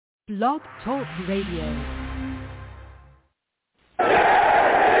Blog Talk Radio.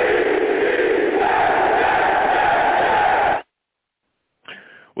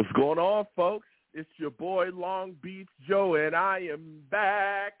 What's going on, folks? It's your boy Long Beach Joe, and I am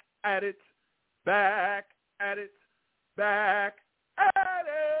back at it.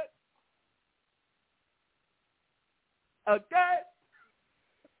 Okay.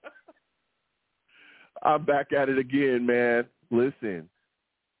 I'm back at it again, man. Listen,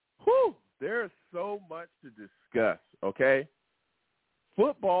 there's so much to discuss, okay?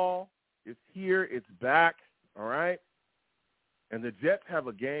 Football is here. It's back, all right? And the Jets have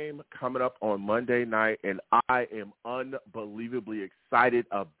a game coming up on Monday night, and I am unbelievably excited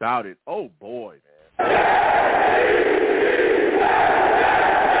about it. Oh, boy, man.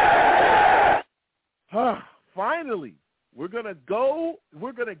 Finally, we're going to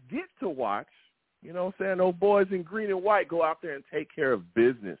get to watch, you know what I'm saying, those boys in green and white go out there and take care of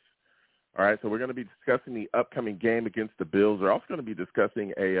business. All right, so we're going to be discussing the upcoming game against the Bills. We're also going to be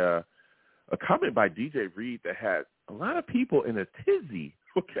discussing a comment by DJ Reed that had a lot of people in a tizzy,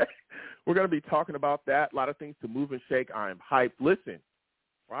 okay? We're going to be talking about that, a lot of things to move and shake. I am hyped. Listen,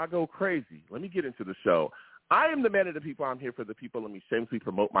 before I go crazy, let me get into the show. I am the man of the people. I'm here for the people. Let me shamelessly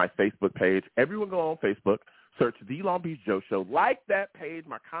promote my Facebook page. Everyone go on Facebook, search The Long Beach Joe Show. Like that page.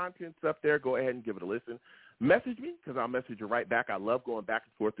 My content's up there. Go ahead and give it a listen. Message me because I'll message you right back. I love going back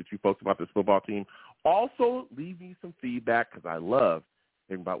and forth with you folks about this football team. Also, leave me some feedback because I love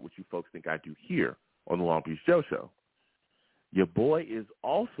hearing about what you folks think I do here on the Long Beach Joe Show. Your boy is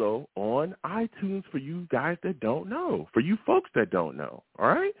also on iTunes for you guys that don't know, for you folks that don't know, all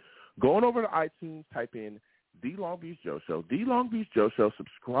right? Going over to iTunes, type in The Long Beach Joe Show. The Long Beach Joe Show.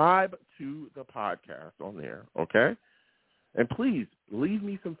 Subscribe to the podcast on there, okay? And please leave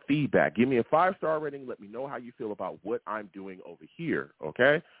me some feedback. Give me a 5-star rating. Let me know how you feel about what I'm doing over here,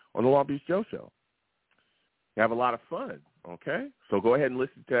 okay, on the Long Beach Joe Show. You have a lot of fun, okay? So go ahead and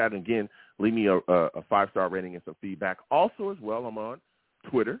listen to that. And again, leave me a 5-star rating and some feedback. Also, as well, I'm on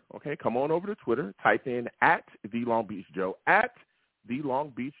Twitter, okay? Come on over to Twitter. Type in at The Long Beach Joe, at The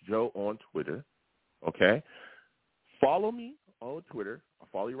Long Beach Joe on Twitter, okay? Follow me on Twitter. I'll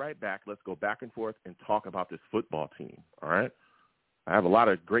follow you right back. Let's go back and forth and talk about this football team, all right? I have a lot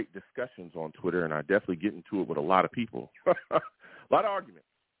of great discussions on Twitter, and I definitely get into it with a lot of people. A lot of arguments,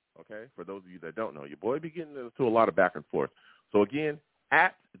 okay? For those of you that don't know, your boy be getting into a lot of back and forth. So, again,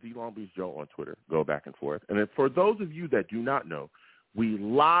 at The Long Beach Joe on Twitter. Go back and forth. And then for those of you that do not know, we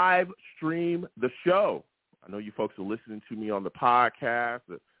live stream the show. I know you folks are listening to me on the podcast,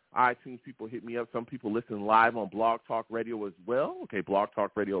 the iTunes people hit me up. Some people listen live on Blog Talk Radio as well. Okay, Blog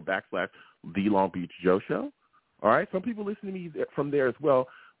Talk Radio / The Long Beach Joe Show. All right, some people listen to me from there as well.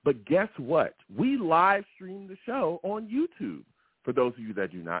 But guess what? We live stream the show on YouTube, for those of you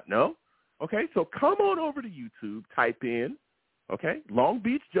that do not know. Okay, so come on over to YouTube, type in, okay, Long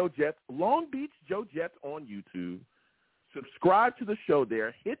Beach Joe Jets on YouTube. Subscribe to the show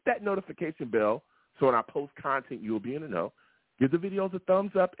there. Hit that notification bell so when I post content, you'll be in the know. Give the videos a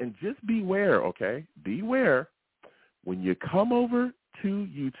thumbs up, and just beware, okay? Beware when you come over to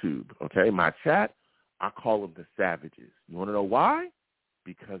YouTube, okay? My chat, I call them the savages. You want to know why?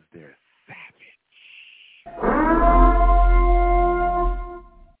 Because they're savage.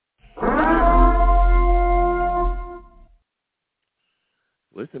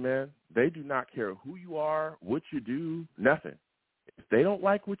 Listen, man, they do not care who you are, what you do, nothing. If they don't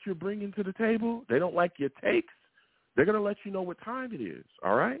like what you're bringing to the table, they don't like your takes, they're going to let you know what time it is,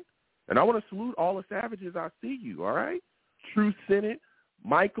 all right? And I want to salute all the savages. I see you, all right? True Senate,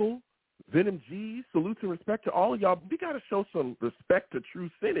 Michael, Venom G, salute and respect to all of y'all. We got to show some respect to True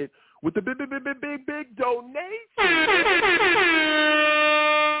Senate with the big donation.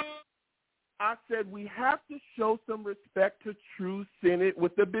 I said we have to show some respect to True Senate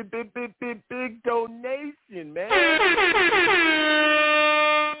with the big donation, man.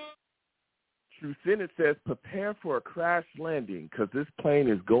 True Senate says, prepare for a crash landing because this plane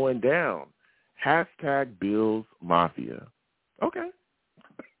is going down. Hashtag Bills Mafia. Okay.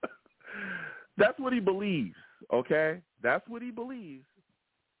 That's what he believes, okay? That's what he believes.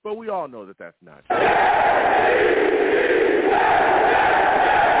 But we all know that that's not true.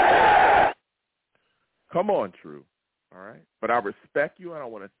 Come on, True, all right? But I respect you, and I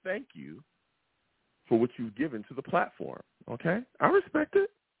want to thank you for what you've given to the platform, okay? I respect it.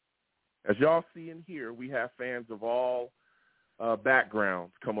 As y'all see and hear, we have fans of all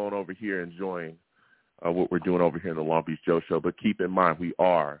backgrounds come on over here and join what we're doing over here in the Long Beach Joe Show. But keep in mind, we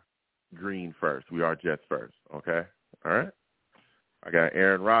are green first. We are Jets first, okay? All right? I got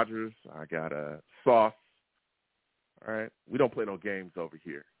Aaron Rodgers. I got Sauce. All right? We don't play no games over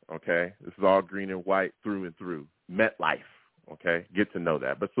here, okay? This is all green and white through and through. MetLife, okay? Get to know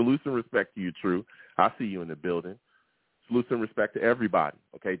that. But salute and respect to you, True. I see you in the building. Salute and respect to everybody,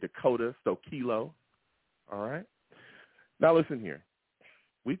 okay? Dakota, Stokilo, all right? Now listen here.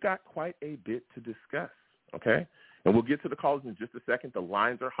 We've got quite a bit to discuss, okay? And we'll get to the calls in just a second. The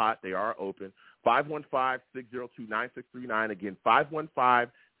lines are hot. They are open. 515-602-9639. Again, 515-602-9639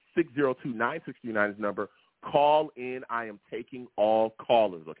 is the number. Call in. I am taking all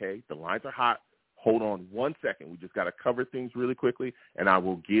callers, okay? The lines are hot. Hold on 1 second. We just got to cover things really quickly, and I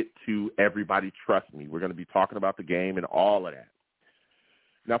will get to everybody. Trust me. We're going to be talking about the game and all of that.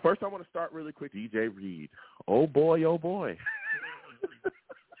 Now, first I want to start really quick. DJ Reed. Oh, boy, oh, boy.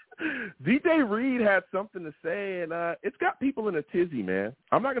 DJ Reed had something to say, and it's got people in a tizzy, man.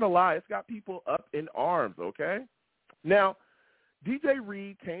 I'm not going to lie. It's got people up in arms, okay? Now, DJ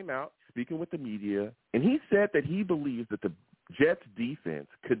Reed came out speaking with the media, and he said that he believes that the Jets' defense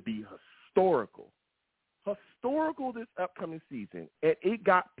could be historical this upcoming season, and it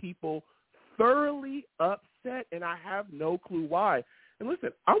got people thoroughly upset, and I have no clue why. And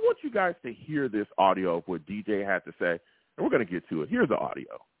listen, I want you guys to hear this audio of what DJ had to say, and we're going to get to it. Here's the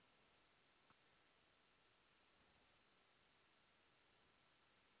audio.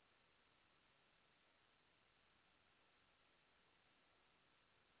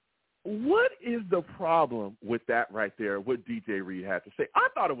 What is the problem with that right there, what DJ Reed had to say? I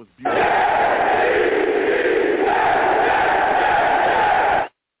thought it was beautiful.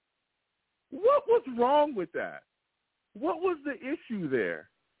 What was wrong with that? What was the issue there?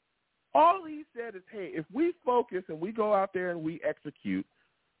 All he said is, hey, if we focus and we go out there and we execute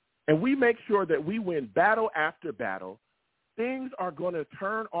and we make sure that we win battle after battle, things are going to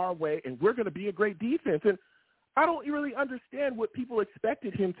turn our way and we're going to be a great defense. And I don't really understand what people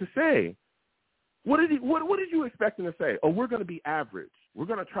expected him to say. What did you expect him to say? Oh, we're going to be average. We're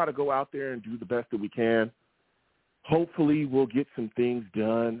going to try to go out there and do the best that we can. Hopefully we'll get some things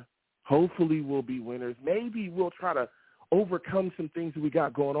done. Hopefully we'll be winners. Maybe we'll try to overcome some things that we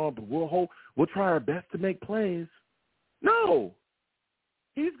got going on, but we'll try our best to make plays. No.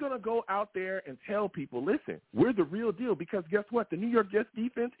 He's going to go out there and tell people, listen, we're the real deal, because guess what? The New York Jets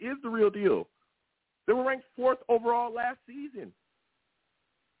defense is the real deal. They were ranked 4th overall last season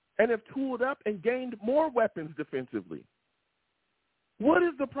and have tooled up and gained more weapons defensively. What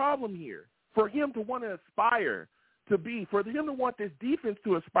is the problem here? For him to want to aspire to be, for him to want this defense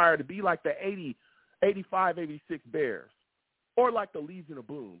to aspire to be like the 80, 85, 86 Bears or like the Legion of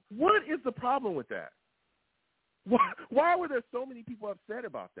Boom. What is the problem with that? Why were there so many people upset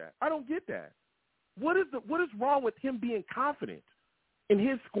about that? I don't get that. What is wrong with him being confident in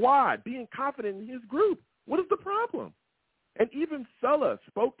his squad, being confident in his group? What is the problem? And even Sulla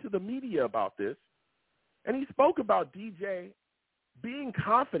spoke to the media about this, and he spoke about DJ being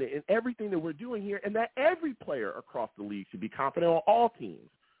confident in everything that we're doing here, and that every player across the league should be confident on all teams.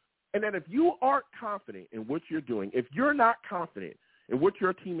 And that if you aren't confident in what you're doing, if you're not confident in what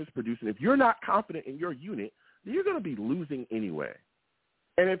your team is producing, if you're not confident in your unit, then you're going to be losing anyway.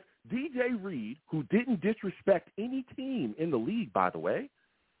 And if DJ Reed, who didn't disrespect any team in the league, by the way,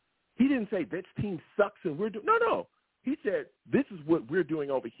 he didn't say this team sucks and we're doing – no. He said this is what we're doing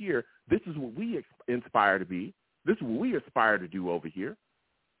over here. This is what we inspire to be. This is what we aspire to do over here.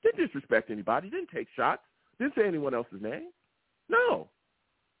 Didn't disrespect anybody. Didn't take shots. Didn't say anyone else's name. No.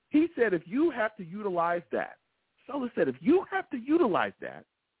 He said if you have to utilize that, Sulla said if you have to utilize that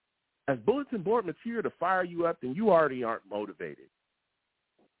as bulletin board material to fire you up, then you already aren't motivated.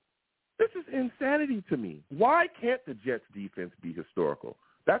 This is insanity to me. Why can't the Jets defense be historical?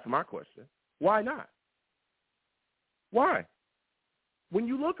 That's my question. Why not? Why? When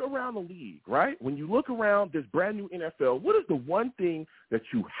you look around the league, right, when you look around this brand new NFL, what is the one thing that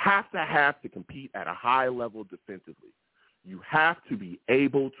you have to compete at a high level defensively? You have to be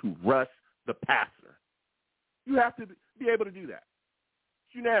able to rush the passer. You have to be able to do that.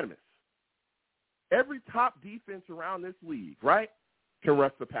 It's unanimous. Every top defense around this league, right, can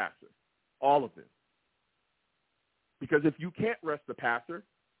rush the passer. All of them. Because if you can't rush the passer,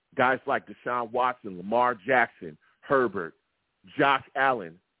 guys like Deshaun Watson, Lamar Jackson, Herbert, Josh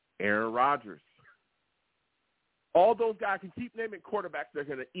Allen, Aaron Rodgers, all those guys can keep naming quarterbacks that are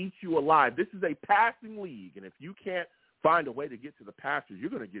going to eat you alive. This is a passing league, and if you can't find a way to get to the passer, you're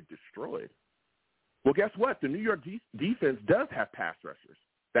going to get destroyed. Well, guess what? The New York defense does have pass rushers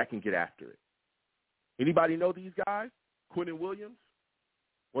that can get after it. Anybody know these guys? Quinnen Williams,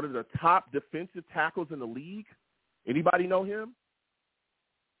 one of the top defensive tackles in the league. Anybody know him?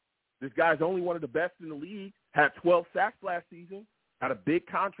 This guy's only one of the best in the league, had 12 sacks last season, had a big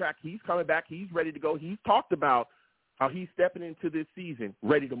contract. He's coming back. He's ready to go. He's talked about how he's stepping into this season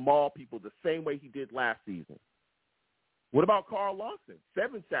ready to maul people the same way he did last season. What about Carl Lawson?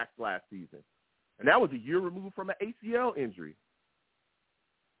 7 sacks last season. And that was a year removed from an ACL injury.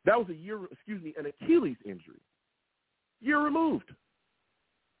 That was an Achilles injury. Year removed.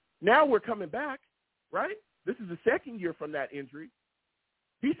 Now we're coming back, right? This is the second year from that injury.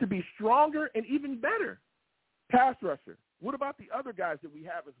 He should be stronger and even better. Pass rusher. What about the other guys that we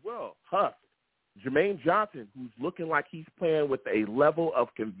have as well? Huff, Jermaine Johnson, who's looking like he's playing with a level of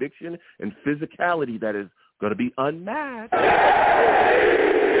conviction and physicality that is going to be unmatched.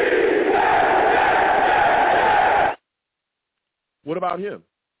 What about him?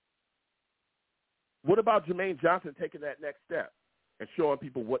 What about Jermaine Johnson taking that next step and showing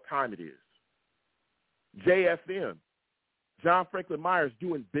people what time it is? JFM, John Franklin Myers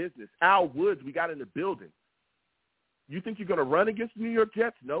doing business. Al Woods, we got in the building. You think you're going to run against the New York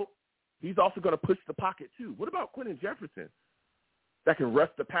Jets? Nope. He's also going to push the pocket too. What about Quentin Jefferson that can rush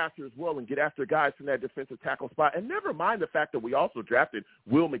the passer as well and get after guys from that defensive tackle spot? And never mind the fact that we also drafted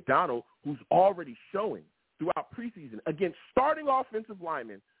Will McDonald, who's already showing throughout preseason against starting offensive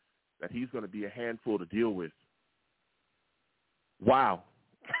linemen that he's going to be a handful to deal with. Wow.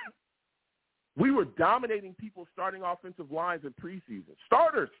 We were dominating people's starting offensive lines in preseason.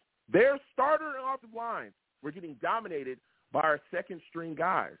 Starters, their starter and offensive lines were getting dominated by our second-string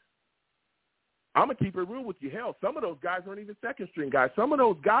guys. I'm going to keep it real with you. Hell, some of those guys aren't even second-string guys. Some of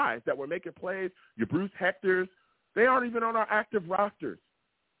those guys that were making plays, your Bruce Hectors, they aren't even on our active rosters.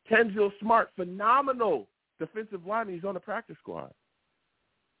 Kenville Smart, phenomenal defensive lineman. He's on the practice squad.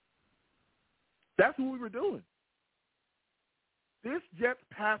 That's what we were doing. This Jets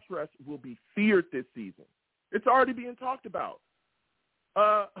pass rush will be feared this season. It's already being talked about.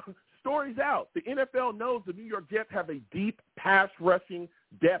 Stories out. The NFL knows the New York Jets have a deep pass rushing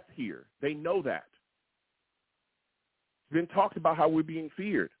depth here. They know that. It's been talked about how we're being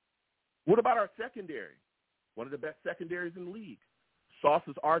feared. What about our secondary? One of the best secondaries in the league. Sauce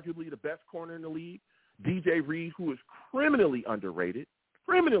is arguably the best corner in the league. DJ Reed, who is criminally underrated.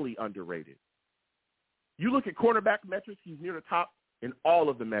 You look at cornerback metrics, he's near the top in all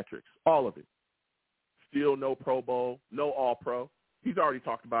of the metrics, all of it. Still no Pro Bowl, no All-Pro. He's already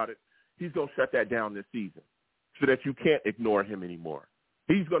talked about it. He's going to shut that down this season so that you can't ignore him anymore.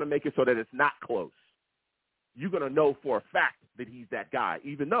 He's going to make it so that it's not close. You're going to know for a fact that he's that guy,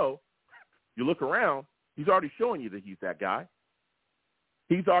 even though you look around, he's already showing you that he's that guy.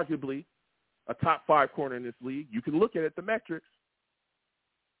 He's arguably a top 5 corner in this league. You can look at it, the metrics.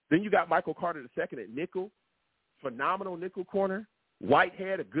 Then you got Michael Carter II at nickel, phenomenal nickel corner.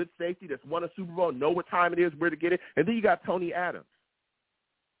 Whitehead, a good safety that's won a Super Bowl, know what time it is, where to get it. And then you got Tony Adams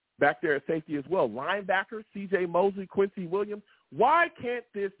back there at safety as well. Linebackers, C.J. Mosley, Quincy Williams. Why can't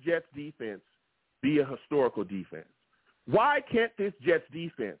this Jets defense be a historical defense? Why can't this Jets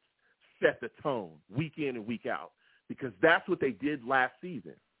defense set the tone week in and week out? Because that's what they did last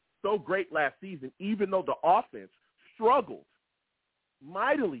season. So great last season, even though the offense struggled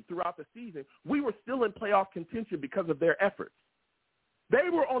mightily throughout the season, we were still in playoff contention because of their efforts. They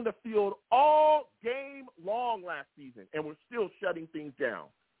were on the field all game long last season and were still shutting things down,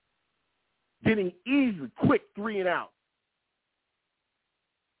 getting easy, quick 3 and out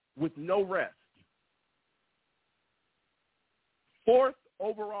with no rest. 4th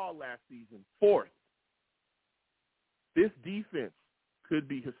overall last season, 4th. This defense could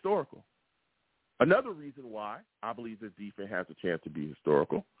be historical. Another reason why I believe this defense has a chance to be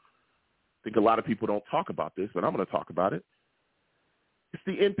historical, I think a lot of people don't talk about this, but I'm going to talk about it. It's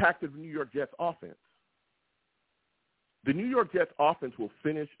the impact of the New York Jets offense. The New York Jets offense will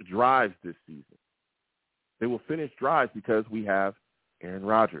finish drives this season. They will finish drives because we have Aaron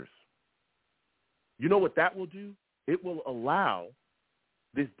Rodgers. You know what that will do? It will allow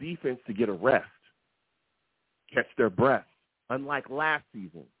this defense to get a rest, catch their breath, unlike last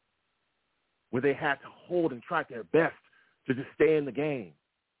season, where they had to hold and try their best to just stay in the game.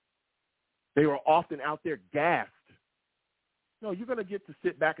 They were often out there gassed. No, you're going to get to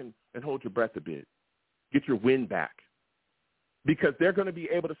sit back and hold your breath a bit, get your wind back, because they're going to be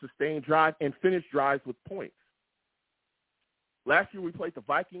able to sustain drives and finish drives with points. Last year we played the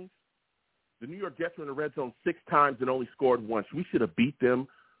Vikings. The New York Jets were in the red zone 6 times and only scored once. We should have beat them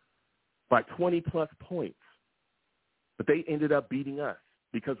by 20-plus points, but they ended up beating us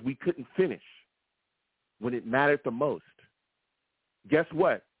because we couldn't finish when it mattered the most. Guess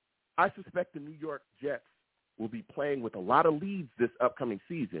what? I suspect the New York Jets will be playing with a lot of leads this upcoming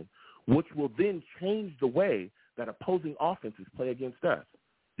season, which will then change the way that opposing offenses play against us.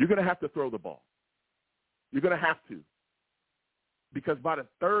 You're going to have to throw the ball. You're going to have to. because by the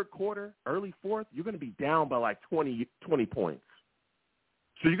third quarter, early fourth, you're going to be down by like 20 points.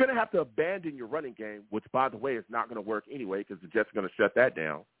 So you're going to have to abandon your running game, which, by the way, is not going to work anyway because the Jets are going to shut that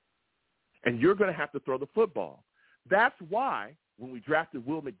down. And you're going to have to throw the football. That's why when we drafted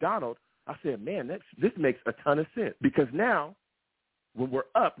Will McDonald, I said, man, this makes a ton of sense because now when we're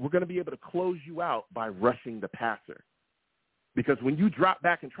up, we're going to be able to close you out by rushing the passer. Because when you drop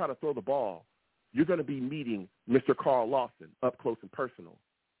back and try to throw the ball, you're going to be meeting Mr. Carl Lawson up close and personal.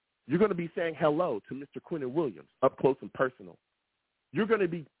 You're going to be saying hello to Mr. Quinnen Williams up close and personal. You're going to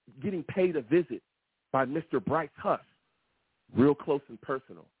be getting paid a visit by Mr. Bryce Huss, real close and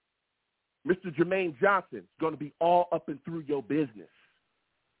personal. Mr. Jermaine Johnson is going to be all up and through your business,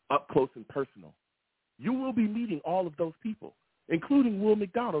 up close and personal. You will be meeting all of those people, including Will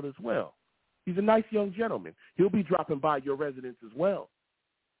McDonald as well. He's a nice young gentleman. He'll be dropping by your residence as well.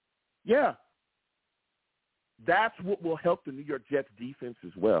 Yeah. That's what will help the New York Jets defense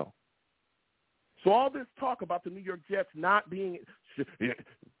as well. So all this talk about the New York Jets not being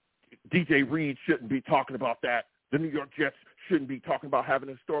DJ Reed shouldn't be talking about that. The New York Jets shouldn't be talking about having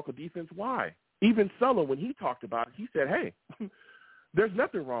a historical defense. Why? Even Sulla, when he talked about it, he said, hey, there's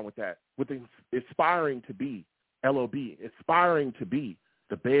nothing wrong with that, with aspiring to be LOB, aspiring to be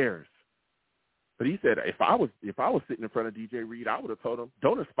the Bears. But he said, if I was sitting in front of DJ Reed, I would have told him,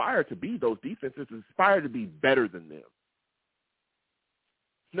 don't aspire to be those defenses, aspire to be better than them.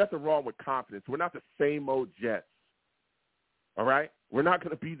 There's nothing wrong with confidence. We're not the same old Jets, all right? We're not going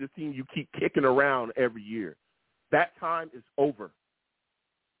to be the team you keep kicking around every year. That time is over.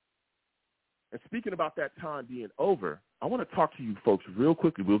 And speaking about that time being over, I want to talk to you folks real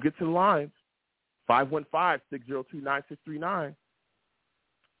quickly. We'll get to the lines, 515-602-9639.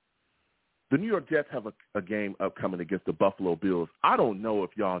 The New York Jets have a game upcoming against the Buffalo Bills. I don't know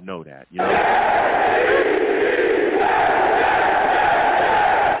if y'all know that. You know?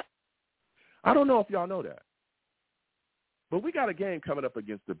 I don't know if y'all know that. But we got a game coming up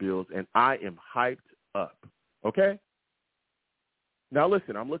against the Bills, and I am hyped up, okay? Now,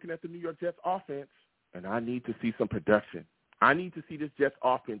 listen, I'm looking at the New York Jets offense, and I need to see some production. I need to see this Jets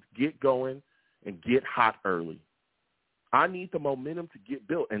offense get going and get hot early. I need the momentum to get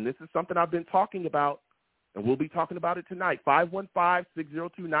built, and this is something I've been talking about, and we'll be talking about it tonight. 515-602-9639 is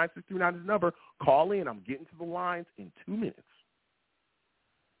the number. Call in. I'm getting to the lines in 2 minutes.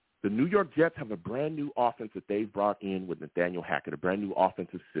 The New York Jets have a brand-new offense that they've brought in with Nathaniel Hackett, a brand-new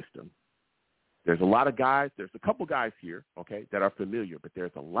offensive system. There's a lot of guys. There's a couple guys here, okay, that are familiar, but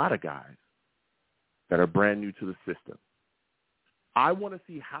there's a lot of guys that are brand new to the system. I want to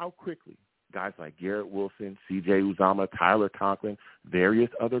see how quickly guys like Garrett Wilson, C.J. Uzomah, Tyler Conklin, various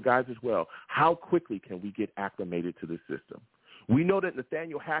other guys as well, how quickly can we get acclimated to this system? We know that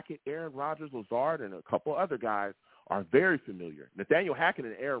Nathaniel Hackett, Aaron Rodgers, Lazard, and a couple other guys are very familiar. Nathaniel Hackett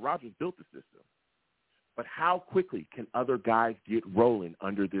and Aaron Rodgers built the system. But how quickly can other guys get rolling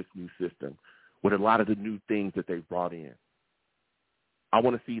under this new system with a lot of the new things that they've brought in? I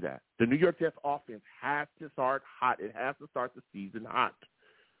want to see that. The New York Jets offense has to start hot. It has to start the season hot.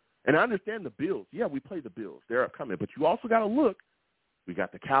 And I understand the Bills. Yeah, we play the Bills. They're upcoming. But you also got to look. We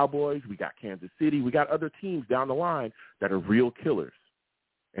got the Cowboys. We got Kansas City. We got other teams down the line that are real killers.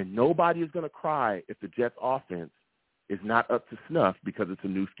 And nobody is going to cry if the Jets offense is not up to snuff because it's a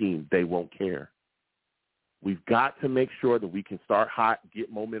new scheme. They won't care. We've got to make sure that we can start hot,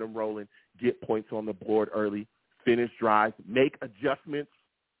 get momentum rolling, get points on the board early, finish drives, make adjustments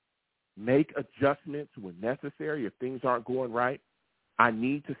when necessary if things aren't going right. I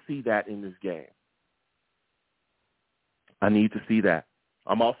need to see that in this game. I need to see that.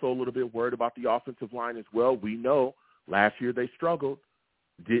 I'm also a little bit worried about the offensive line as well. We know last year they struggled,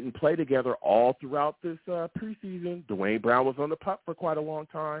 didn't play together all throughout this preseason. Dwayne Brown was on the pup for quite a long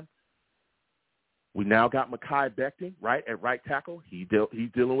time. We now got Mekhi Becton, right, at right tackle. He's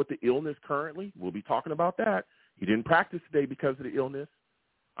dealing with the illness currently. We'll be talking about that. He didn't practice today because of the illness.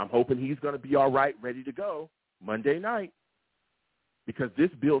 I'm hoping he's going to be all right, ready to go Monday night, because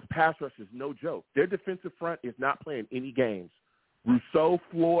this Bills pass rush is no joke. Their defensive front is not playing any games. Rousseau,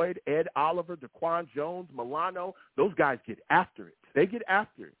 Floyd, Ed Oliver, Daquan Jones, Milano, those guys get after it. They get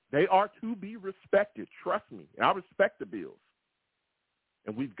after it. They are to be respected. Trust me. And I respect the Bills.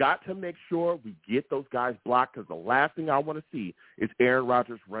 And we've got to make sure we get those guys blocked, because the last thing I want to see is Aaron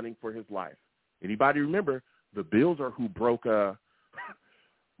Rodgers running for his life. Anybody remember, the Bills are who broke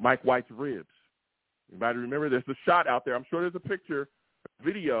Mike White's ribs. Anybody remember? There's a shot out there. I'm sure there's a picture, a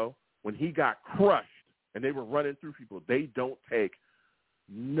video, when he got crushed and they were running through people. They don't take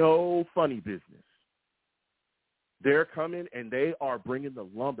no funny business. They're coming, and they are bringing the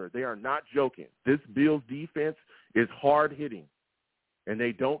lumber. They are not joking. This Bills defense is hard-hitting. and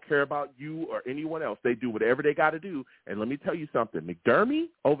they don't care about you or anyone else. They do whatever they got to do. And let me tell you something. McDermott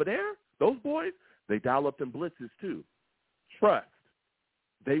over there, those boys, they dial up them blitzes too. Trust.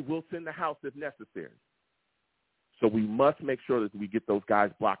 They will send the house if necessary. So we must make sure that we get those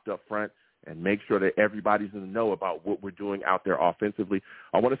guys blocked up front and make sure that everybody's in the know about what we're doing out there offensively.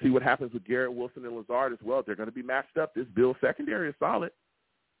 I want to see what happens with Garrett Wilson and Lazard as well. They're going to be matched up. This Bills secondary is solid.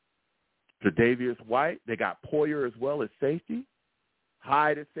 Tre'Davious White, they got Poyer as well as safety.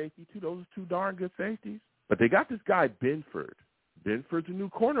 Hyde at safety, too. Those are two darn good safeties. But they got this guy, Benford. Benford's a new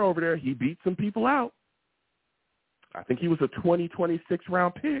corner over there. He beat some people out. I think he was a 2026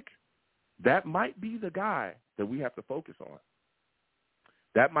 round pick. That might be the guy that we have to focus on.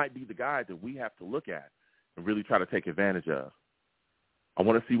 That might be the guy that we have to look at and really try to take advantage of. I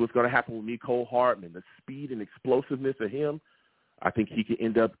want to see what's going to happen with Mecole Hardman, the speed and explosiveness of him. I think he could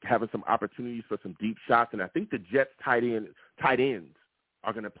end up having some opportunities for some deep shots, and I think the Jets tight ends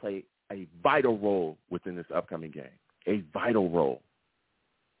are going to play a vital role within this upcoming game, a vital role.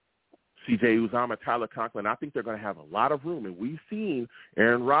 C.J. Uzomah, Tyler Conklin, I think they're going to have a lot of room, and we've seen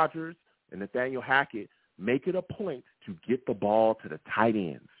Aaron Rodgers and Nathaniel Hackett make it a point to get the ball to the tight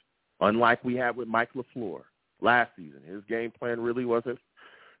ends, unlike we had with Mike LaFleur last season. His game plan really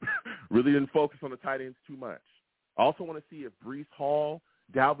didn't focus on the tight ends too much. I also want to see if Breece Hall,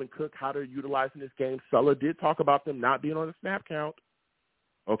 Dalvin Cook, how they're utilizing this game. Sulla did talk about them not being on the snap count.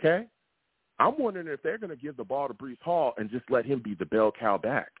 Okay? I'm wondering if they're going to give the ball to Breece Hall and just let him be the bell cow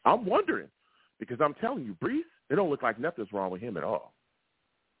back. I'm wondering because I'm telling you, Breece, it don't look like nothing's wrong with him at all.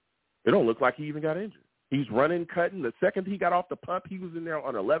 It don't look like he even got injured. He's running, cutting. The second he got off the pup, he was in there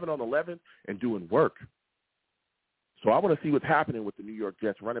on 11-on-11 and doing work. So I want to see what's happening with the New York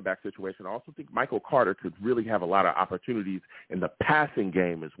Jets running back situation. I also think Michael Carter could really have a lot of opportunities in the passing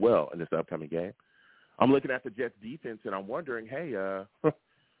game as well in this upcoming game. I'm looking at the Jets defense, and I'm wondering, hey, are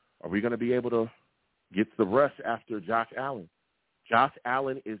we going to be able to get the rush after Josh Allen? Josh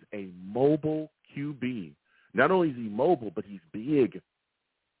Allen is a mobile QB. Not only is he mobile, but he's big.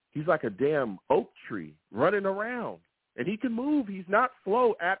 He's like a damn oak tree running around, and he can move. He's not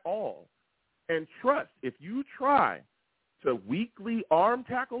slow at all. And trust, if you try to weakly arm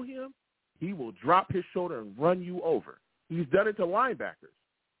tackle him, he will drop his shoulder and run you over. He's done it to linebackers.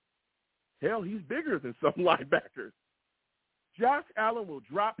 Hell, he's bigger than some linebackers. Josh Allen will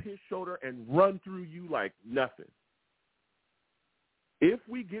drop his shoulder and run through you like nothing. If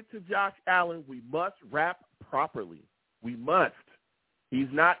we get to Josh Allen, we must wrap properly. We must. He's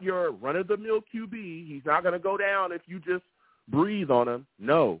not your run-of-the-mill QB. He's not going to go down if you just breathe on him.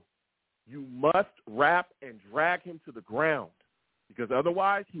 No. You must wrap and drag him to the ground because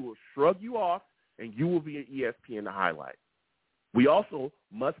otherwise he will shrug you off and you will be an ESPN to highlight. We also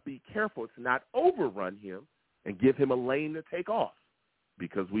must be careful to not overrun him and give him a lane to take off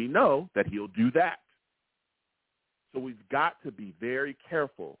because we know that he'll do that. So we've got to be very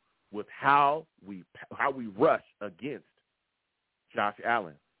careful with how we rush against Josh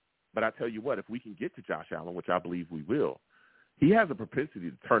Allen. But I tell you what, if we can get to Josh Allen, which I believe we will, he has a propensity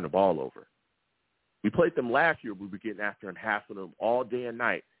to turn the ball over. We played them last year. We were getting after him, hassling him all day and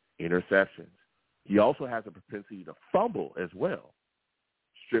night, interceptions. He also has a propensity to fumble as well.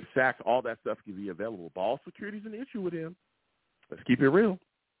 Strip sacks, all that stuff can be available. Ball security is an issue with him. Let's keep it real.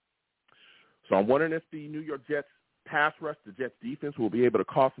 So I'm wondering if the New York Jets pass rush, the Jets defense will be able to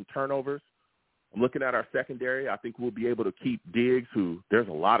cause some turnovers. I'm looking at our secondary. I think we'll be able to keep Diggs, there's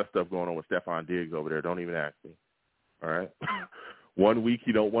a lot of stuff going on with Stephon Diggs over there. Don't even ask me. All right. 1 week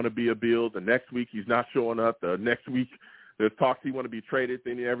he don't want to be a Bill. The next week he's not showing up. The next week there's talks he want to be traded.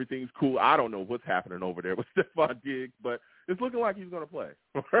 Then everything's cool. I don't know what's happening over there with Stephon Diggs, but it's looking like he's going to play.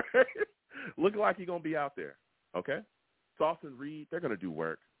 Looking like he's going to be out there. Okay. Sauce and Reed, they're going to do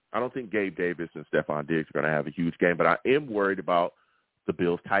work. I don't think Gabe Davis and Stephon Diggs are going to have a huge game, but I am worried about the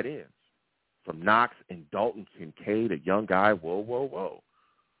Bills' tight ends. From Knox and Dalton Kincaid, a young guy, whoa.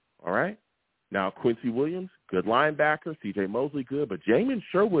 All right? Now, Quincy Williams, good linebacker. C.J. Mosley, good. But Jamin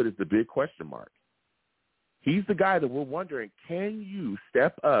Sherwood is the big question mark. He's the guy that we're wondering, can you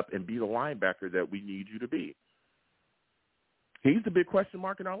step up and be the linebacker that we need you to be? He's the big question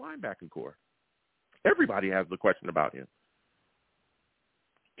mark in our linebacking core. Everybody has the question about him.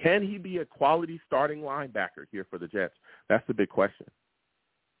 Can he be a quality starting linebacker here for the Jets? That's the big question.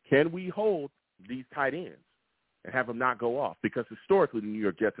 Can we hold these tight ends and have them not go off? Because historically, the New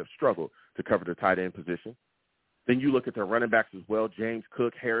York Jets have struggled to cover the tight end position. Then you look at their running backs as well, James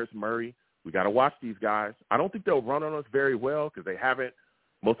Cook, Harris Murray. We got to watch these guys. I don't think they'll run on us very well because they haven't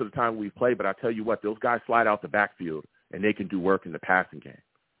most of the time we've played, but I tell you what, those guys slide out the backfield, and they can do work in the passing game.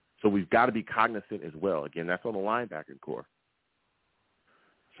 So we've got to be cognizant as well. Again, that's on the linebacking core.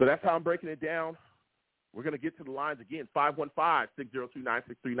 So that's how I'm breaking it down. We're going to get to the lines again.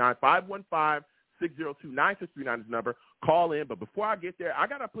 515-602-9639. 515-602-9639 is the number. Call in. But before I get there, I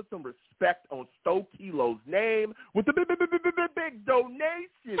got to put some respect on Sto Kilo's name with the big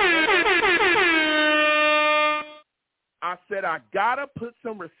donation. I said I got to put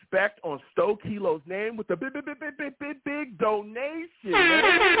some respect on Sto Kilo's name with the big donation.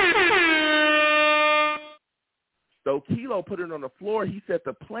 Sto Kilo put it on the floor. He said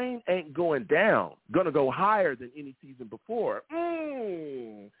the plane ain't going down. Going to go higher than any season before.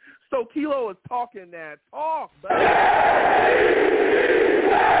 Sto Kilo is talking that talk, buddy.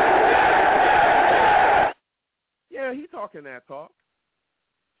 Yeah, he talking that talk.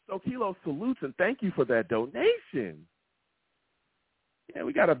 Sto Kilo salutes and thank you for that donation. Yeah,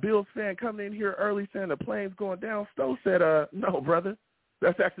 we got a Bills fan coming in here early saying the plane's going down. Sto said, no, brother,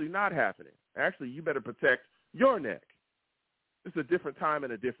 that's actually not happening. Actually, you better protect your neck. It's a different time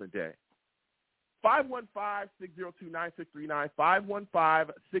and a different day. 515-602-9639.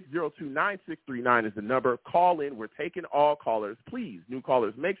 515-602-9639 is the number. Call in. We're taking all callers. Please, new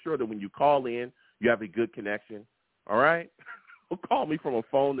callers, make sure that when you call in, you have a good connection. All right? Call me from a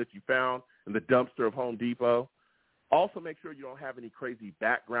phone that you found in the dumpster of Home Depot. Also, make sure you don't have any crazy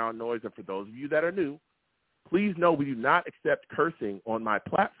background noise. And for those of you that are new, please know we do not accept cursing on my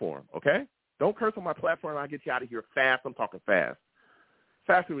platform, okay? Don't curse on my platform. I'll get you out of here fast. I'm talking fast.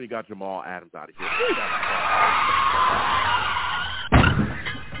 Faster when you got Jamal Adams out of here.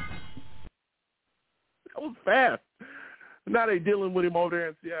 That was fast. Now they're dealing with him over there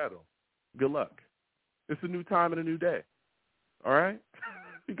in Seattle. Good luck. It's a new time and a new day. All right?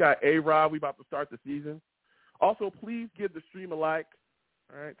 We got A-Rod. We about to start the season. Also, please give the stream a like.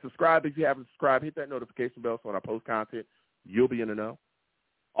 All right? Subscribe if you haven't subscribed. Hit that notification bell so when I post content, you'll be in the know.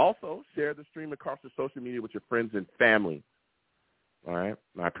 Also, share the stream across the social media with your friends and family. All right?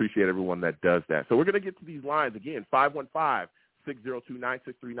 And I appreciate everyone that does that. So we're going to get to these lines again.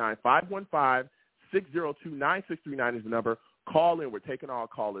 515-602-9639. 515-602-9639 is the number. Call in. We're taking all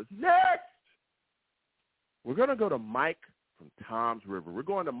callers. Next, we're going to go to Mike from Toms River. We're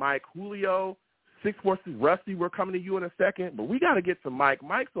going to Mike. Julio, 646 Rusty, we're coming to you in a second. But we got to get to Mike.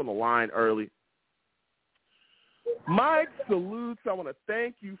 Mike's on the line early. Mike salutes. I want to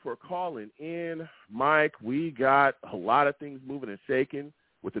thank you for calling in. Mike, we got a lot of things moving and shaking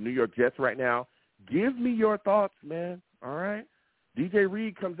with the New York Jets right now. Give me your thoughts, man, all right? DJ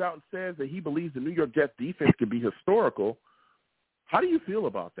Reed comes out and says that he believes the New York Jets defense can be historical. How do you feel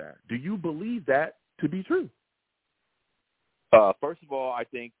about that? Do you believe that to be true? First of all, I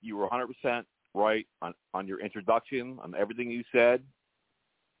think you were 100% right on your introduction, on everything you said,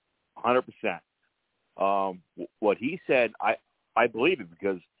 100%. What he said, I believe it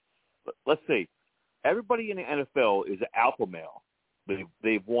because, let's see, everybody in the NFL is an alpha male.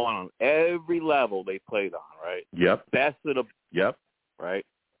 They've won on every level they played on, right? Yep. Best of the Yep. Right?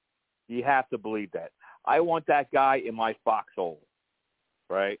 You have to believe that. I want that guy in my foxhole,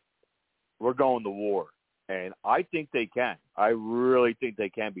 right? We're going to war. And I think they can. I really think they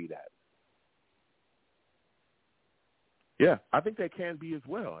can be that. Yeah, I think they can be as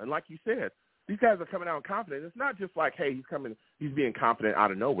well. And like you said, these guys are coming out confident. It's not just like, hey, he's being confident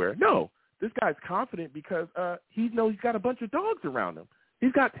out of nowhere. No, this guy's confident because he knows he's got a bunch of dogs around him.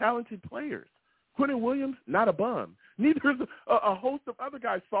 He's got talented players. Quentin Williams, not a bum. Neither is a host of other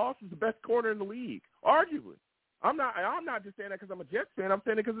guys. Sauce is the best corner in the league, arguably. I'm not just saying that because I'm a Jets fan. I'm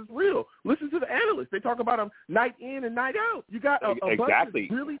saying it because it's real. Listen to the analysts. They talk about them night in and night out. You got a bunch of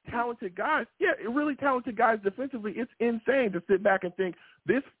really talented guys. Yeah, really talented guys defensively. It's insane to sit back and think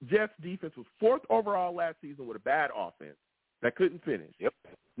this Jets defense was 4th overall last season with a bad offense that couldn't finish. Yep.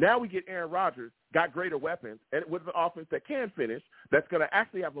 Now we get Aaron Rodgers, got greater weapons, and with an offense that can finish, that's going to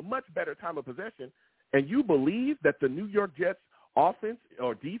actually have a much better time of possession. And you believe that the New York Jets offense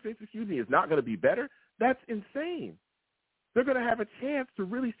or defense, is not going to be better? That's insane. They're going to have a chance to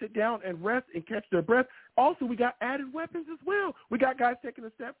really sit down and rest and catch their breath. Also, we got added weapons as well. We got guys taking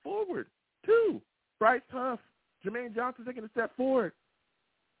a step forward, too. Bryce Huff, Jermaine Johnson taking a step forward.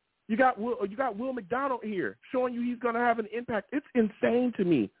 You got Will McDonald here showing you he's going to have an impact. It's insane to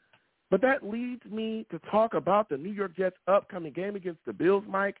me. But that leads me to talk about the New York Jets' upcoming game against the Bills,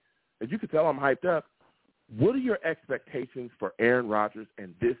 Mike. As you can tell, I'm hyped up. What are your expectations for Aaron Rodgers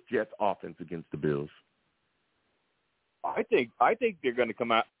and this Jets offense against the Bills? I think they're going to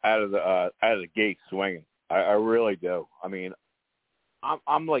come out of the gate swinging. I really do. I mean,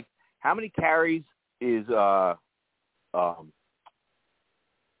 I'm like, how many carries is Hall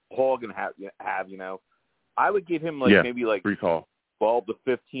going to have? You know, I would give him maybe 12 to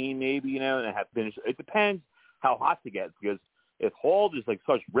 15, maybe, you know, and have finished. It depends how hot it gets because if Hall just like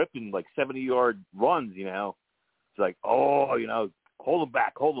starts ripping like 70-yard runs, you know, it's like, oh, you know, hold him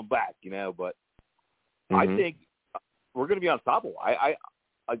back, you know. But I think we're going to be unstoppable. I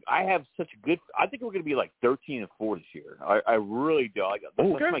have such a good. I think we're going to be like 13-4 this year. I really do.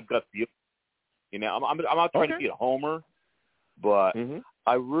 That's my gut feel. You know, I'm not trying to be a homer, but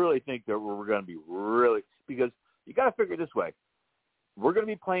I really think that we're going to be really, because you got to figure it this way: we're going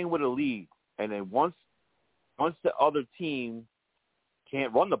to be playing with a lead, and then once the other team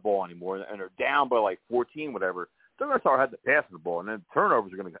can't run the ball anymore and they're down by like 14, whatever, they're going to start having to pass the ball, and then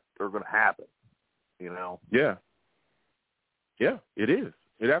turnovers are going to happen. You know? Yeah. Yeah, it is.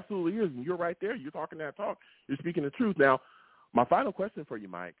 It absolutely is, and you're right there. You're talking that talk. You're speaking the truth. Now, my final question for you,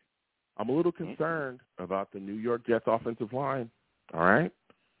 Mike. I'm a little concerned about the New York Jets offensive line. All right?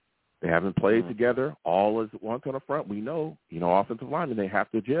 They haven't played together all as once on the front. We know, offensive linemen, they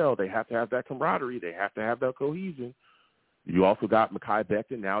have to gel. They have to have that camaraderie. They have to have that cohesion. You also got Mekhi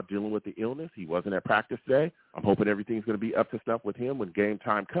Becton now dealing with the illness. He wasn't at practice today. I'm hoping everything's going to be up to snuff with him when game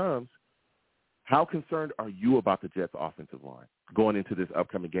time comes. How concerned are you about the Jets' offensive line going into this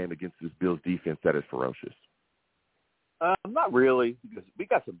upcoming game against this Bills defense that is ferocious? Not really, because we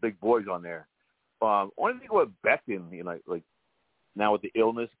got some big boys on there. Only thing with Becton, you know, like now with the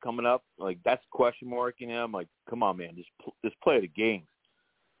illness coming up, like that's a question mark. You know, I'm like, come on, man, just play the games.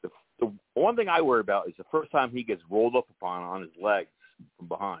 The one thing I worry about is the first time he gets rolled up upon on his legs from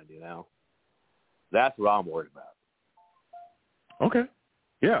behind. You know, that's what I'm worried about. Okay.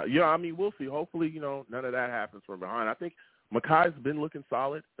 Yeah, I mean, we'll see. Hopefully, none of that happens from behind. I think Mekhi's been looking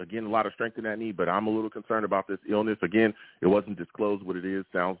solid. Again, a lot of strength in that knee, but I'm a little concerned about this illness. Again, it wasn't disclosed what it is.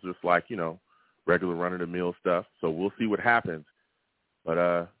 Sounds just like, regular run-of-the-mill stuff. So we'll see what happens.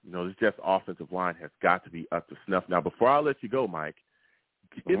 But, this Jets offensive line has got to be up to snuff. Now, before I let you go, Mike,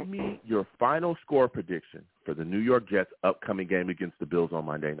 give me your final score prediction for the New York Jets' upcoming game against the Bills on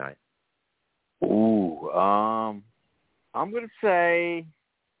Monday night. Ooh, I'm going to say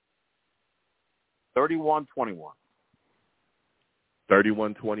 31-21.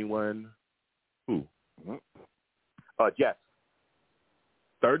 31-21 who? Jets.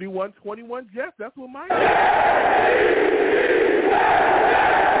 31-21 Jets. That's what mine is.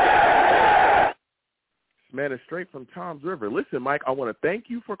 This man is straight from Tom's River. Listen, Mike, I want to thank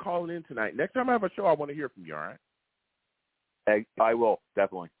you for calling in tonight. Next time I have a show, I want to hear from you, all right? Hey, I will,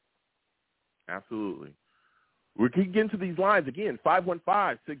 definitely. Absolutely. We keep getting to these lines again.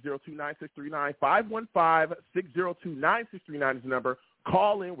 515-602-9639. 515-602-9639 is the number.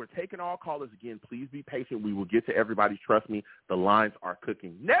 Call in. We're taking all callers again. Please be patient. We will get to everybody. Trust me, the lines are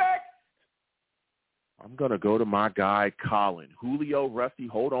cooking. Next, I'm going to go to my guy, Colin. Julio, Rusty,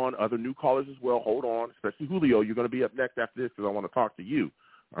 hold on. Other new callers as well. Hold on. Especially Julio. You're going to be up next after this because I want to talk to you.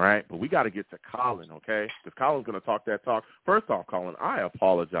 All right? But we got to get to Colin, okay? Because Colin's going to talk that talk. First off, Colin, I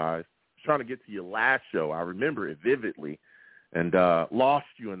apologize. Trying to get to your last show. I remember it vividly and lost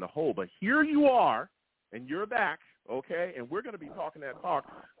you in the hole. But here you are, and you're back, okay? And we're going to be talking that talk.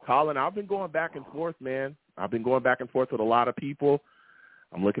 Colin, I've been going back and forth, man. I've been going back and forth with a lot of people.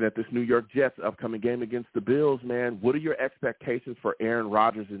 I'm looking at this New York Jets upcoming game against the Bills, man. What are your expectations for Aaron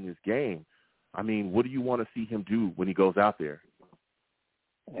Rodgers in this game? I mean, what do you want to see him do when he goes out there?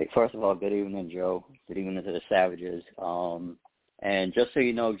 Hey, first of all, good evening, Joe. Good evening to the Savages. And just so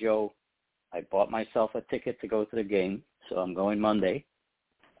you know, Joe, I bought myself a ticket to go to the game, so I'm going Monday.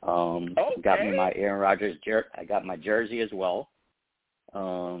 Okay. Got me my Aaron Rodgers I got my jersey as well.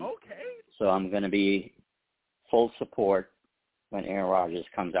 Okay. So I'm going to be full support when Aaron Rodgers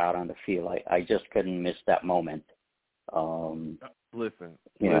comes out on the field. I just couldn't miss that moment. Listen.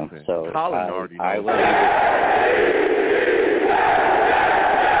 So Colin already knows. I will.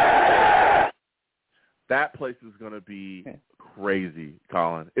 That place is going to be crazy,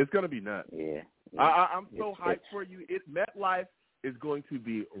 Colin. It's going to be nuts. Yeah. I'm so hyped for you. MetLife is going to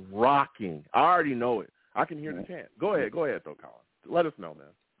be rocking. I already know it. I can hear the chant. Go ahead, though, Colin. Let us know, man.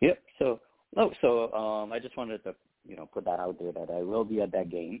 Yep. So I just wanted to, put that out there that I will be at that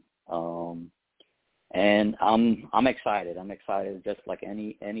game. And I'm excited. I'm excited just like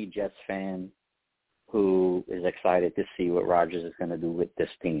any Jets fan who is excited to see what Rodgers is going to do with this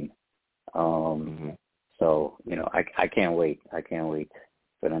team. So, I can't wait. I can't wait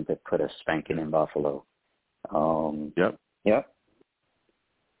for them to put a spanking in Buffalo. Yep.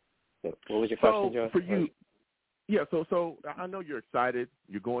 What was your question, Joe? For you, so I know you're excited.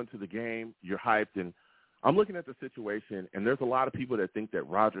 You're going to the game. You're hyped. And I'm looking at the situation, and there's a lot of people that think that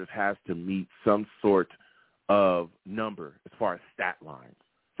Rodgers has to meet some sort of number as far as stat lines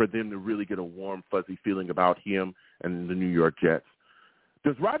for them to really get a warm, fuzzy feeling about him and the New York Jets.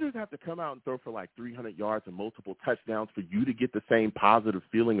 Does Rodgers have to come out and throw for like 300 yards and multiple touchdowns for you to get the same positive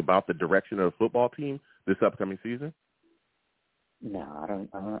feeling about the direction of the football team this upcoming season? No,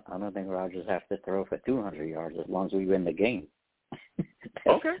 I don't think Rodgers has to throw for 200 yards as long as we win the game.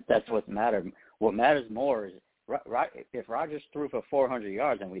 That's what matters. What matters more is if Rodgers threw for 400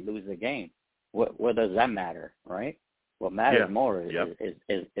 yards and we lose the game, what does that matter, right? What matters more is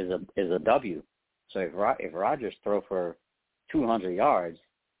a W. So if Rodgers throw for 200 yards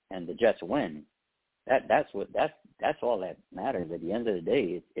and the Jets win, that's all that matters. At the end of the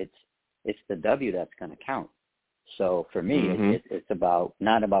day, it's the W that's going to count. So for me, it's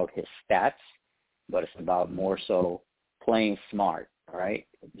not about his stats, but it's about more so playing smart, right?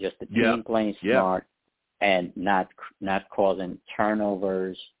 Just the team playing smart and not causing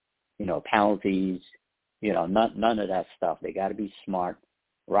turnovers, penalties, none of that stuff. They got to be smart.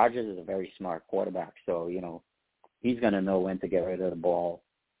 Rodgers is a very smart quarterback, so he's going to know when to get rid of the ball,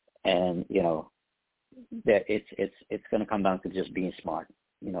 and that it's going to come down to just being smart.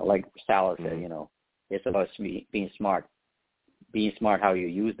 Like Salah said, it's about being smart. Being smart how you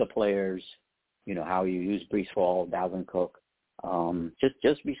use the players, how you use Breece Hall, Dalvin Cook.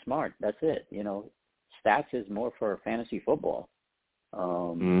 Just be smart. That's it. Stats is more for fantasy football.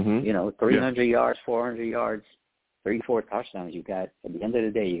 300 yards, 400 yards, 3-4 touchdowns. You got at the end of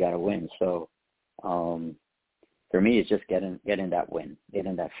the day, you got to win. So, for me, it's just getting that win,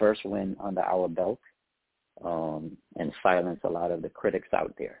 getting that first win under our belt, and silence a lot of the critics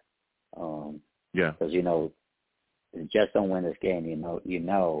out there. Because just don't win this game. You're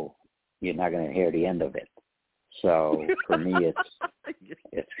not going to hear the end of it. So for me,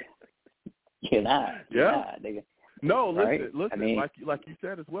 it's you're not. No, listen. Right? Listen. I mean, like you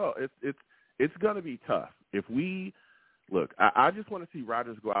said as well, it's going to be tough. If we look, I just want to see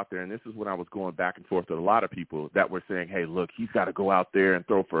Rodgers go out there, and this is when I was going back and forth with a lot of people that were saying, "Hey, look, he's got to go out there and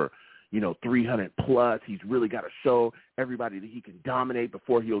throw for 300 plus. He's really got to show everybody that he can dominate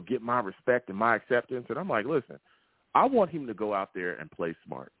before he'll get my respect and my acceptance." And I'm like, listen, I want him to go out there and play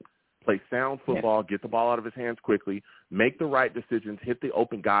smart, play sound football, get the ball out of his hands quickly, make the right decisions, hit the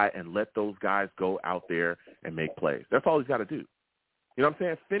open guy, and let those guys go out there and make plays. That's all he's got to do. You know what I'm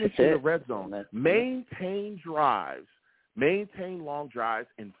saying? Finish in the red zone. Maintain drives, maintain long drives,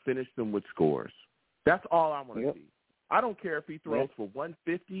 and finish them with scores. That's all I want to see. I don't care if he throws for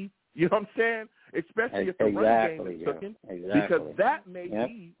 150. You know what I'm saying? Especially if the running game is cooking, because that may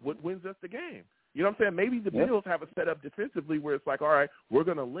be what wins us the game. You know what I'm saying? Maybe the Bills have a setup defensively where it's like, all right, we're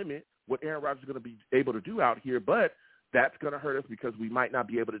going to limit what Aaron Rodgers is going to be able to do out here, but that's going to hurt us because we might not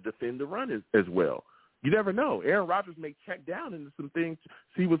be able to defend the run as well. You never know. Aaron Rodgers may check down into some things,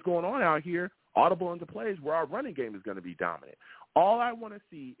 see what's going on out here, audible into plays where our running game is going to be dominant. All I want to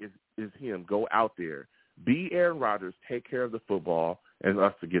see is him go out there, be Aaron Rodgers, take care of the football, and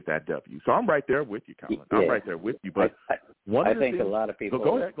us to get that W. So I'm right there with you, Colin. I'm right there with you. But I think a lot of people.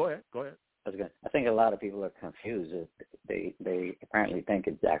 Go ahead. I think a lot of people are confused. They apparently think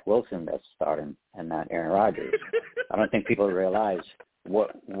it's Zach Wilson that's starting and not Aaron Rodgers. I don't think people realize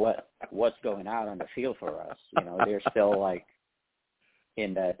what's going on the field for us. They're still like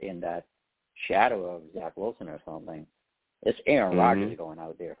in that shadow of Zach Wilson or something. It's Aaron Rodgers going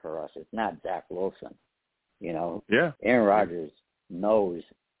out there for us. It's not Zach Wilson. Aaron Rodgers knows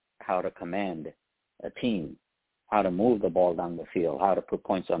how to command a team, how to move the ball down the field, how to put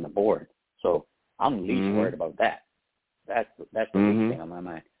points on the board. So I'm least worried about that. That's the big thing on my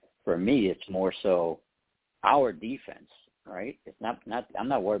mind. For me, it's more so our defense, right? It's not. I'm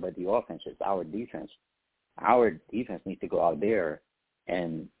not worried about the offense. It's our defense. Our defense needs to go out there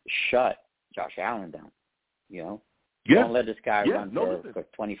and shut Josh Allen down. Don't let this guy run for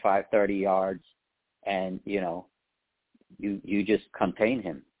 25, 30 yards, and you just contain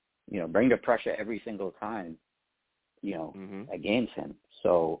him. Bring the pressure every single time. Against him.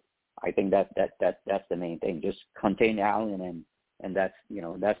 So I think that's the main thing. Just contain Allen, and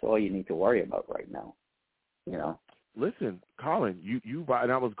that's all you need to worry about right now. Listen, Colin, you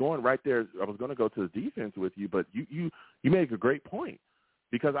and I was going right there. I was going to go to the defense with you, but you make a great point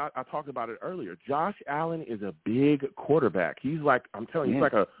because I talked about it earlier. Josh Allen is a big quarterback. He's like, I'm telling you,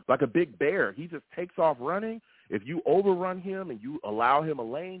 he's like a big bear. He just takes off running. If you overrun him and you allow him a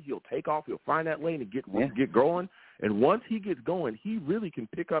lane, he'll take off. He'll find that lane and get going. And once he gets going, he really can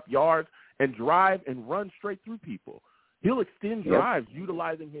pick up yards and drive and run straight through people. He'll extend drives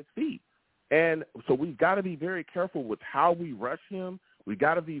utilizing his feet. And so we've got to be very careful with how we rush him. We've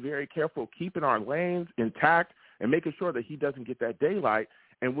got to be very careful keeping our lanes intact and making sure that he doesn't get that daylight.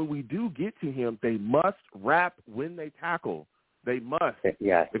 And when we do get to him, they must wrap when they tackle. They must.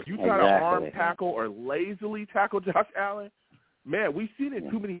 Yes, if you try to arm tackle or lazily tackle Josh Allen, man, we've seen it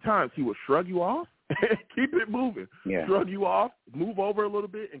too many times. He will shrug you off, keep it moving. Yeah. Shrug you off, move over a little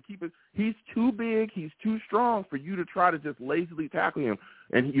bit, and keep it. He's too big. He's too strong for you to try to just lazily tackle him.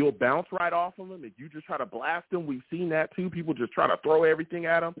 And you'll bounce right off of him. If you just try to blast him, we've seen that too. People just try to throw everything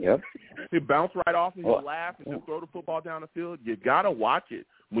at him. Yep. He'll bounce right off and he'll laugh and he'll throw the football down the field. You got to watch it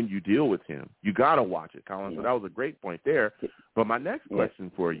when you deal with him. You got to watch it, Colin. So that was a great point there. But my next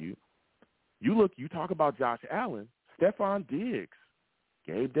question for you, you talk about Josh Allen, Stephon Diggs,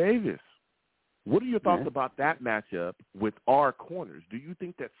 Gabe Davis. What are your thoughts about that matchup with our corners? Do you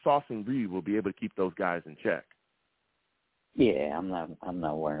think that Sauce and Reed will be able to keep those guys in check? Yeah, I'm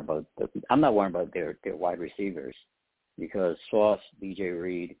not worrying about their wide receivers, because Sauce, DJ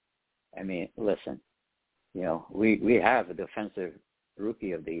Reed. I mean, listen, we have a defensive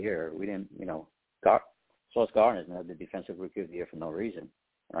rookie of the year. We didn't, Sauce Gardner is not the defensive rookie of the year for no reason,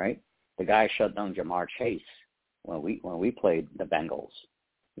 right? The guy shut down Jamar Chase when we played the Bengals,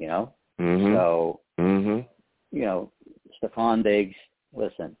 Mm-hmm. So, Stephon Diggs,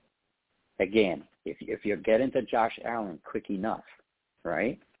 listen, again, if you're getting to Josh Allen quick enough,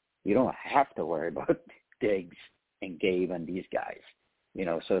 right, you don't have to worry about Diggs and Gabe and these guys,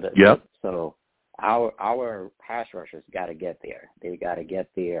 So our pass rushers got to get there. They got to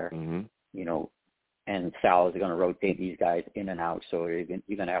get there, and Sal is going to rotate these guys in and out, so you're going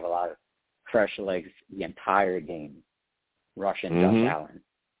to have a lot of fresh legs the entire game rushing Josh Allen.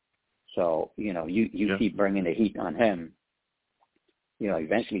 So, you keep bringing the heat on him,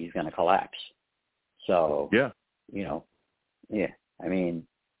 eventually he's going to collapse. So, I mean,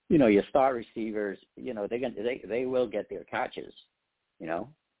 your star receivers, they will get their catches,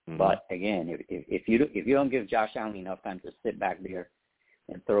 But again, if you don't give Josh Allen enough time to sit back there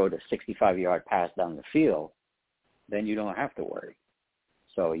and throw the 65-yard pass down the field, then you don't have to worry.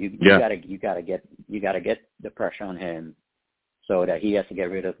 So you gotta get the pressure on him, so that he has to get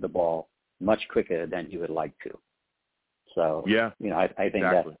rid of the ball much quicker than he would like to. So, I think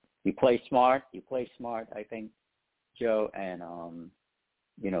that you play smart, I think, Joe, and,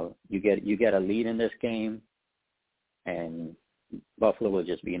 you get a lead in this game, and Buffalo will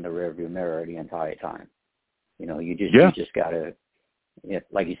just be in the rearview mirror the entire time. You just got to,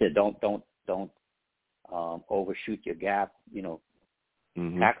 like you said, don't overshoot your gap,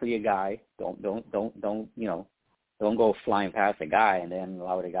 tackle your guy, don't go flying past a guy and then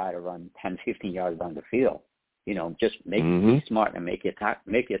allow the guy to run 10, 15 yards down the field. Just be smart and make your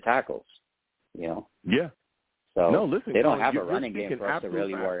tackles. Yeah. So no, listen, they don't have a running game for us to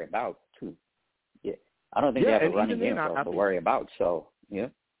really worry about, too. Yeah. I don't think they have a running game for us to worry about. So,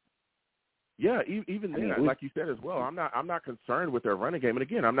 Yeah, even then, like you said as well, I'm not concerned with their running game. And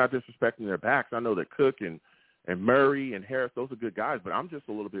again, I'm not disrespecting their backs. I know that Cook and Murray and Harris, those are good guys, but I'm just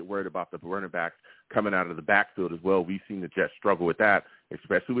a little bit worried about the running backs coming out of the backfield as well. We've seen the Jets struggle with that,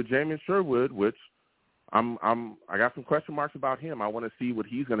 especially with Jamin Sherwood, which I got some question marks about him. I want to see what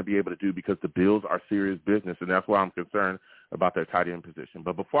he's going to be able to do, because the Bills are serious business, and that's why I'm concerned about their tight end position.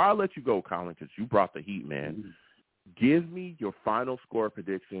 But before I let you go, Colin, because you brought the heat, man, give me your final score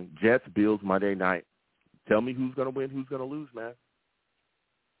prediction. Jets, Bills, Monday night. Tell me who's going to win, who's going to lose, man.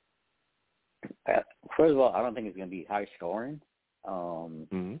 First of all, I don't think it's going to be high scoring,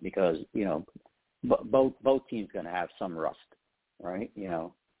 because both teams going to have some rust, right?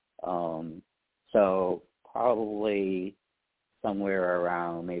 So probably somewhere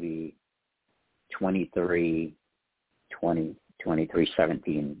around maybe 23-17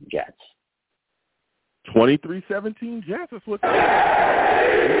 Jets. 23-17 Jets. That's what.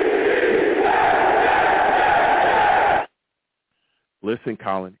 Listen,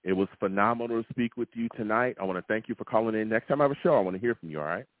 Colin, it was phenomenal to speak with you tonight. I want to thank you for calling in. Next time I have a show, I want to hear from you, all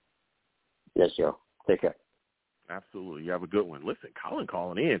right? Yes, Joe. Take care. Absolutely. You have a good one. Listen, Colin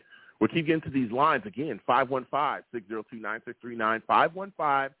calling in. We'll keep getting to these lines again.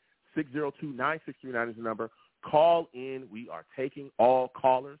 515-602-9639. 515-602-9639 is the number. Call in. We are taking all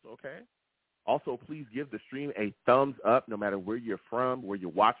callers, okay? Also, please give the stream a thumbs up no matter where you're from, where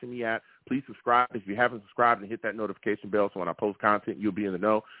you're watching me at. Please subscribe if you haven't subscribed, and hit that notification bell so when I post content, you'll be in the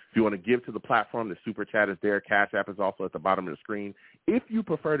know. If you want to give to the platform, the Super Chat is there. Cash App is also at the bottom of the screen. If you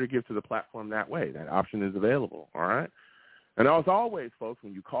prefer to give to the platform that way, that option is available, all right? And as always, folks,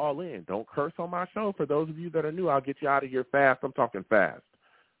 when you call in, don't curse on my show. For those of you that are new, I'll get you out of here fast. I'm talking fast.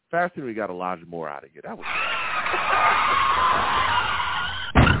 Faster than we got Elijah Moore out of here. That was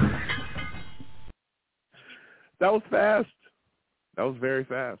That was fast. That was very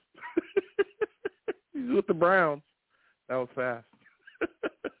fast. He's with the Browns. That was fast.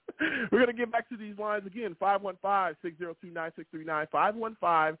 We're going to get back to these lines again.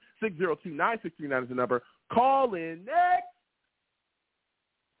 515-602-9639. 515-602-9639 is the number. Call in next.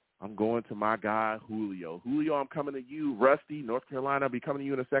 I'm going to my guy, Julio. Julio, I'm coming to you. Rusty, North Carolina, I'll be coming to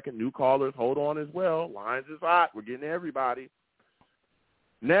you in a second. New callers, hold on as well. Lines is hot. We're getting to everybody.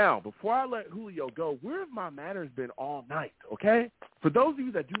 Now, before I let Julio go, where have my manners been all night, okay? For those of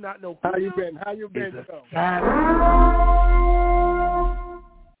you that do not know Julio, how you been?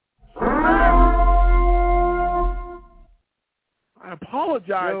 I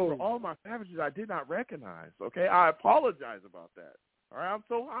apologize for all my savages I did not recognize, okay? I apologize about that. All right, I'm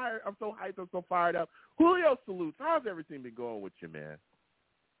so hyped, I'm so fired up. Julio, salutes. How's everything been going with you, man?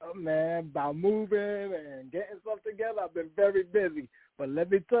 Oh, man, about moving and getting stuff together, I've been very busy. But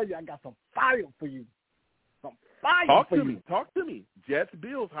let me tell you, I got some fire for you. Some fire for you. Talk to me. Jets,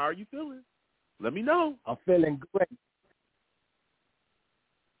 Bills, how are you feeling? Let me know. I'm feeling great.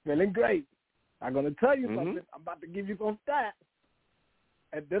 I'm going to tell you something. I'm about to give you some stats.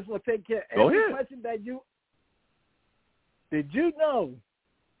 And this will take care of every question that you... Did you know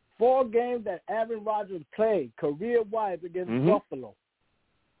 4 games that Aaron Rodgers played career-wise against Buffalo?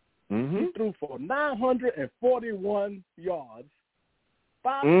 He threw for 941 yards,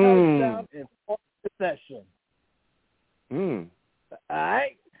 5 touchdowns, and 4 possessions. All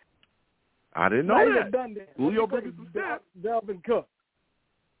right? I didn't know that. Done that. Julio bringing some stats. Dalvin Cook.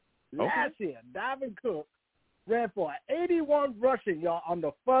 Last year, Dalvin Cook ran for 81 rushing yards on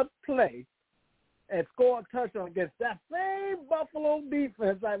the first play and scored a touchdown against that same Buffalo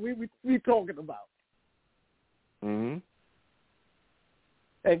defense that we talking about. And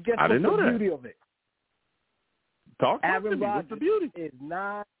guess what's the beauty of it? Aaron Rodgers, what's the beauty? Is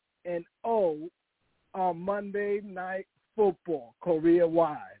 9-0 on Monday Night Football,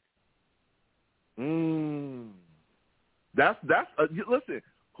 career-wise. That's listen,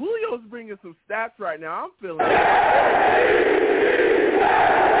 Julio's bringing some stats right now. I'm feeling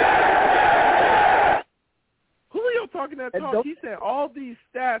Julio talking that talk. He said all these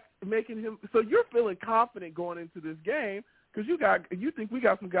stats making him. So you're feeling confident going into this game because you think we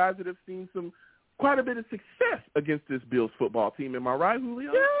got some guys that have seen quite a bit of success against this Bills football team. Am I right,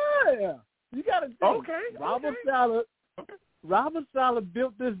 Julio? Yeah, you got to think. Robert Saleh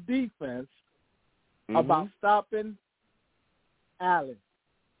built this defense about stopping Allen.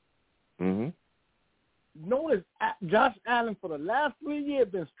 Notice Josh Allen for the last 3 years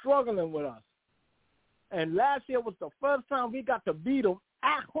been struggling with us. And last year was the first time we got to beat him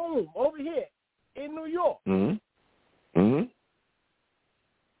at home over here in New York.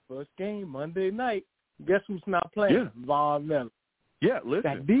 First game, Monday night. Guess who's not playing? Von Miller. Yeah,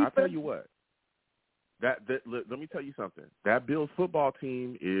 listen, I'll tell you what. Let me tell you something. That Bills football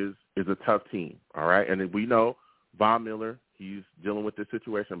team is a tough team, all right? And we know Von Miller, he's dealing with this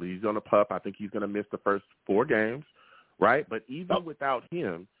situation, but he's on a PUP. I think he's going to miss the first 4 games, right? But even without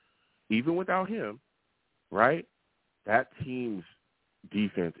him, right, that team's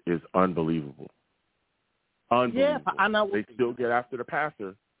defense is unbelievable. Yeah, I know. They still get after the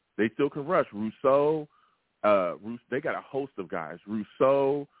passer. They still can rush. Rousseau, they got a host of guys.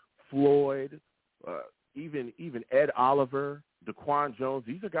 Rousseau, Floyd, even Ed Oliver, Daquan Jones.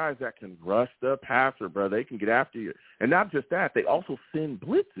 These are guys that can rush the passer, bro. They can get after you. And not just that, they also send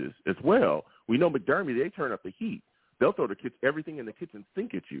blitzes as well. We know McDermott, they turn up the heat. They'll throw everything in the kitchen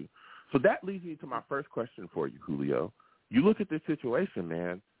sink at you. So that leads me to my first question for you, Julio. You look at this situation,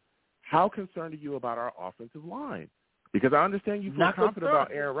 man. How concerned are you about our offensive line? Because I understand you feel confident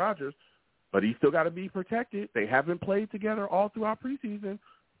about Aaron Rodgers, but he's still got to be protected. They haven't played together all throughout preseason.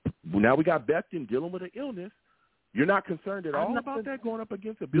 Now we got Becton dealing with an illness. You're not concerned at all about that going up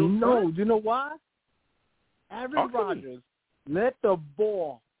against a Bills? No. You know why? Aaron Rodgers let the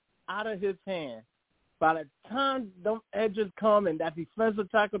ball out of his hand. By the time them edges come and that defensive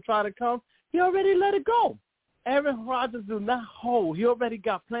tackle try to come, he already let it go. Aaron Rodgers do not hold. He already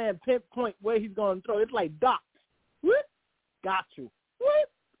got planned pinpoint where he's going to throw. It's like Doc. Whoop, got you. Whoop,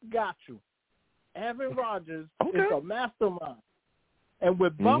 got you. Aaron Rodgers is a mastermind. And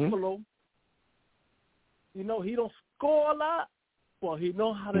with Buffalo, you know, he don't score a lot, but he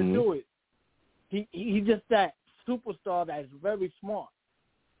knows how to do it. He just that superstar that is very smart.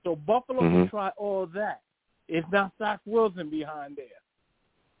 So Buffalo can try all that. It's not Zach Wilson behind there.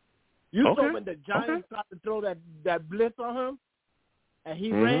 You saw when the Giants tried to throw that blitz on him, and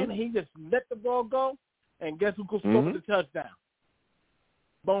he ran, and he just let the ball go, and guess who could score the touchdown?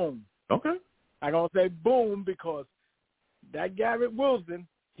 Boom. Okay. I'm going to say boom because that Garrett Wilson,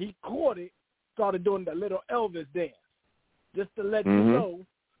 he caught it, started doing the little Elvis dance. Just to let you know,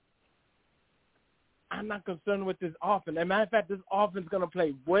 I'm not concerned with this offense. As a matter of fact, this offense is going to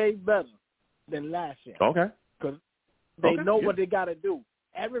play way better than last year. Okay. Because they know what they got to do.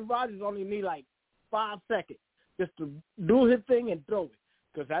 Aaron Rodgers only need like 5 seconds just to do his thing and throw it.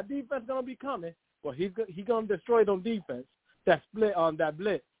 because that defense going to be coming, but he's going to destroy them defense that split on that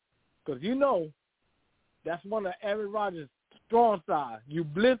blitz. Because that's one of Aaron Rodgers' strong side. You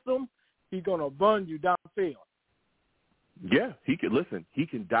blitz him, he's going to burn you downfield. Yeah, he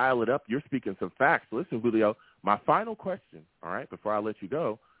can dial it up. You're speaking some facts. Listen, Julio, my final question, all right, before I let you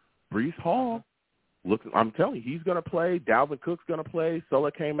go, Breece Hall, look, I'm telling you, he's going to play. Dalvin Cook's going to play.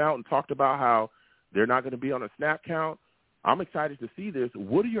 Sulla came out and talked about how they're not going to be on a snap count. I'm excited to see this.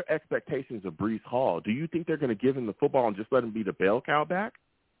 What are your expectations of Breece Hall? Do you think they're going to give him the football and just let him be the bell cow back?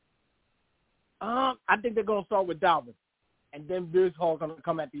 I think they're going to start with Dalvin, and then Breece Hall going to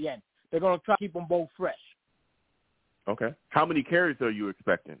come at the end. They're going to try to keep them both fresh. Okay. How many carries are you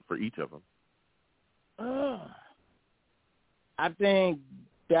expecting for each of them? I think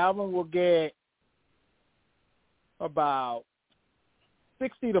Dalvin will get about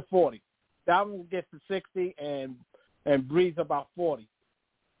 60 to 40. Dalvin will get to 60 and Breeze about 40.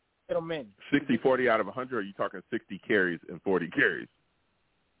 Get them in. 60-40 out of 100, or are you talking 60 carries and 40 carries?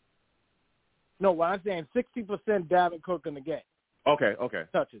 No, what I'm saying, 60% Dalvin Cook in the game. Okay.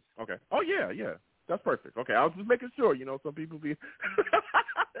 Touches. Okay. Oh, yeah. That's perfect. Okay, I was just making sure. Some people be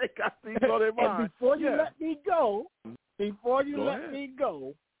they got things on their mind. And before you let me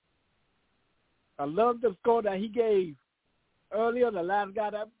go, I love the score that he gave earlier, the last guy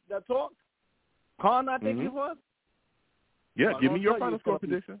that talked. Khan, I think it was. Yeah, give me your final score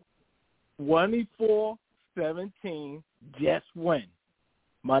prediction. 24-17, Jets win.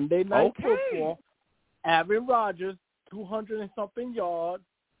 Monday Night Football, Aaron Rodgers, 200 and something yards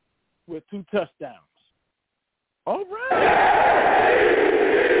with 2 touchdowns. All right.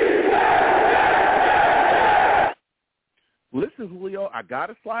 Listen, Julio, I got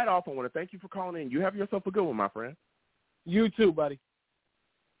to slide off. I want to thank you for calling in. You have yourself a good one, my friend. You too, buddy.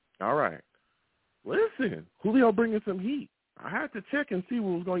 All right. Listen, Julio bringing some heat. I had to check and see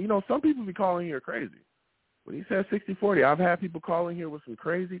what was going on. Some people be calling here crazy. When he said 60-40, I've had people calling here with some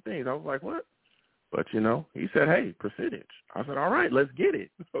crazy things. I was like, what? But, he said, hey, percentage. I said, all right, let's get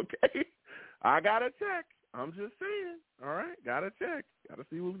it. Okay. I got to check. I'm just saying. All right. Got to check. Got to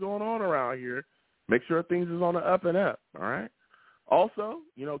see what's going on around here. Make sure things is on the up and up. All right. Also,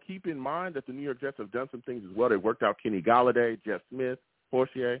 keep in mind that the New York Jets have done some things as well. They worked out Kenny Galladay, Jeff Smith,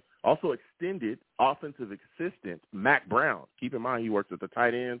 Fortier. Also extended offensive assistant Mac Brown. Keep in mind he works at the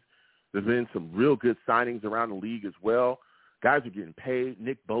tight ends. There's been some real good signings around the league as well. Guys are getting paid.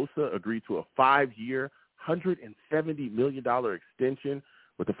 Nick Bosa agreed to a 5-year, $170 million extension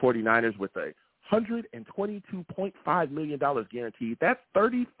with the 49ers with a $122.5 million guaranteed. That's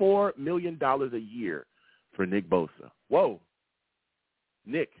 $34 million a year for Nick Bosa. Whoa.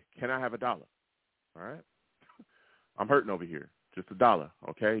 Nick, can I have $1? All right. I'm hurting over here. Just $1,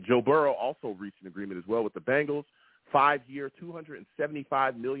 okay? Joe Burrow also reached an agreement as well with the Bengals. 5-year,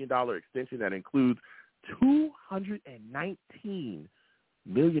 $275 million extension that includes $219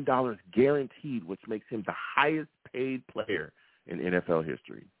 million guaranteed, which makes him the highest paid player in NFL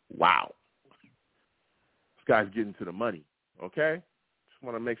history. Wow. This guy's getting to the money, okay? Just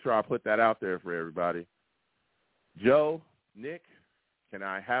want to make sure I put that out there for everybody. Joe, Nick, can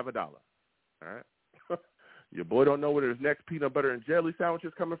I have $1? All right? Your boy don't know where his next peanut butter and jelly sandwich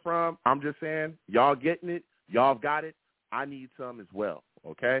is coming from. I'm just saying, y'all getting it. Y'all got it. I need some as well,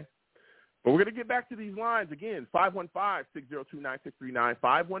 okay? But we're going to get back to these lines again. 515-602-9639.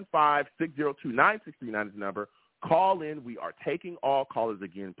 515-602-9639 is the number. Call in. We are taking all callers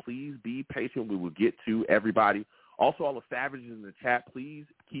again. Please be patient. We will get to everybody. Also, all the savages in the chat, please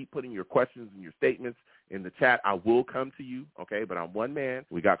keep putting your questions and your statements in the chat. I will come to you, okay? But I'm one man.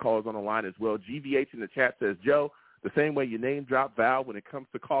 We got callers on the line as well. GVH in the chat says, Joe, the same way you name drop Val when it comes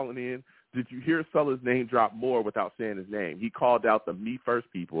to calling in, did you hear Sulla's name drop more without saying his name? He called out the me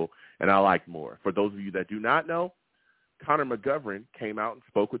first people, and I liked more. For those of you that do not know, Connor McGovern came out and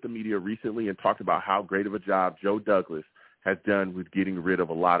spoke with the media recently and talked about how great of a job Joe Douglas has done with getting rid of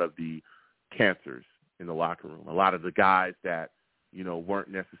a lot of the cancers in the locker room, a lot of the guys that, weren't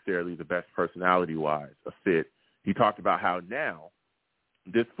necessarily the best personality-wise a fit. He talked about how now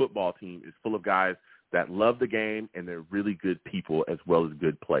this football team is full of guys that love the game and they're really good people as well as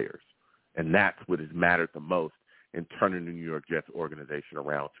good players. And that's what has mattered the most in turning the New York Jets organization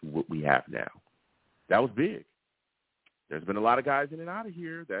around to what we have now. That was big. There's been a lot of guys in and out of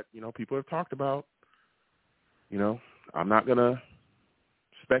here that, people have talked about. I'm not going to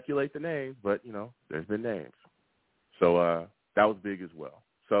speculate the names, but, there's been names. So that was big as well.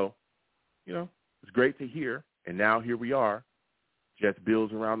 So, it's great to hear. And now here we are. Jets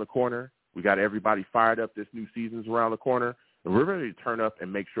Bills around the corner. We got everybody fired up. This new season's around the corner. And we're ready to turn up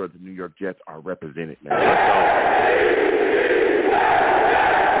and make sure the New York Jets are represented, man. Let's go.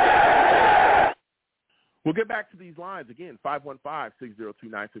 We'll get back to these lines again.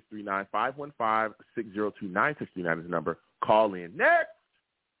 515-602-9639. 515-602-9639 is the number. Call in. Next,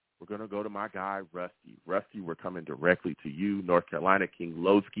 we're going to go to my guy, Rusty. Rusty, we're coming directly to you, North Carolina, King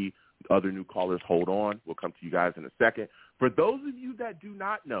Lowski. Other new callers, hold on. We'll come to you guys in a second. For those of you that do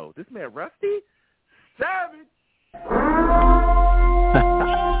not know, this man, Rusty, Savage. What's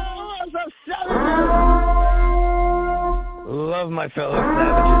up, Savage? Love my fellow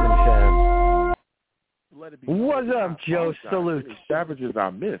Savages and fans. What's up, Joe? Salute. Savages I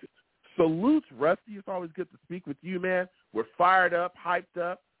missed. Salutes, Rusty. It's always good to speak with you, man. We're fired up, hyped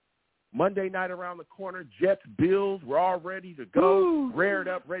up. Monday night around the corner, Jets, Bills, we're all ready to go, Woo. Rared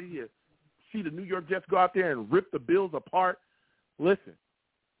up, ready to see the New York Jets go out there and rip the Bills apart. Listen,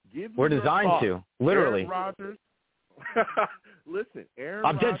 we're designed to, literally. Aaron Rodgers. Listen, Aaron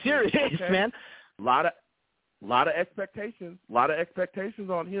I'm Rodgers, dead serious, man. A lot of expectations. A lot of expectations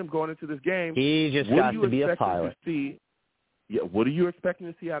on him going into this game. He just got to be a pilot. What are you expecting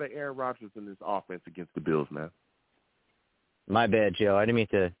to see out of Aaron Rodgers in this offense against the Bills, man? My bad, Joe. I didn't mean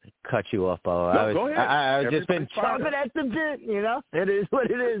to cut you off, Bo. No, go ahead. I was just been chomping at the bit, you know? It is what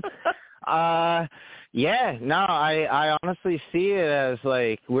it is. I honestly see it as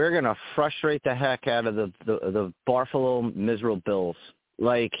like we're going to frustrate the heck out of the Buffalo miserable Bills.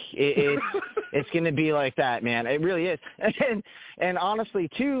 Like, it's going to be like that, man. It really is. And honestly,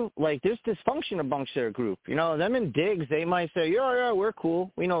 too, like, there's dysfunction amongst their group. You know, them and Diggs, they might say, yeah, we're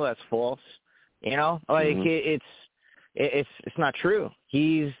cool. We know that's false. You know? Like, It's not true.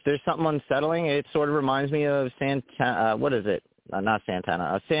 There's something unsettling. It sort of reminds me of not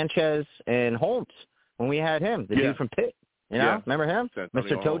Santana, Sanchez and Holmes when we had him, the dude from Pitt. You know, remember him,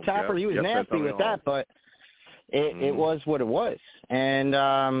 Mr. Toe Tapper? He was nasty with that, but it was what it was. And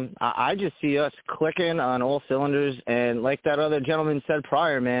I just see us clicking on all cylinders. And like that other gentleman said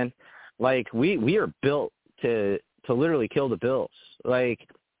prior, man, like we are built to literally kill the Bills. Like.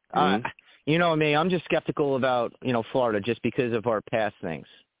 You know me, I'm just skeptical about, Florida just because of our past things.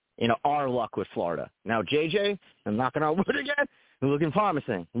 Our luck with Florida. Now, JJ, I'm knocking on wood again, looking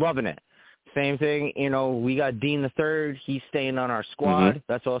promising, loving it. Same thing, we got Dean the Third. He's staying on our squad.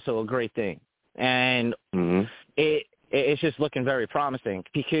 That's also a great thing. And it's just looking very promising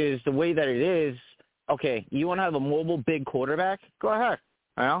because the way that it is, okay, you want to have a mobile big quarterback? Go ahead.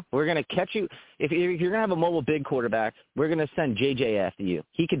 We're going to catch you. If you're going to have a mobile big quarterback, we're going to send JJ after you.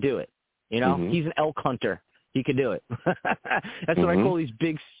 He could do it. He's an elk hunter. He could do it. That's what I call these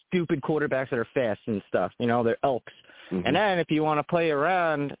big, stupid quarterbacks that are fast and stuff. They're elks. And then if you want to play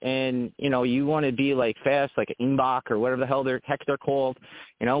around and, you want to be like fast, like an Mbach or whatever the hell they're called,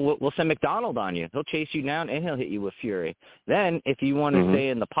 we'll send McDonald on you. He'll chase you down and he'll hit you with fury. Then if you want to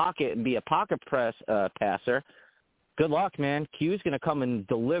stay in the pocket and be a pocket press passer, good luck, man. Q's going to come and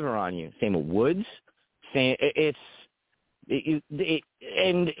deliver on you. Same with Woods. And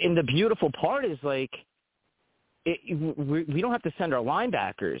the beautiful part is like we don't have to send our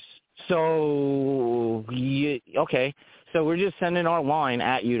linebackers. So we're just sending our line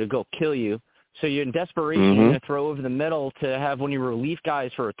at you to go kill you. So you're in desperation to throw over the middle to have one of your relief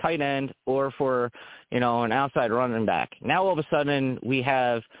guys for a tight end or for an outside running back. Now all of a sudden we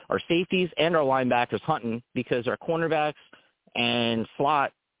have our safeties and our linebackers hunting because our cornerbacks and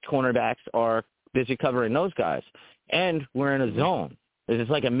slot cornerbacks are busy covering those guys. And we're in a zone. It's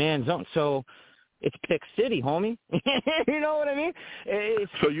like a man zone. So it's Pick City, homie. You know what I mean?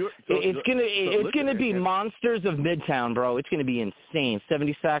 It's gonna be monsters of Midtown, bro. It's gonna be insane.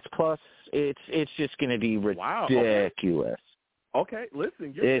 70 sacks plus. It's just gonna be ridiculous. Okay,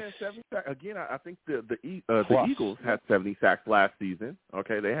 listen, you're saying 70 sacks again. I think the Eagles had 70 sacks last season.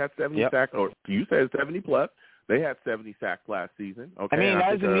 Okay, they had 70 sacks, or you said 70 plus. They had 70 sacks last season. Okay, I mean,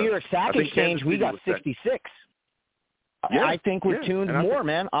 as the New York Sack Exchange, we got 66. Yeah, I think we're tuned more,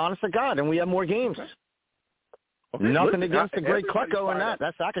 man. Honest to God, and we have more games. Okay, Nothing against the great Klecko and that.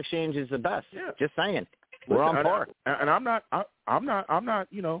 That Sack Exchange is the best. Yeah. Just saying, we're on par. And I'm not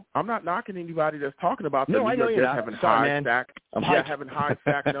knocking anybody that's talking about the New York Jets having having high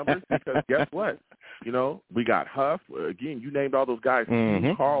sack numbers because guess what? We got Huff. Again, you named all those guys.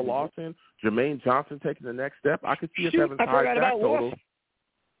 Carl Lawson, Jermaine Johnson taking the next step. I could see us having high sack totals.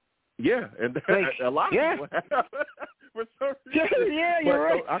 Yeah, and a lot of people have. For some reason. Yeah, you're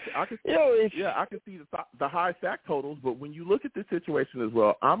right. So I can see the high sack totals, but when you look at the situation as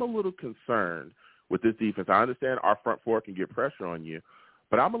well, I'm a little concerned with this defense. I understand our front four can get pressure on you,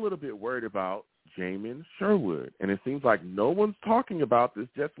 but I'm a little bit worried about Jamin Sherwood, and it seems like no one's talking about this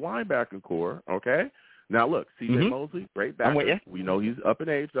Jets linebacker core, okay? Now, look, C.J. Mosley, great I'm with backer. you. We know he's up in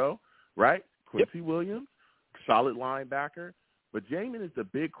age, though, right? Quincy Williams, solid linebacker. But Jamin is the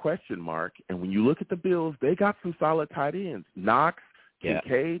big question mark. And when you look at the Bills, they got some solid tight ends. Knox,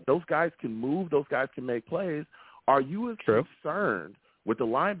 Kincaid, those guys can move. Those guys can make plays. Are you as concerned with the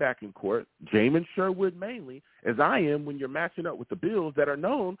linebacking court, Jamin Sherwood mainly, as I am when you're matching up with the Bills that are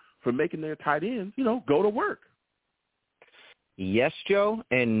known for making their tight ends, go to work? Yes, Joe,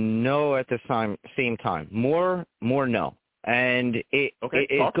 and no at the same time. More no. And it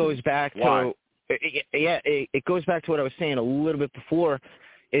goes back to it goes back to what I was saying a little bit before.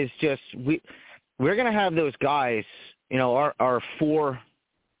 Is just we're gonna have those guys, our four,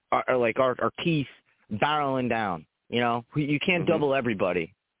 our keys barreling down. You can't double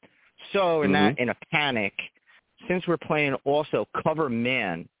everybody. So in a panic, since we're playing also cover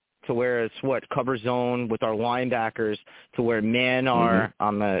man, to where it's cover zone with our linebackers, to where men are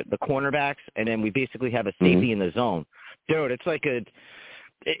on the cornerbacks, and then we basically have a safety in the zone. Dude, it's like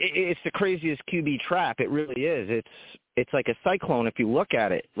it's the craziest QB trap. It really is. It's like a cyclone if you look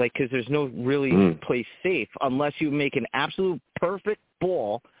at it, because there's no really place safe unless you make an absolute perfect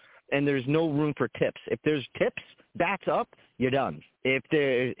ball, and there's no room for tips. If there's tips, backs up, you're done. If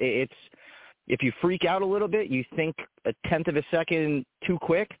you freak out a little bit, you think a tenth of a second too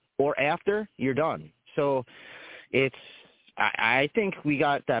quick or after, you're done. So I think we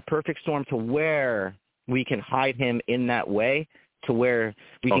got that perfect storm to where we can hide him in that way, to where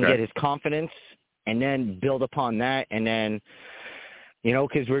we can get his confidence and then build upon that. And then,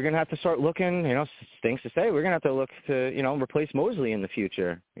 because we're going to have to start looking, stinks to say, we're going to have to look to, replace Mosley in the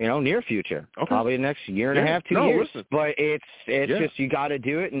future, near future, probably the next year and a half, 2 years. Listen. But it's just, you got to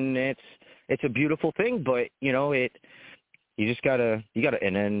do it. And it's a beautiful thing, but you just gotta,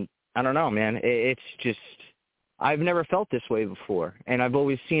 and then, I don't know, man, it's just, I've never felt this way before, and I've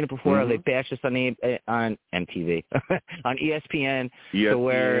always seen it before. They bashed us on MTV, on ESPN, to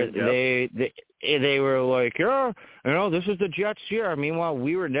where they were like, this is the Jets' year. Meanwhile,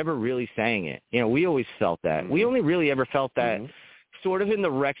 we were never really saying it. We always felt that. We only really ever felt that sort of in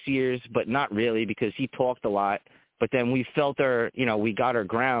the Rex years, but not really, because he talked a lot. But then we felt we got our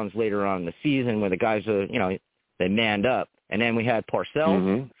grounds later on in the season where the guys are, they manned up. And then we had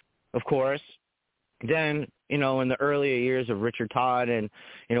Parcells, of course. Then, in the earlier years of Richard Todd and,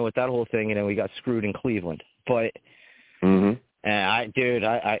 with that whole thing, and then we got screwed in Cleveland. But, this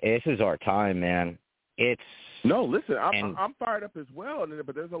is our time, man. No, listen, I'm fired up as well,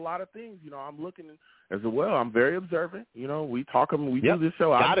 but there's a lot of things, I'm looking as well. I'm very observant. We talk, we do this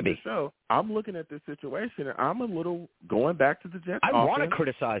show. I'm looking at this situation, and I'm a little going back to the Jets. I want to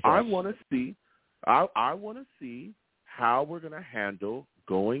criticize us. I want to see how we're going to handle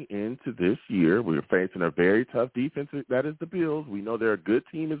going into this year. We're facing a very tough defense, that is the Bills. We know they're a good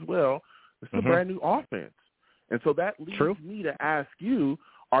team as well. It's a brand new offense. And so that leads me to ask you,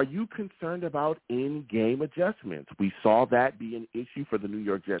 are you concerned about in-game adjustments? We saw that be an issue for the New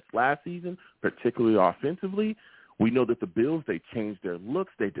York Jets last season, particularly offensively. We know that the Bills, they changed their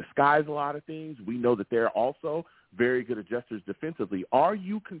looks. They disguise a lot of things. We know that they're also very good adjusters defensively. Are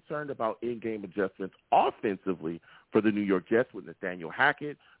you concerned about in-game adjustments offensively for the New York Jets with Nathaniel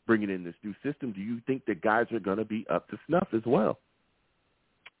Hackett bringing in this new system? Do you think that guys are going to be up to snuff as well?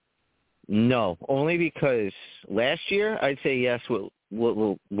 No, only because last year I'd say yes with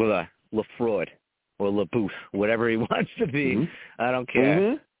LaFraud or LaBouffe, whatever he wants to be. I don't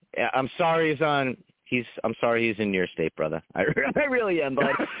care. I'm sorry I'm sorry he's in your state, brother. I really am,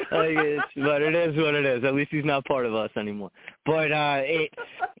 bud. But it is what it is. At least he's not part of us anymore. But I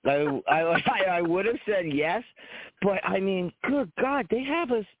would have said yes, but I mean, good God, they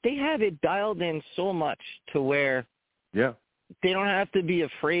have it dialed in so much to where they don't have to be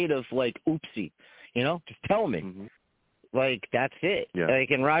afraid of oopsie, just tell me. That's it.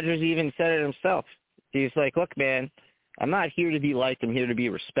 And Rodgers even said it himself. He's like, look, man, I'm not here to be liked. I'm here to be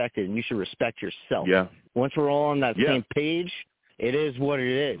respected, and you should respect yourself. Once we're all on that same page, it is what it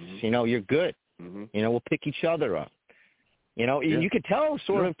is. You're good. We'll pick each other up. You could tell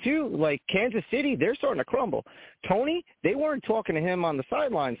sort of, too, like Kansas City, they're starting to crumble. Tony, they weren't talking to him on the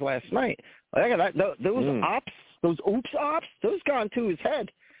sidelines last night. Those oops ops, those gone to his head.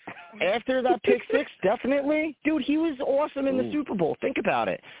 After that pick six, definitely. Dude, he was awesome in the Super Bowl. Think about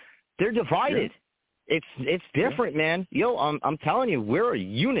it. They're divided. It's different, man. Yo, I'm telling you, we're a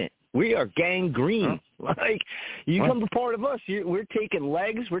unit. We are gangrene. You become a part of us. We're taking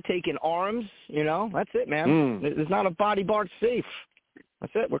legs. We're taking arms. That's it, man. There's not a body part safe.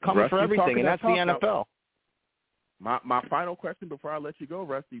 That's it. We're coming for everything, and that's the NFL. My final question before I let you go,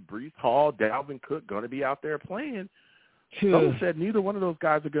 Rusty, Breece Hall, Dalvin Cook going to be out there playing. Someone said neither one of those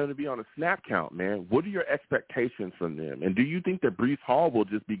guys are going to be on a snap count, man. What are your expectations from them? And do you think that Breece Hall will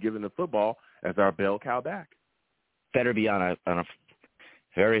just be given the football as our bell cow back? Better be on a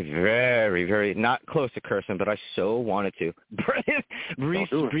very, very, very, not close to cursing, but I so wanted to.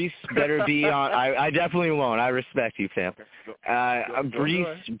 Breece better be on. I definitely won't. I respect you, fam.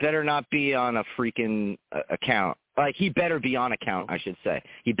 Breece better not be on a freaking account. Like, he better be on account, I should say.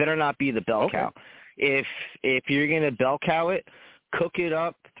 He better not be the bell cow. If you're going to bell cow it, cook it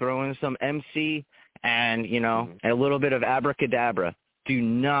up, throw in some MC and, a little bit of abracadabra. Do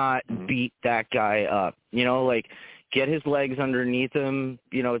not beat that guy up. Like, get his legs underneath him.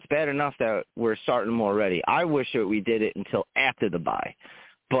 It's bad enough that we're starting him already. I wish that we did it until after the bye.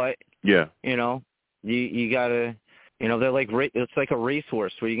 But, you got to, they're like, it's like a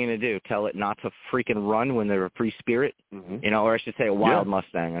racehorse. What are you going to do? Tell it not to freaking run when they're a free spirit? Or I should say a wild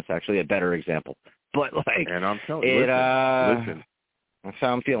Mustang. That's actually a better example. But, like, and I'm telling you, listen, that's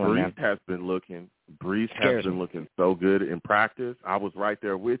how I'm feeling, man. Breece has been looking so good in practice. I was right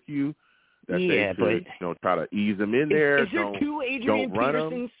there with you. That they should, try to ease him in there. Is there two Adrian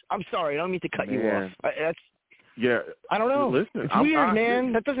Petersons? I'm sorry, I don't mean to cut you off. I don't know. Listen, it's weird,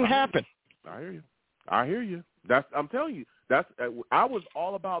 man. That doesn't happen. I hear you. I'm telling you. I was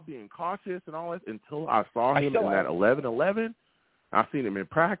all about being cautious and all that until I saw him in that 11-11. I seen him in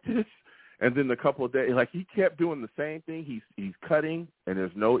practice. And then a couple of days, like, he kept doing the same thing. He's cutting, and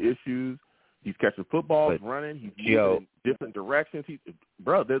there's no issues. He's catching footballs, running. He's moving in different directions.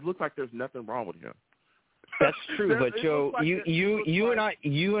 It looks like there's nothing wrong with him. That's true, but Joe, you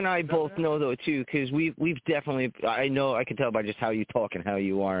and I both know though too, because we've definitely. I know I can tell by just how you talk and how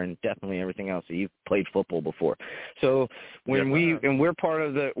you are, and definitely everything else. That you've played football before, so when we're part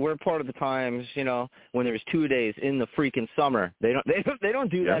of the times, when there's 2 days in the freaking summer, they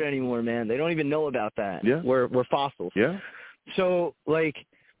don't do that anymore, man. They don't even know about that. Yeah, we're fossils. Yeah. So like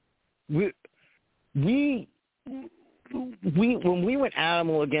we when we went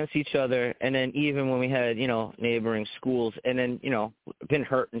animal against each other, and then even when we had, neighboring schools, and then, been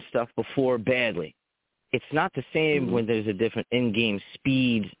hurt and stuff before badly, it's not the same when there's a different in-game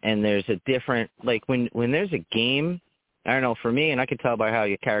speed and there's a different, like when there's a game, I don't know, for me, and I can tell by how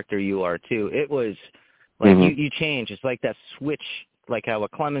your character you are too, it was like you change. It's like that switch, like how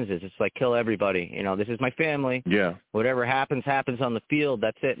what Clemens is. It's like kill everybody. This is my family. Yeah. Whatever happens on the field.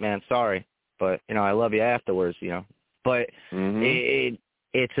 That's it, man. Sorry. But, I love you afterwards, But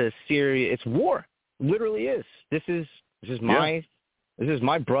it's a serious, it's war. Literally is. This is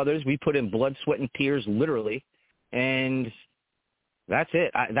my brothers. We put in blood, sweat, and tears, literally, and that's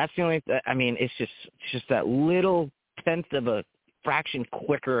it. That's the only. I mean, it's just that little tenth of a fraction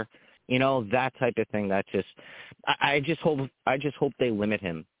quicker, that type of thing. That just, I just hope they limit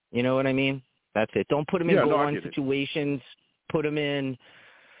him. You know what I mean? That's it. Don't put him in goal-line situations. Put him in,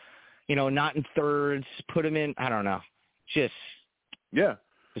 not in thirds. Put him in. I don't know. I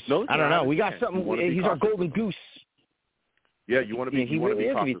don't know. We got something. He's our golden goose. Yeah, you want to be. He really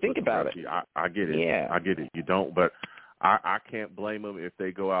is. If you think about it, I get it. Yeah, I get it. You don't, but I can't blame them if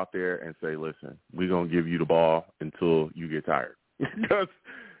they go out there and say, "Listen, we're gonna give you the ball until you get tired." Because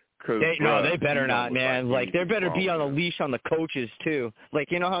they better not, man. Like, there better be on a leash on the coaches too. Like,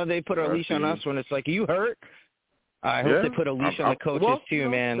 how they put a leash on us when it's like, "Are you hurt?" I hope they put a leash on the coaches too,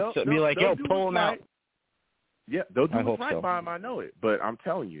 man. So be like, "Yo, pull them out." Yeah, they'll do it right by him, I know it. But I'm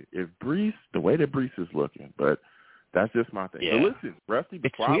telling you, if Breece, the way that Breece is looking, but that's just my thing. Yeah. So listen, Rusty,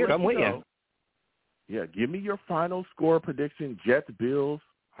 before it's weird. I I'm with you. Yeah, give me your final score prediction. Jets, Bills.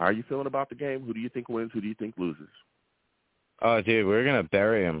 How are you feeling about the game? Who do you think wins? Who do you think loses? Oh, dude, we're gonna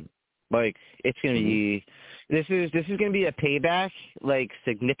bury him. Like, it's gonna be. This is gonna be a payback, like,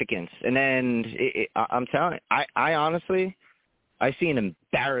 significance. And then I'm telling you, I honestly, I see an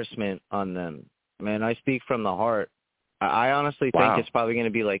embarrassment on them. Man, I speak from the heart. I honestly think it's probably going to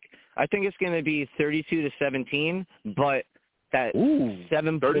be I think it's going to be 32-17, but that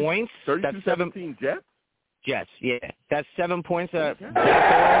 7 points. 32-17 Jets? Jets, yeah. That's 7 points that gets.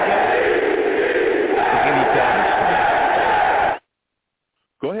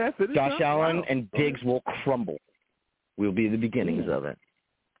 Go ahead, finish Josh Allen and Diggs will crumble. Will be the beginnings of it.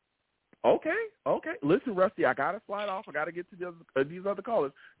 Okay. Listen, Rusty, I got to slide off. I got to get to these other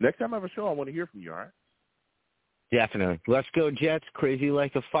callers. Next time I have a show, I want to hear from you, all right? Definitely. Let's go, Jets. Crazy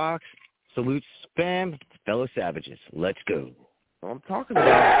like a fox. Salute, spam, fellow savages. Let's go. I'm talking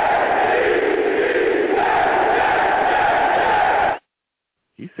about.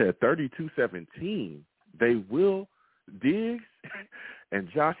 He said 32-17. Diggs and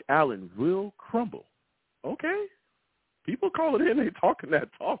Josh Allen will crumble. Okay. People call it in, they talking that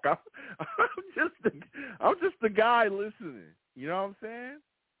talk. I'm just the guy listening. You know what I'm saying?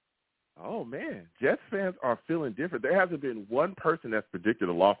 Oh, man, Jets fans are feeling different. There hasn't been one person that's predicted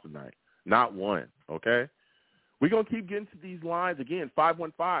a loss tonight. Not one, okay? We're going to keep getting to these lines. Again,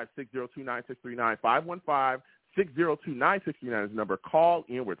 515-602-9639. 515-602-9639 is the number. Call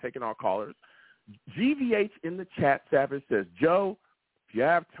in. We're taking all callers. GVH in the chat, Savage, says, Joe, if you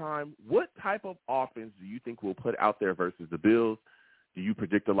have time, what type of offense do you think we'll put out there versus the Bills? Do you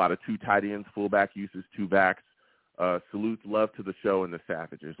predict a lot of two tight ends, fullback uses, two backs? Salutes, love to the show and the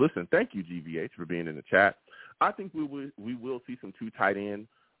Savages. Listen, thank you, GVH, for being in the chat. I think we will see some two tight end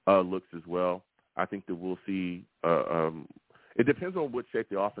looks as well. I think that we'll see it depends on what shape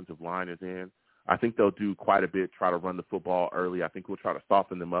the offensive line is in. I think they'll do quite a bit, try to run the football early. I think we'll try to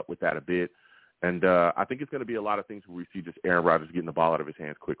soften them up with that a bit. And I think it's going to be a lot of things where we see just Aaron Rodgers getting the ball out of his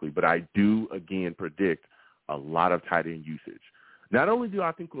hands quickly. But I do, again, predict a lot of tight end usage. Not only do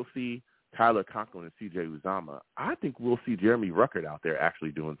I think we'll see Tyler Conklin and C.J. Uzomah, I think we'll see Jeremy Ruckert out there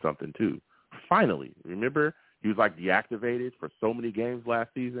actually doing something too. Finally. Remember, he was like deactivated for so many games last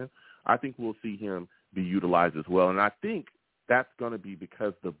season. I think we'll see him be utilized as well. And I think that's going to be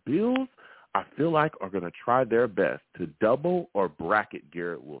because the Bills, I feel like, are going to try their best to double or bracket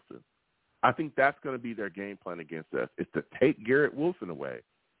Garrett Wilson. I think that's going to be their game plan against us, is to take Garrett Wilson away.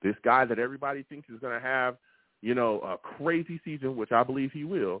 This guy that everybody thinks is going to have, a crazy season, which I believe he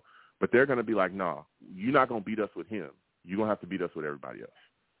will, but they're going to be like, no, you're not going to beat us with him. You're going to have to beat us with everybody else.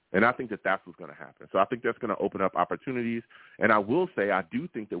 And I think that that's what's going to happen. So I think that's going to open up opportunities. And I will say I do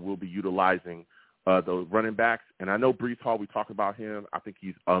think that we'll be utilizing those running backs. And I know Breece Hall, we talk about him. I think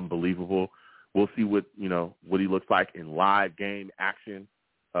he's unbelievable. We'll see what he looks like in live game action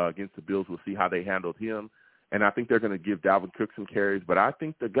against the Bills. We'll see how they handled him. And I think they're going to give Dalvin Cook some carries. But I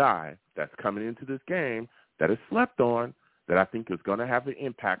think the guy that's coming into this game that is slept on, that I think is going to have an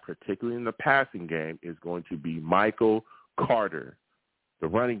impact, particularly in the passing game, is going to be Michael Carter, the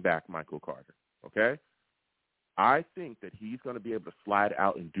running back Michael Carter, okay? I think that he's going to be able to slide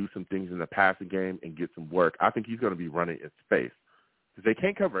out and do some things in the passing game and get some work. I think he's going to be running in space because they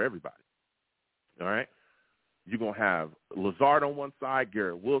can't cover everybody, all right? You're going to have Lazard on one side,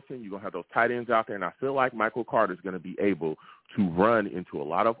 Garrett Wilson. You're going to have those tight ends out there, and I feel like Michael Carter is going to be able to run into a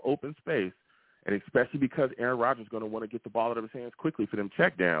lot of open space, and especially because Aaron Rodgers is going to want to get the ball out of his hands quickly for them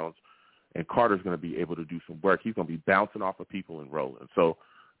checkdowns, and Carter's going to be able to do some work. He's going to be bouncing off of people and rolling. So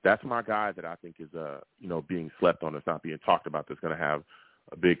that's my guy that I think is, being slept on, that's not being talked about, that's going to have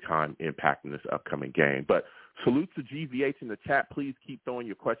a big-time impact in this upcoming game. But salute to GVH in the chat. Please keep throwing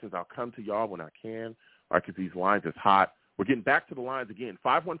your questions. I'll come to y'all when I can, all right, because these lines is hot. We're getting back to the lines again.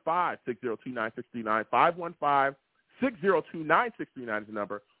 515-602-9639. 515-602-9639 is the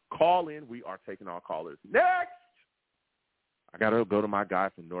number. Call in. We are taking all callers. Next, I got to go to my guy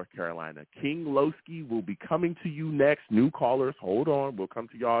from North Carolina. King Lowski will be coming to you next. New callers, hold on. We'll come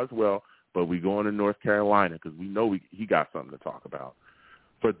to y'all as well. But we're going to North Carolina because we know he got something to talk about.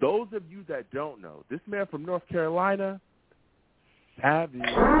 For those of you that don't know, this man from North Carolina, Savage.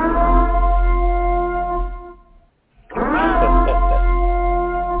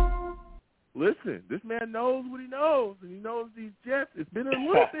 Listen, this man knows what he knows, and he knows these Jets. It's been a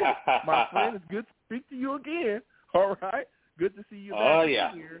little bit, my friend. It's good to speak to you again. All right? Good to see you back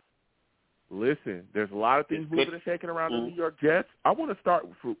here. Listen, there's a lot of things moving and shaking around the New York Jets. I want to start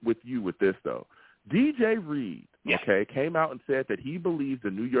with you with this, though. DJ Reed, came out and said that he believes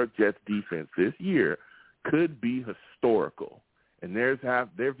the New York Jets defense this year could be historical. And there's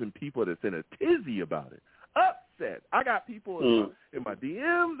been people that's in a tizzy about it. Upset. I got people in my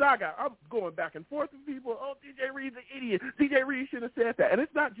DMs. I'm going back and forth with people. Oh, DJ Reed's an idiot. DJ Reed should have said that. And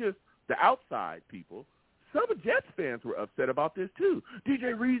it's not just the outside people. Some of Jets fans were upset about this too.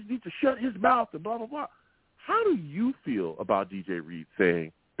 DJ Reed needs to shut his mouth and blah, blah, blah. How do you feel about DJ Reed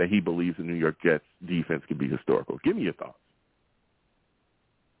saying that he believes the New York Jets defense can be historical? Give me your thoughts.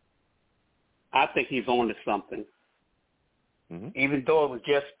 I think he's on to something. Mm-hmm. Even though it was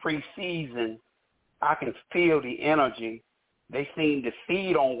just preseason, I can feel the energy. They seem to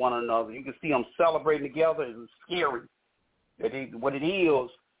feed on one another. You can see them celebrating together. It's scary. What it is,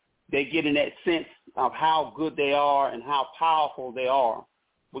 they get in that sense of how good they are and how powerful they are.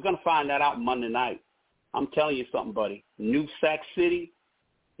 We're going to find that out Monday night. I'm telling you something, buddy. New Sac City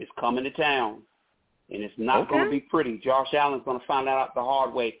is coming to town, and it's not going to be pretty. Josh Allen's going to find that out the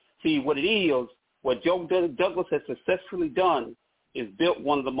hard way. See, what it is, what Joe Douglas has successfully done is built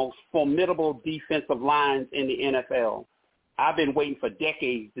one of the most formidable defensive lines in the NFL. I've been waiting for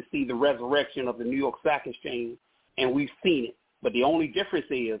decades to see the resurrection of the New York Stock Exchange, and we've seen it. But the only difference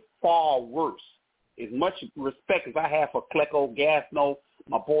is far worse. as much respect as I have for Klecko, Gasno,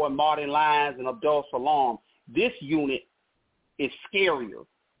 my boy Martin Lyons, and Abdul Salam, this unit is scarier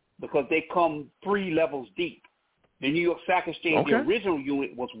because they come 3 levels deep. The New York Stock Exchange, the original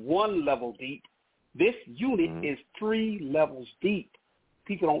unit, was 1 level deep. This unit is 3 levels deep.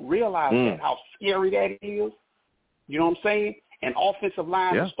 People don't realize that, how scary that is. You know what I'm saying? And offensive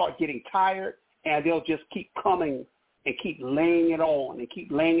lines will start getting tired, and they'll just keep coming and keep laying it on and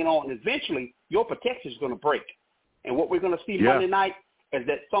keep laying it on. And eventually, your protection is going to break. And what we're going to see Monday night is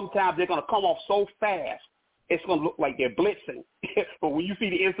that sometimes they're going to come off so fast, it's going to look like they're blitzing. But when you see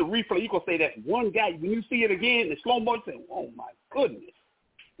the instant replay, you're going to say that's one guy. When you see it again, the slow motion, say, oh, my goodness.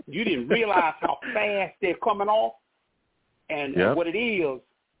 You didn't realize how fast they're coming off. And what it is,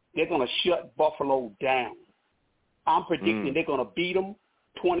 they're going to shut Buffalo down. I'm predicting they're going to beat them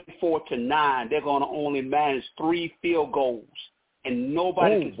 24-9. They're going to only manage 3 field goals, and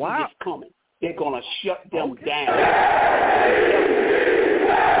nobody can see this coming. They're going to shut them down.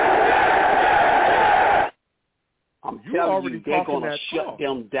 I'm telling you, they're going to shut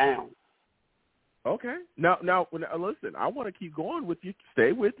them down. Okay. Now, listen, I want to keep going with you.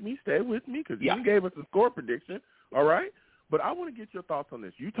 Stay with me, because you gave us a score prediction, all right? But I want to get your thoughts on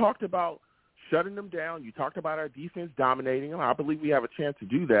this. You talked about shutting them down. You talked about our defense dominating them. I believe we have a chance to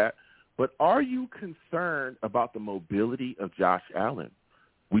do that. But are you concerned about the mobility of Josh Allen?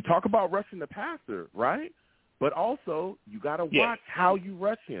 We talk about rushing the passer, right? But also you got to watch how you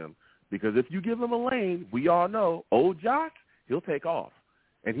rush him, because if you give him a lane, we all know, old Josh, he'll take off.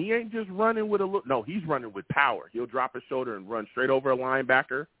 And he ain't just running with a look. No, he's running with power. He'll drop his shoulder and run straight over a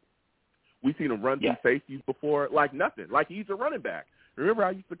linebacker. We've seen him run through safeties before like nothing, like he's a running back. Remember,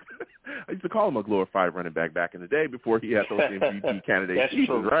 I used to call him a glorified running back back in the day before he had those MVP candidate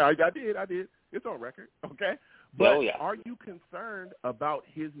seasons, right? I did. It's on record, okay? But are you concerned about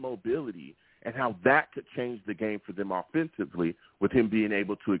his mobility and how that could change the game for them offensively with him being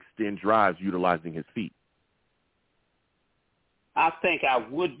able to extend drives utilizing his feet? I think I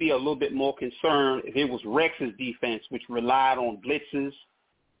would be a little bit more concerned if it was Rex's defense, which relied on blitzes,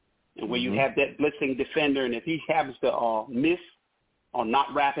 and where you have that blitzing defender, and if he happens to miss or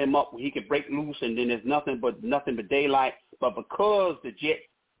not wrap him up, where he could break loose, and then there's nothing but daylight. But because the Jets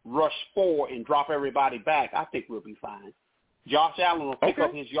rush forward and drop everybody back, I think we'll be fine. Josh Allen will pick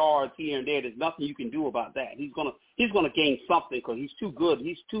up his yards here and there. There's nothing you can do about that. He's gonna gain something because he's too good.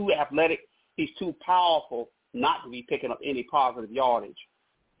 He's too athletic. He's too powerful not to be picking up any positive yardage.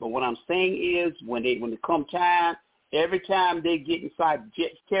 But what I'm saying is when it come time, every time they get inside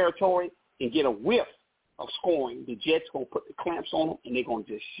Jets territory and get a whiff of scoring, the Jets going to put the clamps on them, and they're going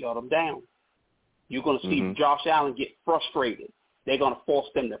to just shut them down. You're going to see Josh Allen get frustrated. They're going to force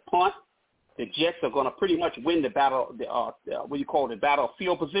them to punt. The Jets are going to pretty much win the battle, battle of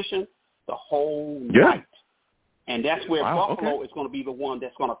field position the whole night. And that's where Buffalo is going to be the one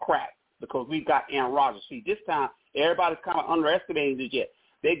that's going to crack because we've got Aaron Rodgers. See, this time everybody's kind of underestimating the Jets.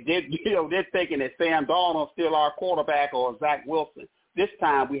 They're thinking that Sam Darnold's still our quarterback or Zach Wilson. This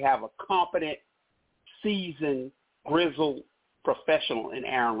time we have a competent, seasoned, grizzled professional in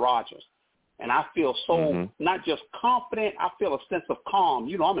Aaron Rodgers. And I feel so not just confident, I feel a sense of calm.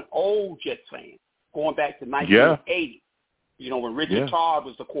 You know, I'm an old Jets fan going back to 1980, you know, when Richard Todd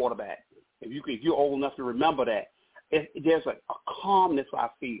was the quarterback. If you're old enough to remember that, there's a calmness I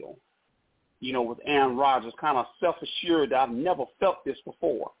feel, you know, with Aaron Rodgers, kind of self-assured that I've never felt this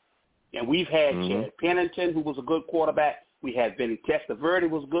before. And we've had Chad Pennington, who was a good quarterback. We had Vinny Testaverde, who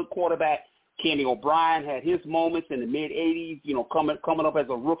was a good quarterback. Kenny O'Brien had his moments in the mid-'80s, you know, coming up as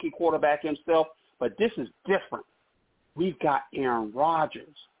a rookie quarterback himself. But this is different. We've got Aaron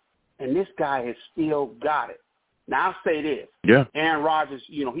Rodgers, and this guy has still got it. Now, I'll say this. Aaron Rodgers,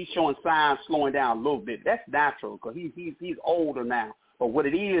 you know, he's showing signs slowing down a little bit. That's natural because he's older now. But what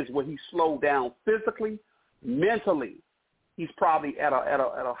it is, when he slowed down physically, mentally, he's probably at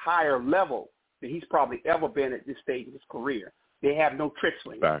a higher level than he's probably ever been at this stage of his career. They have no trick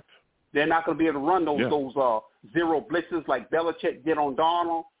slings. They're not going to be able to run those zero blitzes like Belichick did on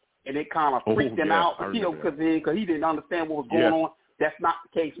Darnold, and it kind of freaked him out, you know, because he didn't understand what was going on. That's not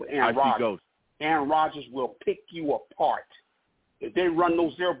the case with Aaron Rodgers. Aaron Rodgers will pick you apart. If they run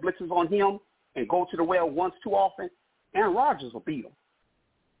those zero blitzes on him and go to the well once too often, Aaron Rodgers will beat him.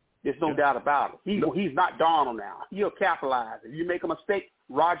 There's no doubt about it. He's not Darnold now. He'll capitalize. If you make a mistake,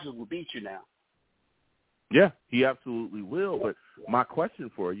 Rodgers will beat you now. Yeah, he absolutely will. But my question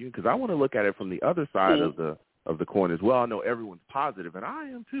for you, because I want to look at it from the other side of the coin as well. I know everyone's positive, and I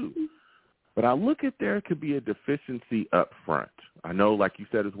am too. But I look at there could be a deficiency up front. I know, like you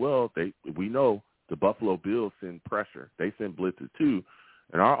said as well, we know the Buffalo Bills send pressure. They send blitzes too.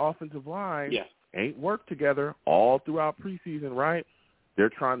 And our offensive line ain't worked together all throughout preseason, right? They're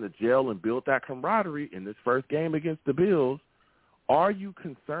trying to gel and build that camaraderie in this first game against the Bills. Are you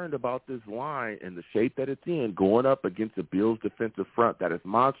concerned about this line and the shape that it's in going up against the Bills' defensive front that is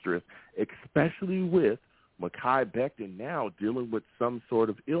monstrous, especially with Mekhi Becton now dealing with some sort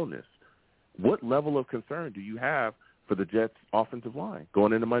of illness? What level of concern do you have for the Jets' offensive line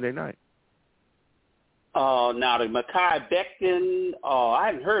going into Monday night? Now, the Mekhi Becton, I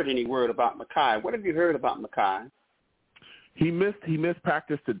haven't heard any word about Mekhi. What have you heard about Mekhi? He missed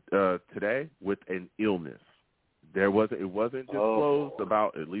practice today with an illness. It wasn't disclosed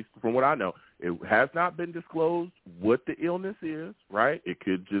about, at least from what I know, it has not been disclosed what the illness is, right? It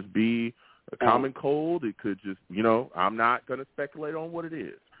could just be a common cold. It could just, I'm not going to speculate on what it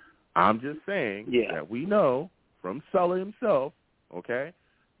is. I'm just saying that we know from Sully himself, okay,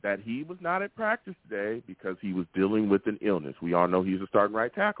 that he was not at practice today because he was dealing with an illness. We all know he's a starting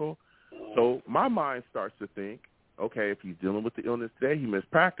right tackle. So my mind starts to think, okay, if he's dealing with the illness today, he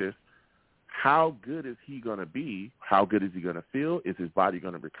missed practice, how good is he going to be? How good is he going to feel? Is his body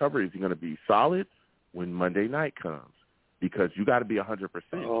going to recover? Is he going to be solid when Monday night comes? Because you got to be 100%.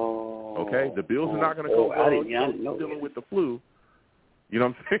 Okay? The Bills are not going to go, he's dealing with the flu. You know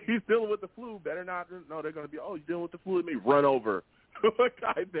what I'm saying? He's dealing with the flu. Better not. No, they're going to be, he's dealing with the flu. Let me run over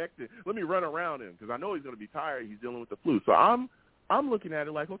Mekhi Becton. Let me run around him because I know he's going to be tired. He's dealing with the flu. So I'm looking at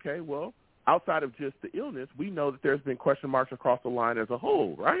it like, okay, well, outside of just the illness, we know that there's been question marks across the line as a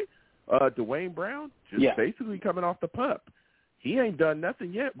whole, right? Dwayne Brown just basically coming off the pup. He ain't done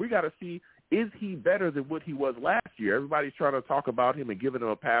nothing yet. We got to see, is he better than what he was last year? Everybody's trying to talk about him and giving him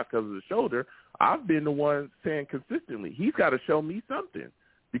a pass because of the shoulder. I've been the one saying consistently, he's got to show me something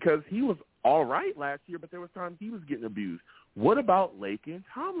because he was all right last year, but there was times he was getting abused. What about Laken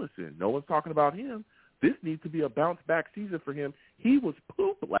Tomlinson? No one's talking about him. This needs to be a bounce-back season for him. He was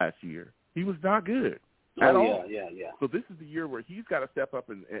poop last year. He was not good at all. Yeah. So this is the year where he's got to step up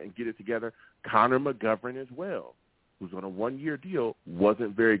and get it together. Connor McGovern as well, who's on a one-year deal,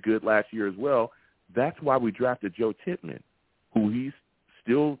 wasn't very good last year as well. That's why we drafted Joe Tippmann, who he's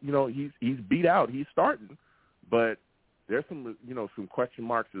still, he's beat out. He's starting, but there's some question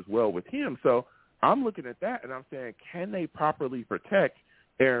marks as well with him. So I'm looking at that and I'm saying, can they properly protect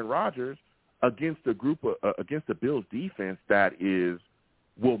Aaron Rodgers against against the Bills defense that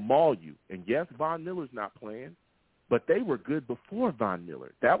will maul you? And yes, Von Miller's not playing, but they were good before Von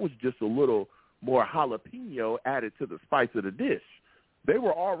Miller. That was just a little more jalapeno added to the spice of the dish. They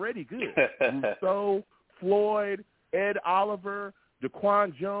were already good. Rousseau, Floyd, Ed Oliver,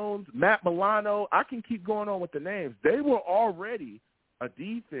 Daquan Jones, Matt Milano, I can keep going on with the names. They were already a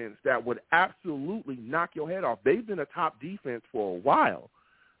defense that would absolutely knock your head off. They've been a top defense for a while.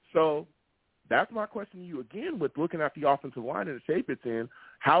 So that's my question to you again with looking at the offensive line and the shape it's in.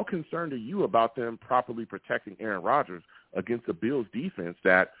 How concerned are you about them properly protecting Aaron Rodgers against the Bills defense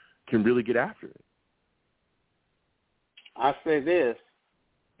that can really get after it? I say this,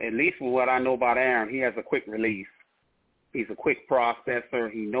 at least with what I know about Aaron, he has a quick release. He's a quick processor.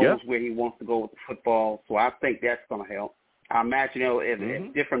 He knows where he wants to go with the football, so I think that's going to help. I imagine,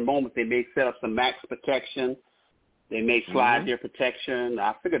 at different moments they may set up some max protection. They may slide their protection.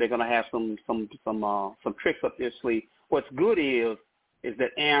 I figure they're going to have some tricks up their sleeve. What's good is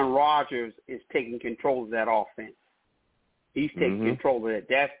that Aaron Rodgers is taking control of that offense. He's taking control of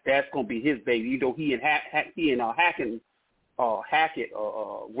that. That's going to be his baby. You know, he and Hackett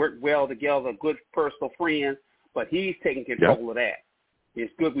work well together, good personal friends, but he's taking control of that.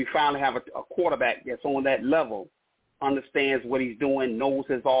 It's good we finally have a quarterback that's on that level, understands what he's doing, knows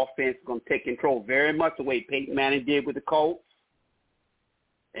his offense, is going to take control very much the way Peyton Manning did with the Colts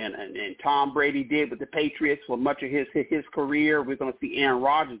and Tom Brady did with the Patriots for much of his career. We're going to see Aaron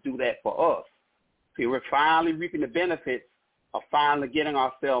Rodgers do that for us. See, we're finally reaping the benefits of finally getting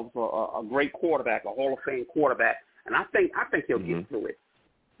ourselves a great quarterback, a Hall of Fame quarterback, and I think he'll get through it.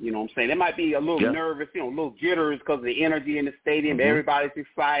 You know what I'm saying? There might be a little nervous, a little jitters because of the energy in the stadium. Everybody's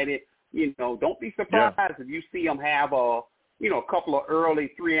excited. Don't be surprised if you see him have a couple of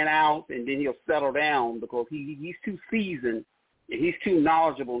early 3-and-outs, and then he'll settle down because he's too seasoned, and he's too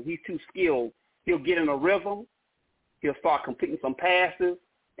knowledgeable, and he's too skilled. He'll get in a rhythm. He'll start completing some passes,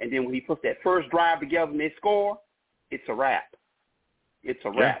 and then when he puts that first drive together and they score, it's a wrap. It's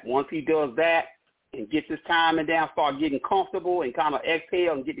a wrap. Once he does that and gets his timing down, start getting comfortable and kind of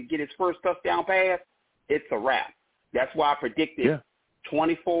exhale and get his first touchdown pass, it's a wrap. That's why I predicted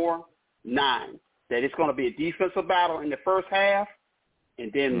 24-9, that it's going to be a defensive battle in the first half.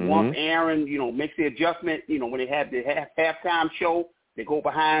 And then once Aaron, makes the adjustment, when they have the halftime show, they go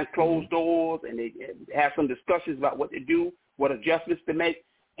behind closed doors and they have some discussions about what to do, what adjustments to make.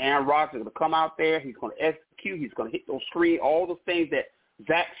 Aaron Rodgers is going to come out there. He's going to execute. He's going to hit those screens, all the things that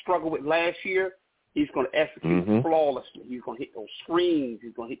Zach struggled with last year. He's going to execute flawlessly. He's going to hit those screens.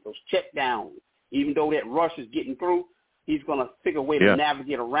 He's going to hit those check downs. Even though that rush is getting through, he's going to figure a way to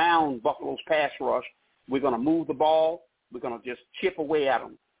navigate around Buffalo's pass rush. We're going to move the ball. We're going to just chip away at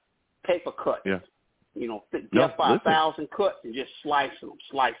them. Paper cuts. Yeah. Death by 1,000 cuts and just slicing them.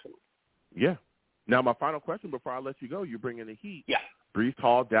 Yeah. Now, my final question before I let you go, you bring in the Heat. Yeah. Breece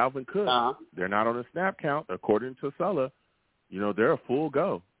Hall, Dalvin Cook, they're not on a snap count. According to Sulla, they're a full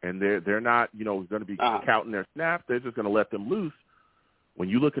go. And they're not, going to be counting their snaps. They're just going to let them loose. When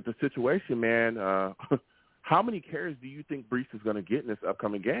you look at the situation, man, how many carries do you think Breece is going to get in this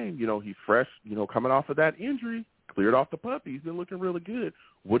upcoming game? He's fresh, coming off of that injury, cleared off the puppy. He's been looking really good.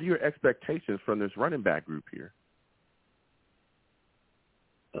 What are your expectations from this running back group here?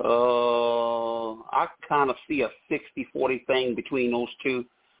 I kind of see a 60-40 thing between those two.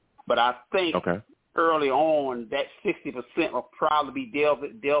 But I think early on that 60% will probably be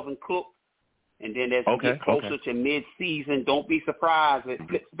Dalvin Cook. And then as we get closer to mid-season, don't be surprised if it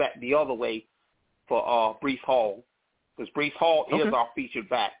flips back the other way for Breece Hall. Because Breece Hall is our featured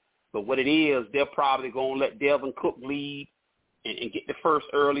back. But what it is, they're probably going to let Dalvin Cook lead and get the first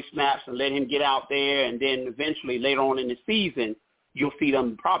early snaps and let him get out there. And then eventually later on in the season, you'll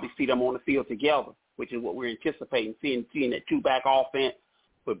probably see them on the field together, which is what we're anticipating, seeing that two-back offense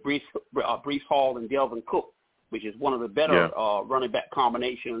with Breece Hall and Dalvin Cook, which is one of the better running back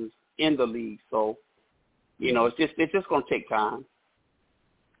combinations in the league. So, it's just going to take time.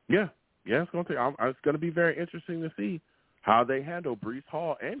 Yeah, it's going to take. It's going to be very interesting to see how they handle Breece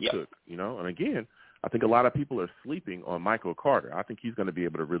Hall and Cook. And again, I think a lot of people are sleeping on Michael Carter. I think he's going to be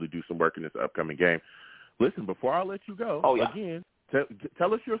able to really do some work in this upcoming game. Listen, before I let you go, again,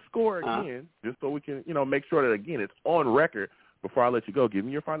 tell us your score again, just so we can, make sure that, again, it's on record. Before I let you go, give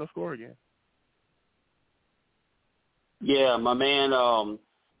me your final score again. Yeah, my man,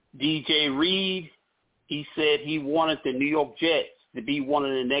 DJ Reed, he said he wanted the New York Jets to be one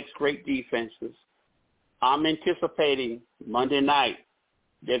of the next great defenses. I'm anticipating Monday night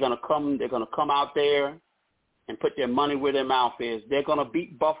they're going to come out there and put their money where their mouth is. They're going to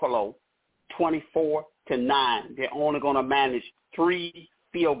beat Buffalo 24-9. They're only going to manage 3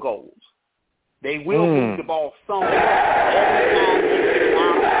 field goals. They will move the ball somewhere.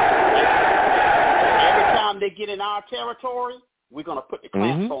 Every time they get in our territory, we're going to put the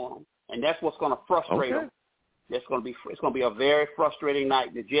clamps on them, and that's what's going to frustrate them. It's going to be a very frustrating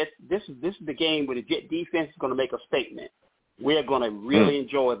night. The Jets. This is the game where the Jet defense is going to make a statement. We're going to really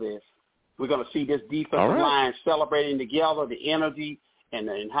enjoy this. We're going to see this defensive line celebrating together, the energy, and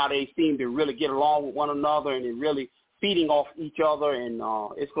how they seem to really get along with one another, and they're really feeding off each other, and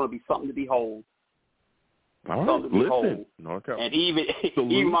it's going to be something to behold. All right, listen. And even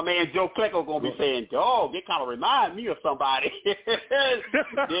my man Joe Klecko going to be saying, dog, they kind of remind me of somebody.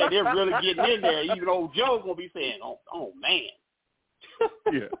 they're really getting in there. Even old Joe going to be saying, oh man.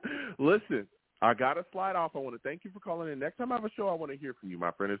 Listen, I got to slide off. I want to thank you for calling in. Next time I have a show, I want to hear from you,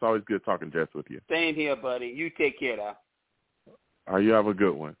 my friend. It's always good talking Jets with you. Same here, buddy. You take care now. All right, you have a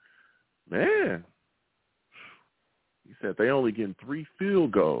good one. Man, he said they only getting 3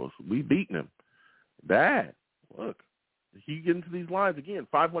 field goals. We beating them. Bad. Look, he get into these lines again.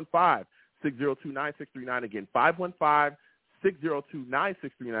 515-602-9639. Again, 515-602-9639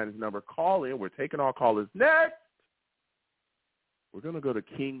 is the number. Call in. We're taking all callers next. We're going to go to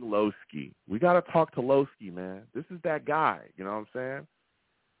King Lowski. We got to talk to Lowski, man. This is that guy. You know what I'm saying?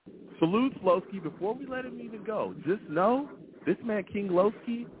 Salutes Lowski. Before we let him even go, just know this man, King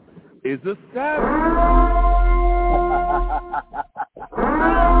Lowski, is a savage.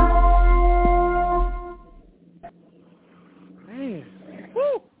 Man,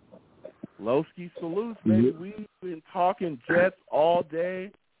 woo! Lowski salutes, baby. We've been talking Jets all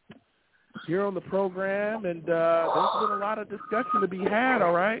day here on the program, and there's been a lot of discussion to be had,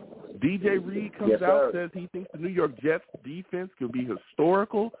 all right? DJ Reed comes out, says he thinks the New York Jets defense could be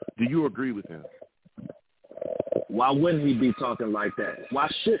historical. Do you agree with him? Why wouldn't he be talking like that? Why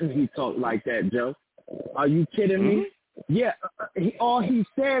shouldn't he talk like that, Joe? Are you kidding me? Yeah, all he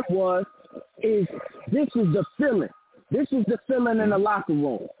said is this is the feeling. This is the feeling in the locker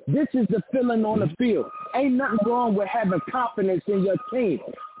room. This is the feeling on the field. Ain't nothing wrong with having confidence in your team.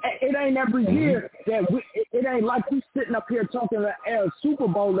 It ain't every year that it ain't like we sitting up here talking about Super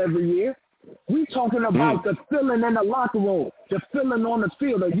Bowl every year. We talking about the feeling in the locker room, the feeling on the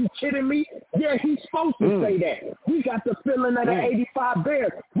field. Are you kidding me? Yeah, he's supposed to say that. We got the feeling of the 85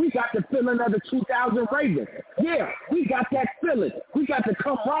 Bears. We got the feeling of the 2000 Ravens. Yeah, we got that feeling. We got the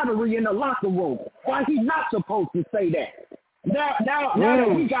camaraderie in the locker room. Why he not supposed to say that? Now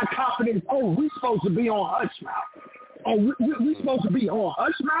that we got confidence, we supposed to be on hush mouth. We supposed to be on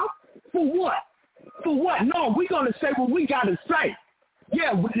hush mouth? For what? For what? No, we're going to say what we got to say.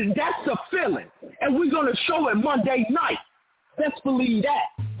 Yeah, that's the feeling. And we're going to show it Monday night. Let's believe that.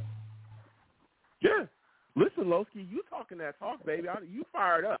 Yeah. Listen, Lowski, you talking that talk, baby. You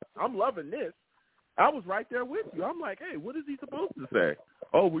fired up. I'm loving this. I was right there with you. I'm like, hey, what is he supposed to say?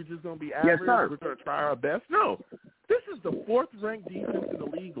 Oh, we're just going to be average. Yes, sir. We're going to try our best. No. This is the 4th-ranked defense in the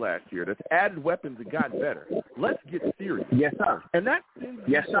league last year that's added weapons and gotten better. Let's get serious. Yes, sir. And that sends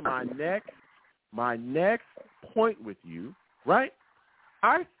me to my next point with you, right?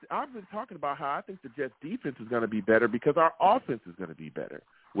 I've been talking about how I think the Jets' defense is going to be better because our offense is going to be better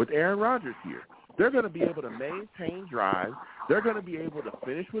with Aaron Rodgers here. They're going to be able to maintain drives. They're going to be able to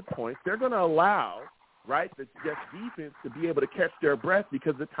finish with points. They're going to allow, right, the Jets' defense to be able to catch their breath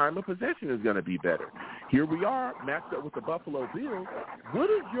because the time of possession is going to be better. Here we are matched up with the Buffalo Bills. What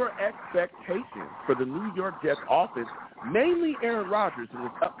is your expectation for the New York Jets offense, mainly Aaron Rodgers, in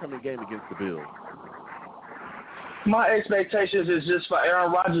this upcoming game against the Bills? My expectations is just for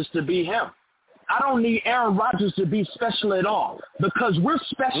Aaron Rodgers to be him. I don't need Aaron Rodgers to be special at all because we're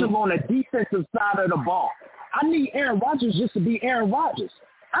special on the defensive side of the ball. I need Aaron Rodgers just to be Aaron Rodgers.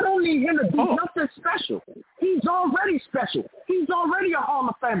 I don't need him to do nothing special. He's already special. He's already a Hall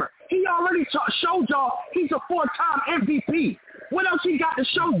of Famer. He already showed y'all he's a 4-time MVP. What else he got to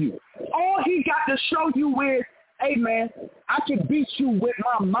show you? All he got to show you is, hey, man, I can beat you with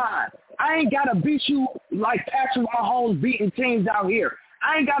my mind. I ain't got to beat you like Patrick Mahomes beating teams out here.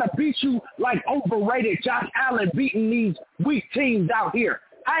 I ain't got to beat you like overrated Josh Allen beating these weak teams out here.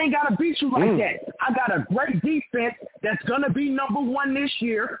 I ain't got to beat you like that. I got a great defense that's going to be number 1 this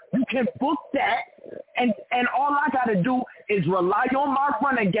year. You can book that. And all I got to do is rely on my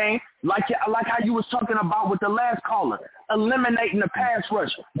running game, like how you was talking about with the last caller, eliminating the pass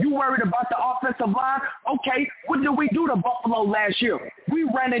rush. You worried about the offensive line? Okay, what did we do to Buffalo last year? We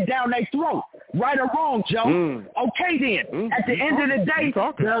ran it down their throat. Right or wrong, Joe? Okay, then. At the end of the day,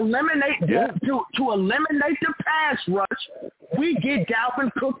 to eliminate the pass rush, we get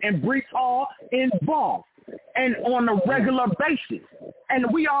Dalvin Cook and Breece Hall involved and on a regular basis. And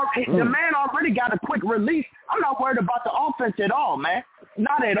the man already got a quick release. I'm not worried about the offense at all, man.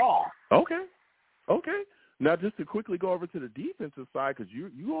 Not at all. Okay. Now, just to quickly go over to the defensive side, because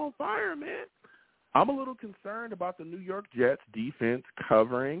you on fire, man. I'm a little concerned about the New York Jets defense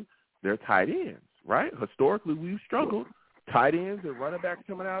covering their tight ends, right? Historically, we've struggled. Tight ends and running backs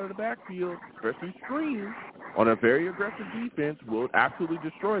coming out of the backfield, especially screens, on a very aggressive defense will absolutely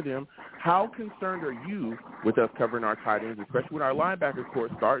destroy them. How concerned are you with us covering our tight ends, especially with our linebacker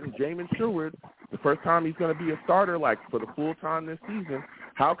court starting Jamin Stewart, the first time he's going to be a starter like for the full time this season?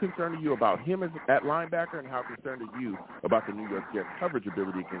 How concerned are you about him at linebacker, and how concerned are you about the New York Jets coverage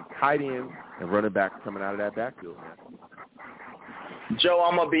ability against tight ends and running backs coming out of that backfield, man? Joe,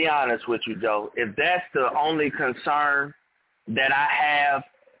 I'm going to be honest with you, Joe. If that's the only concern that I have,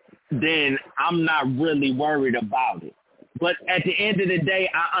 then I'm not really worried about it. But at the end of the day,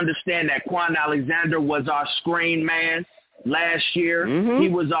 I understand that Quan Alexander was our screen man last year. He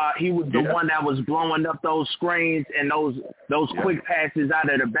was the one that was blowing up those screens and those quick passes out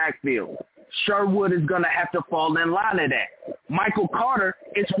of the backfield. Sherwood is going to have to fall in line of that. Michael Carter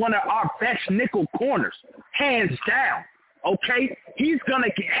is one of our best nickel corners, hands down. Okay? He's going to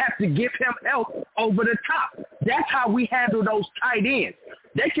have to give him help over the top. That's how we handle those tight ends.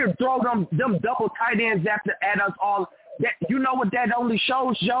 They can throw them double tight ends at us all. That, you know what that only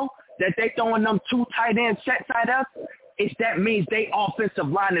shows, Joe? That they throwing them 2 tight end sets at us? That means they offensive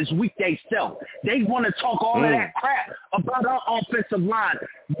line is weak themselves. They want to talk all of that crap about our offensive line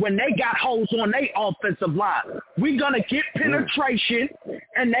when they got holes on their offensive line. We're going to get penetration,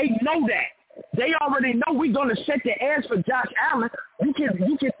 and they know that. They already know we're going to set the edge for Josh Allen. You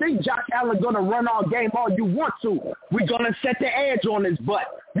can think Josh Allen going to run all game all you want to. We're going to set the edge on his butt.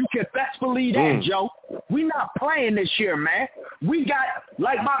 You can best believe that, Joe. We're not playing this year, man. We got,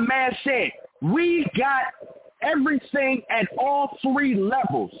 like my man said, we got everything at all 3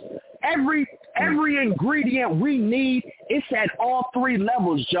 levels. Every ingredient we need is at all 3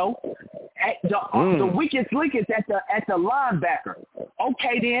 levels, Joe. The weakest link is at the linebacker.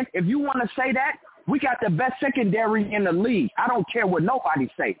 Okay, then, if you want to say that, we got the best secondary in the league. I don't care what nobody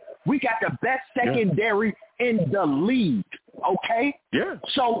say. We got the best secondary in the league. Okay? Yeah.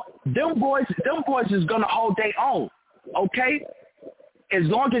 So them boys is gonna hold their own. Okay? As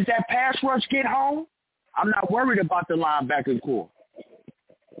long as that pass rush get home, I'm not worried about the linebacker core.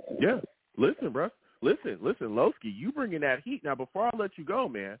 Yeah. Listen, bro. Listen, Lowski, you bringing that heat. Now, before I let you go,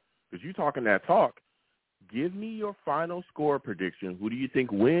 man, because you talking that talk, give me your final score prediction. Who do you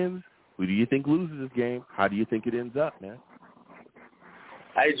think wins? Who do you think loses this game? How do you think it ends up, man?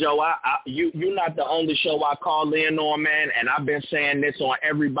 Hey, Joe, you're not the only show I call in on, man, and I've been saying this on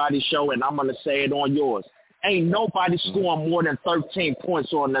everybody's show, and I'm going to say it on yours. Ain't nobody scoring more than 13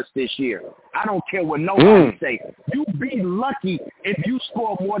 points on us this year. I don't care what nobody say. You be lucky if you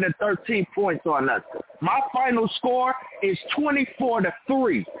score more than 13 points on us. My final score is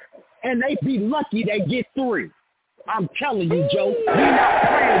 24-3, and they be lucky they get 3. I'm telling you, Joe, we not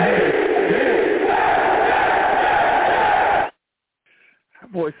playing with it.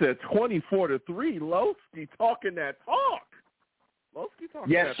 That boy said 24-3. Lowski talking that talk. Lowski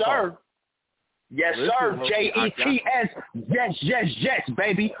talking that talk. Yes, sir. Yes, sir. JETS. Yes,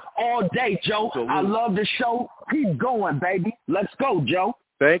 baby. All day, Joe. Absolutely. I love the show. Keep going, baby. Let's go, Joe.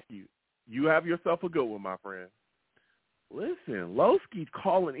 Thank you. You have yourself a good one, my friend. Listen, Lowski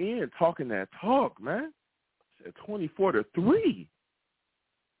calling in, talking that talk, man. Said 24-3.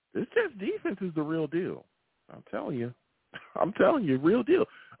 This Jets defense is the real deal. I'm telling you, real deal.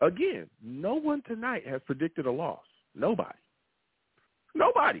 Again, no one tonight has predicted a loss. Nobody.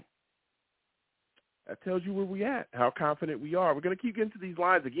 That tells you where we at, how confident we are. We're going to keep getting to these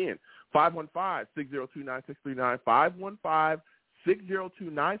lines again. 515-602-9639.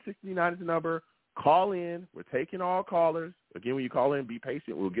 515-602-9639 is the number. Call in. We're taking all callers. Again, when you call in, be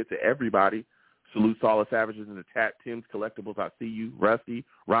patient. We'll get to everybody. Salute to all the Savages in the chat. Tim's Collectibles, I see you. Rusty,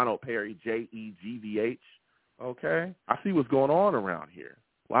 Ronald Perry, JEGVH. Okay? I see what's going on around here.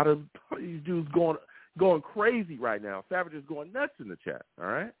 A lot of these dudes going crazy right now. Savages going nuts in the chat, all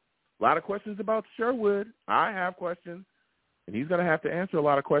right? A lot of questions about Sherwood. I have questions, and he's going to have to answer a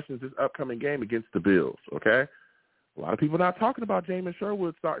lot of questions this upcoming game against the Bills, okay? A lot of people not talking about Jamin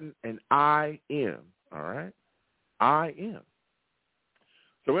Sherwood starting, and I am, all right? I am.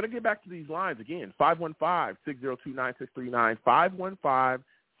 So we're going to get back to these lines again. 515-602-9639.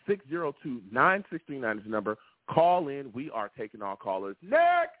 515-602-9639 is the number. Call in. We are taking all callers.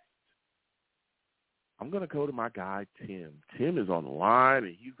 Next! I'm going to go to my guy, Tim. Tim is on the line,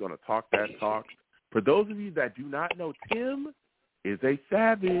 and he's going to talk that talk. For those of you that do not know, Tim is a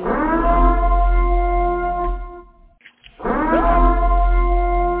savage.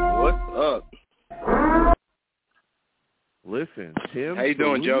 What's up? Listen, Tim. How you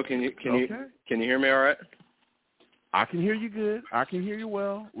doing, Joe? Can you hear me all right? I can hear you good. I can hear you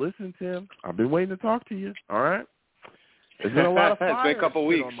well. Listen, Tim, I've been waiting to talk to you, all right? There's been a lot of fire it's been a couple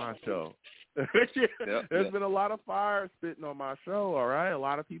weeks on my show. There's been a lot of fire spitting on my show, all right? A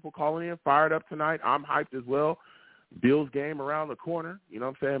lot of people calling in, fired up tonight. I'm hyped as well. Bills game around the corner, you know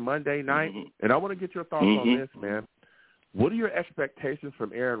what I'm saying, Monday night. Mm-hmm. And I want to get your thoughts on this, man. What are your expectations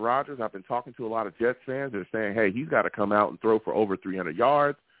from Aaron Rodgers? I've been talking to a lot of Jets fans. They're saying, hey, he's got to come out and throw for over 300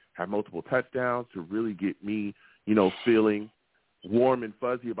 yards, have multiple touchdowns to really get me, feeling warm and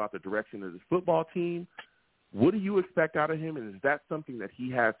fuzzy about the direction of this football team. What do you expect out of him, and is that something that he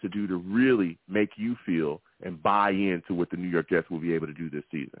has to do to really make you feel and buy into what the New York Jets will be able to do this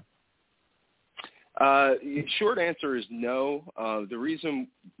season? Short answer is no. The reason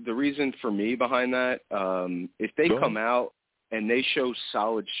for me behind that, if they come out and they show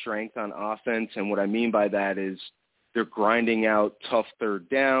solid strength on offense, and what I mean by that is they're grinding out tough third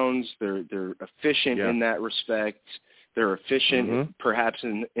downs, they're efficient in that respect. They're efficient, perhaps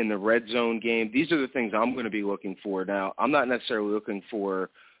in the red zone game. These are the things I'm going to be looking for. Now, I'm not necessarily looking for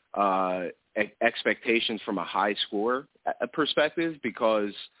expectations from a high score perspective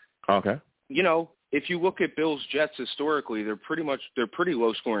because, if you look at Bills-Jets historically, they're pretty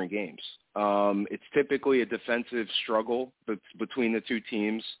low-scoring games. It's typically a defensive struggle between the two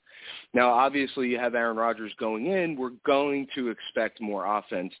teams. Now, obviously, you have Aaron Rodgers going in. We're going to expect more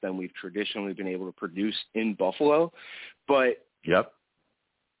offense than we've traditionally been able to produce in Buffalo. But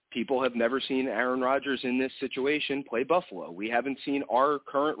people have never seen Aaron Rodgers in this situation play Buffalo. We haven't seen our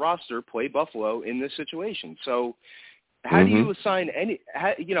current roster play Buffalo in this situation. So how do you assign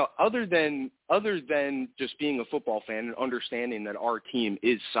other than just being a football fan and understanding that our team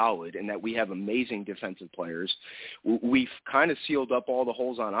is solid and that we have amazing defensive players, we've kind of sealed up all the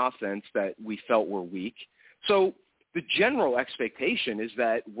holes on offense that we felt were weak. So the general expectation is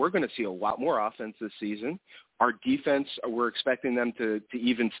that we're going to see a lot more offense this season. Our defense, we're expecting them to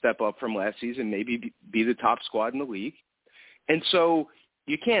even step up from last season, maybe be the top squad in the league. And so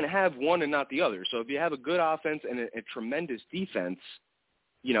you can't have one and not the other. So if you have a good offense and a tremendous defense,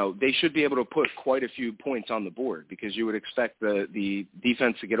 they should be able to put quite a few points on the board because you would expect the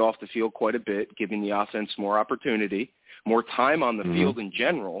defense to get off the field quite a bit, giving the offense more opportunity, more time on the field in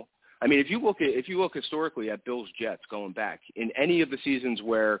general. I mean, if you look historically at Bills-Jets going back, in any of the seasons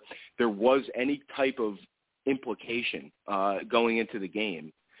where there was any type of implication going into the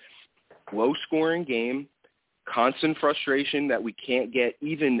game. Low-scoring game, constant frustration that we can't get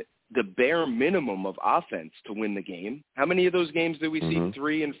even the bare minimum of offense to win the game. How many of those games did we see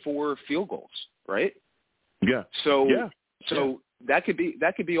 3 and 4 field goals, right? Yeah. So that could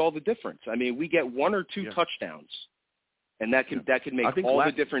be all the difference. I mean, we get 1 or 2 touchdowns, and that could make all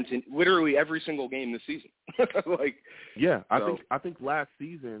the difference in literally every single game this season. I think last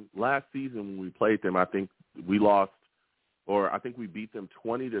season when we played them, I think we lost, or I think we beat them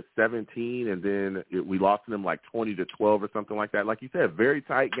 20-17, and then we lost to them like 20-12 or something like that. Like you said, very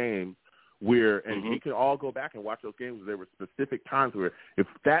tight game where, and we can all go back and watch those games. There were specific times where if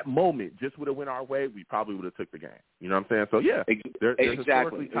that moment just would have went our way, we probably would have took the game. You know what I'm saying? So there's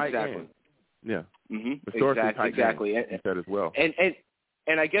historically tight game. Yeah. Historically tight game. You said as well.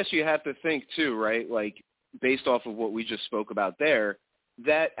 And I guess you have to think too, right? Like based off of what we just spoke about there,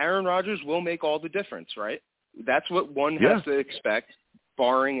 that Aaron Rodgers will make all the difference, right? That's what one has to expect,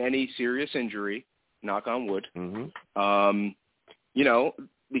 barring any serious injury, knock on wood.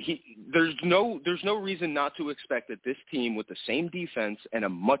 There's no reason not to expect that this team with the same defense and a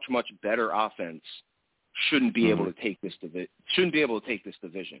much, much better offense shouldn't be able to take this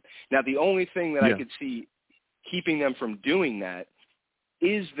division. Now, the only thing that I could see keeping them from doing that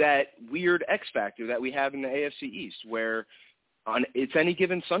is that weird X factor that we have in the AFC East, where it's any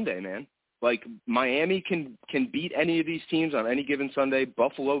given Sunday, man. Like Miami can beat any of these teams on any given Sunday.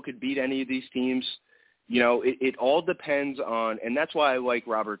 Buffalo could beat any of these teams. You know, it all depends on, and that's why I like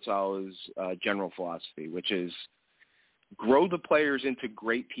Robert Saleh's general philosophy, which is grow the players into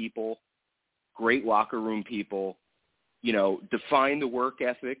great people, great locker room people. You know, define the work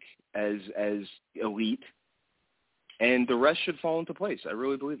ethic as elite, and the rest should fall into place. I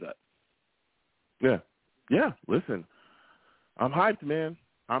really believe that. Yeah. Listen, I'm hyped, man.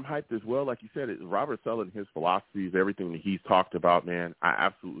 I'm hyped as well. Like you said, Robert Saleh and his philosophies, everything that he's talked about, man, I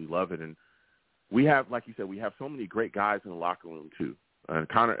absolutely love it. And we have, like you said, we have so many great guys in the locker room too. And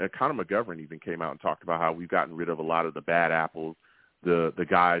Connor McGovern even came out and talked about how we've gotten rid of a lot of the bad apples, the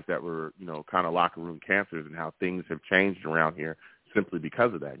guys that were, you know, kind of locker room cancers, and how things have changed around here simply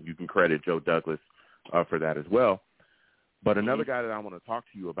because of that. And you can credit Joe Douglas for that as well. But another guy that I want to talk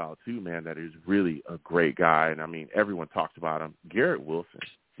to you about too, man, that is really a great guy, and I mean, everyone talks about him, Garrett Wilson.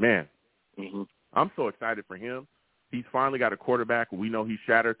 Man, I'm so excited for him. He's finally got a quarterback. We know he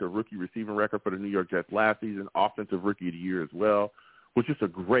shattered the rookie receiving record for the New York Jets last season, offensive rookie of the year as well, which is a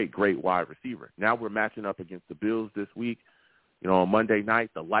great, great wide receiver. Now we're matching up against the Bills this week. You know, on Monday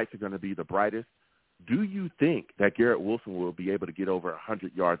night, the lights are going to be the brightest. Do you think that Garrett Wilson will be able to get over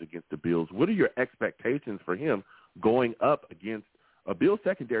 100 yards against the Bills? What are your expectations for him going up against a Bills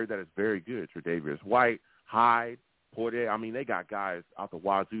secondary that is very good? Tre'Davious White, Hyde, Porter. I mean, they got guys out the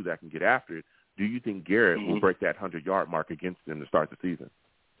wazoo that can get after it. Do you think Garrett will break that 100-yard mark against them to start the season?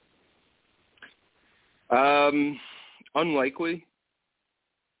 Unlikely.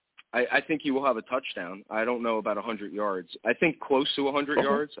 I think he will have a touchdown. I don't know about 100 yards. I think close to 100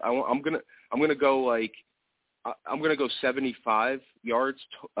 yards. I'm gonna go 75 yards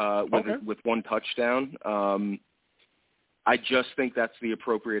with one touchdown. I just think that's the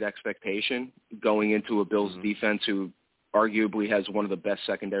appropriate expectation going into a Bills defense who arguably has one of the best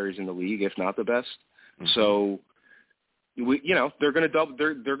secondaries in the league, if not the best. So, they're going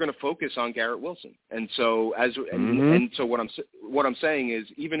to focus on Garrett Wilson, and so so what I'm saying is,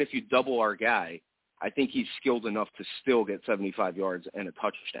 even if you double our guy, I think he's skilled enough to still get 75 yards and a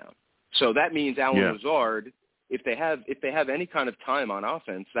touchdown. So that means Allen Lazard, if they have any kind of time on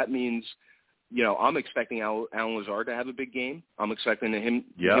offense, that means, I'm expecting Allen Lazard to have a big game. I'm expecting him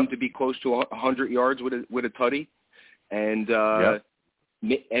to be close to 100 yards with a tutty, and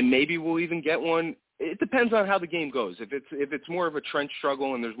maybe we'll even get one. It depends on how the game goes. If it's more of a trench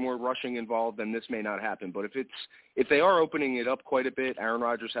struggle and there's more rushing involved, then this may not happen. But if they are opening it up quite a bit, Aaron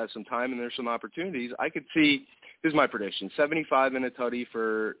Rodgers has some time and there's some opportunities, I could see. This is my prediction: 75 and a tutty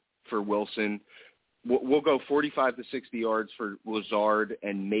for Wilson. We'll go 45 to 60 yards for Lazard,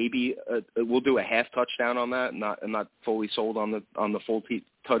 and maybe we'll do a half touchdown on that. I'm not fully sold on the full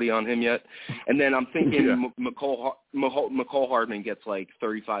tutty on him yet. And then I'm thinking McCole Hardman gets like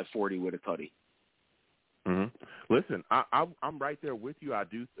 35-40 with a tutty. Listen, I'm right there with you.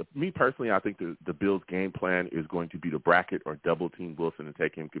 Me personally, I think the Bills' game plan is going to be to bracket or double team Wilson and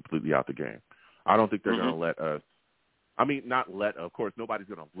take him completely out the game. I don't think they're going to let us. I mean, of course, nobody's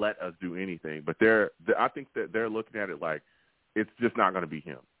going to let us do anything, but I think that they're looking at it like it's just not going to be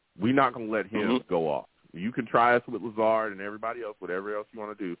him. We're not going to let him go off. You can try us with Lazard and everybody else, whatever else you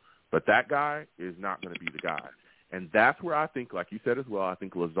want to do, but that guy is not going to be the guy. And that's where I think, like you said as well, I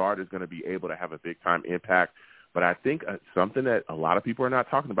think Lazard is going to be able to have a big-time impact. But I think something that a lot of people are not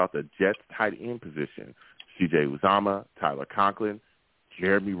talking about, the Jets tight end position, C.J. Uzomah, Tyler Conklin,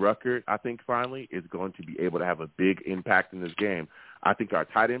 Jeremy Ruckert, I think finally is going to be able to have a big impact in this game. I think our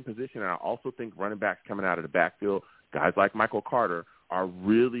tight end position, and I also think running backs coming out of the backfield, guys like Michael Carter, are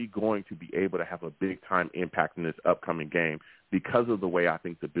really going to be able to have a big-time impact in this upcoming game because of the way I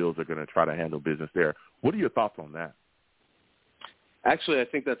think the Bills are going to try to handle business there. What are your thoughts on that? Actually, I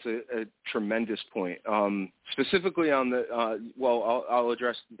think that's a tremendous point. Specifically on the I'll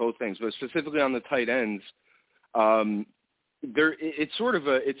address both things, but specifically on the tight ends, it's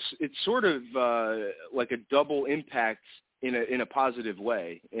sort of like a double impact in a positive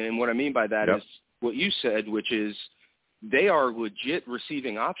way. And what I mean by that is what you said, which is they are legit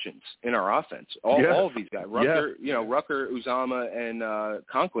receiving options in our offense. All of these guys, Rucker, Uzomah, and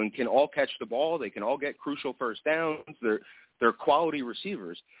Conklin can all catch the ball. They can all get crucial first downs. They're quality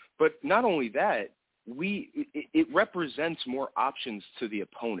receivers. But not only that, it represents more options to the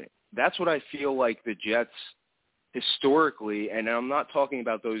opponent. That's what I feel like the Jets historically, and I'm not talking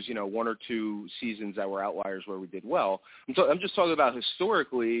about those, one or two seasons that were outliers where we did well. I'm just talking about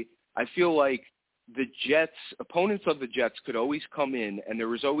historically. I feel like the Jets, opponents of the Jets could always come in, and there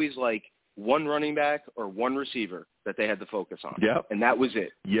was always like one running back or one receiver that they had to focus on. Yep. And that was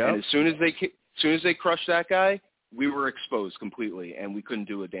it. Yep. And as soon as they crushed that guy, we were exposed completely, and we couldn't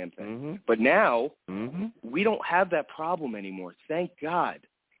do a damn thing. Mm-hmm. But now we don't have that problem anymore, thank God.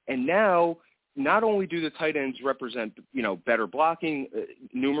 And now not only do the tight ends represent, better blocking,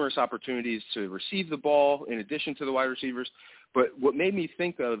 numerous opportunities to receive the ball in addition to the wide receivers, but what made me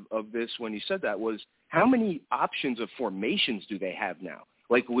think of this when you said that was how many options of formations do they have now?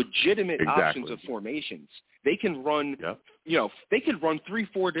 Like legitimate options of formations. They can run, they could run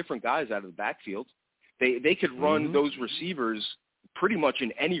 3-4 different guys out of the backfield. They could run those receivers pretty much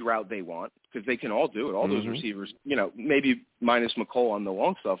in any route they want because they can all do it. All those receivers, maybe minus McColl on the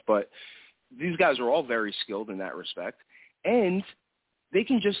long stuff, but these guys are all very skilled in that respect. And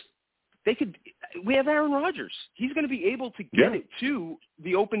we have Aaron Rodgers. He's going to be able to get it to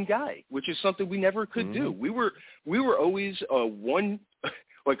the open guy, which is something we never could do. We were always just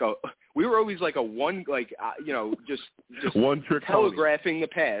one trick telegraphing the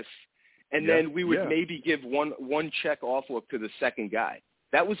pass, and then we would maybe give one check off look to the second guy.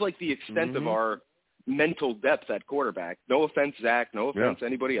 That was like the extent of our mental depth at quarterback. No offense, Zach. No offense,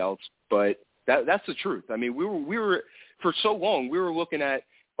 anybody else. But that's the truth. I mean, we were for so long we were looking at,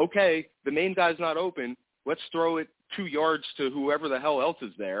 okay, the main guy's not open. Let's throw it 2 yards to whoever the hell else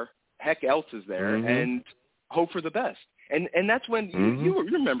is there, and hope for the best. And that's when you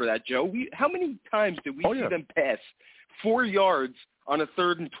remember that, Joe. How many times did we see them pass 4 yards on a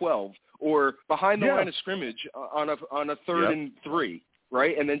 3rd and 12, or behind the line of scrimmage on a 3rd and 3,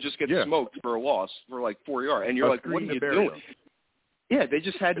 right? And then just get smoked for a loss for like 4 yards, and you're like, what are you doing? Yeah, they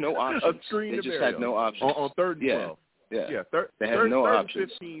just had no options. They just had no options on 3rd and 12. Yeah. They had no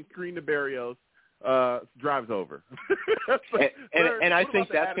options. 15, screen to Berrios, drives over. and I think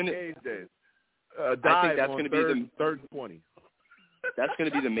that's going to. I think that's going to be the 3rd and 20. That's going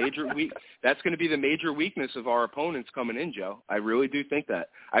to be the major That's going to be the major weakness of our opponents coming in, Joe. I really do think that.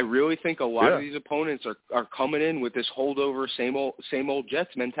 I really think a lot of these opponents are coming in with this holdover, same old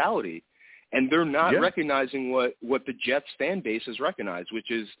Jets mentality, and they're not recognizing what the Jets fan base has recognized,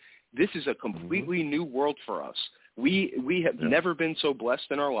 which is this is a completely new world for us. We have never been so blessed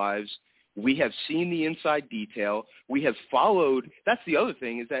in our lives. We have seen the inside detail. We have followed. That's the other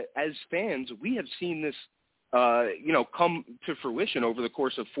thing, is that as fans, we have seen this, come to fruition over the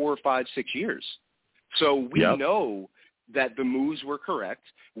course of 4 or 5, 6 years. So we know that the moves were correct.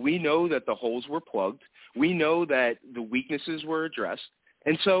 We know that the holes were plugged. We know that the weaknesses were addressed.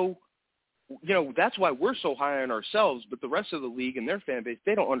 And so, that's why we're so high on ourselves, but the rest of the league and their fan base,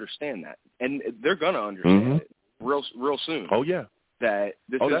 they don't understand that. And they're going to understand it real soon. Oh, yeah. That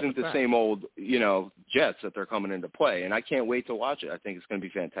this isn't the same old, Jets that they're coming into play. And I can't wait to watch it. I think it's going to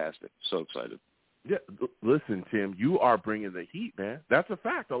be fantastic. So excited. Yeah, listen, Tim, you are bringing the heat, man. That's a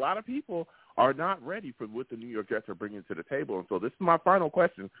fact. A lot of people are not ready for what the New York Jets are bringing to the table. And so this is my final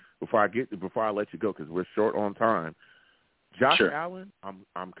question before I let you go, because we're short on time. Josh Allen,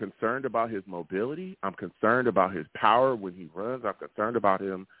 I'm concerned about his mobility. I'm concerned about his power when he runs. I'm concerned about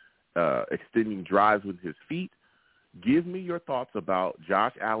him extending drives with his feet. Give me your thoughts about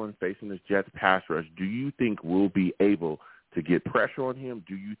Josh Allen facing this Jets pass rush. Do you think we'll be able to get pressure on him?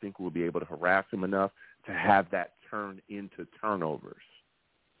 Do you think we'll be able to harass him enough to have that turn into turnovers?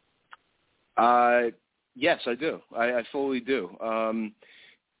 Yes, I do. I fully do.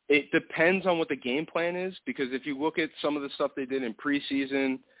 It depends on what the game plan is, because if you look at some of the stuff they did in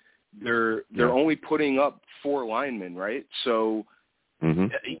preseason, they're only putting up 4 linemen, right? So,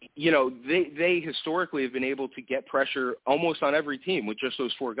 they historically have been able to get pressure almost on every team with just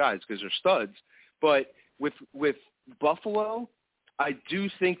those 4 guys because they're studs. But with Buffalo, I do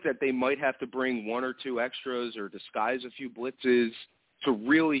think that they might have to bring 1 or 2 extras or disguise a few blitzes to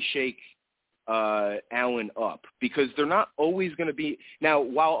really shake Allen up, because they're not always going to be. Now,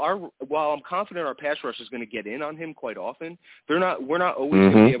 while I'm confident our pass rush is going to get in on him quite often, we're not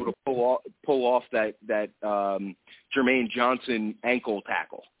always going to be able to pull off that Jermaine Johnson ankle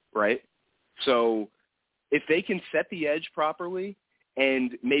tackle, right? So if they can set the edge properly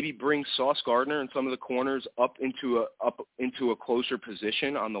and maybe bring Sauce Gardner and some of the corners up into a closer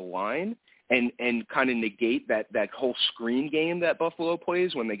position on the line, and kind of negate that whole screen game that Buffalo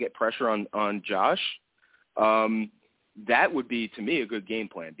plays when they get pressure on Josh, that would be, to me, a good game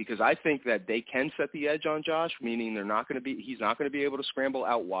plan, because I think that they can set the edge on Josh, meaning he's not going to be able to scramble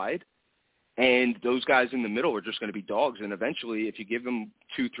out wide, and those guys in the middle are just going to be dogs, and eventually if you give them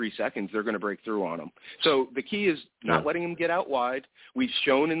 2-3 seconds, they're going to break through on them. So the key is not letting them get out wide. We've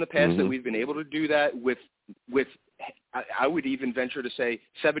shown in the past that we've been able to do that with I would even venture to say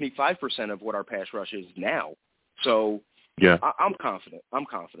 75% of what our pass rush is now. So I'm confident.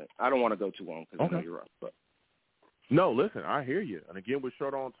 I don't want to go too long because I know you're up. But. No, listen, I hear you. And again, we're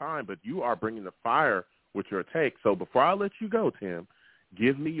short on time, but you are bringing the fire with your take. So before I let you go, Tim,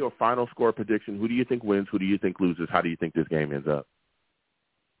 give me your final score prediction. Who do you think wins? Who do you think loses? How do you think this game ends up?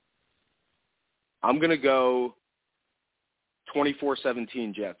 I'm going to go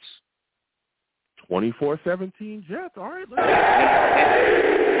 24-17 Jets. 24-17 Jets. All right.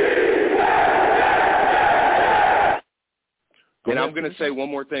 And I'm going to say one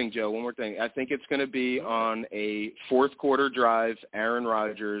more thing, Joe, one more thing. I think it's going to be on a fourth quarter drive, Aaron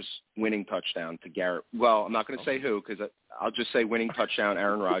Rodgers winning touchdown to Garrett. Well, I'm not going to say who, because I'll just say winning touchdown,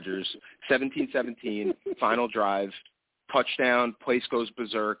 Aaron Rodgers, 17-17, final drive, touchdown, place goes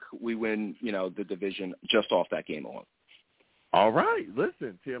berserk. We win, the division just off that game alone. All right.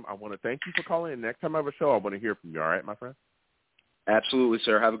 Listen, Tim, I want to thank you for calling in. Next time I have a show, I want to hear from you. All right, my friend? Absolutely,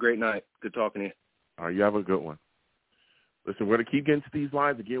 sir. Have a great night. Good talking to you. All right, you have a good one. Listen, we're going to keep getting to these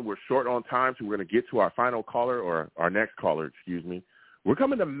lines. Again, we're short on time, so we're going to get to our final caller, or our next caller, excuse me. We're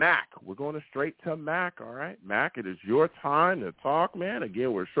coming to Mac. We're going straight to Mac, all right? Mac, it is your time to talk, man.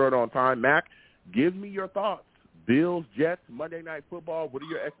 Again, we're short on time. Mac, give me your thoughts. Bills, Jets, Monday Night Football. What are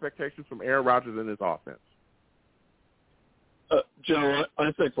your expectations from Aaron Rodgers and his offense? Joe,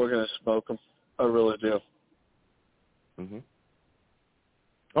 I think we're going to smoke them. I really do.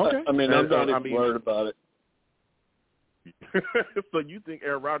 Okay. I'm not even worried about it. So you think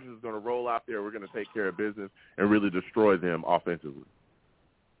Aaron Rodgers is going to roll out there, we're going to take care of business and really destroy them offensively?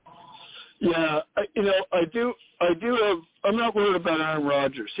 Yeah, I do have. I'm not worried about Aaron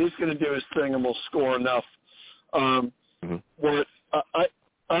Rodgers. He's going to do his thing and we'll score enough. What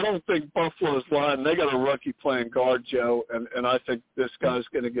I don't think Buffalo's line. They got a rookie playing guard, Joe, and I think this guy's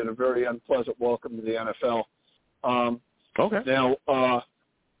going to get a very unpleasant welcome to the NFL. Now,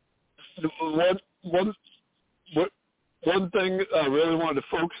 one thing I really wanted to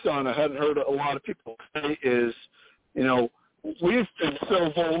focus on, I hadn't heard a lot of people say, is, we've been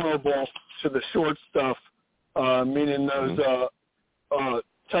so vulnerable to the short stuff, meaning those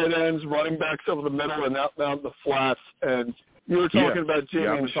tight ends, running backs over the middle and out in the flats. And you were talking about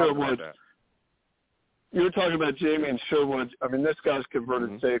Jamie and Sherwood. You were talking about Jamie and Sherwood. I mean, this guy's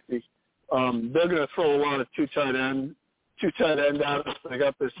converted safety. They're going to throw a lot of two tight end out. They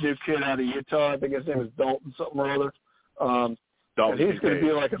got this new kid out of Utah. I think his name is Dalton something or other. And he's going to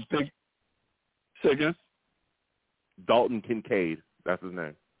be like a big – say again? Dalton Kincaid. That's his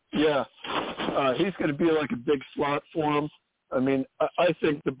name. Yeah. He's going to be like a big slot for him. I mean, I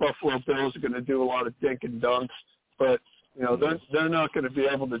think the Buffalo Bills are going to do a lot of dink and dunks, but – they're not going to be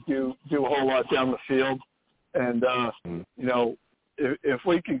able to do a whole lot down the field. And, if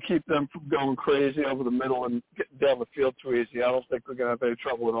we can keep them from going crazy over the middle and getting down the field too easy, I don't think we're going to have any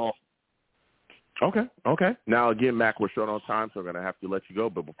trouble at all. Okay. Now, again, Mac, we're short on time, so I'm going to have to let you go.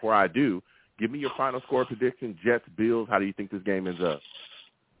 But before I do, give me your final score prediction. Jets, Bills, how do you think this game ends up?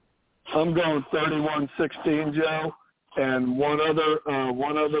 I'm going 31-16, Joe. And one other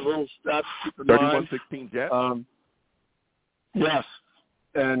little stat. 31-16 Jets? Yes,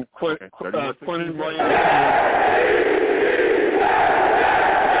 and Quentin Williams.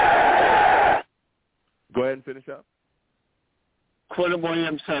 Go ahead and finish up. Quentin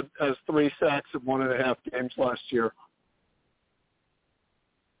Williams has 3 sacks in 1.5 games last year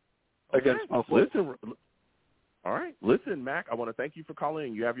against Buffalo. All right. Listen, Mac, I want to thank you for calling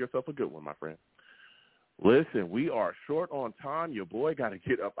in. You have yourself a good one, my friend. Listen, we are short on time. Your boy got to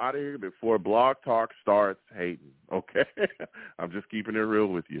get up out of here before Blog Talk starts hating, okay? I'm just keeping it real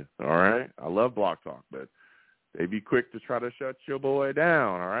with you, all right? I love Blog Talk, but they be quick to try to shut your boy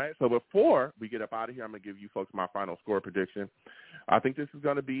down, all right? So before we get up out of here, I'm going to give you folks my final score prediction. I think this is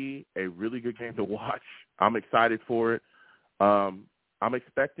going to be a really good game to watch. I'm excited for it. I'm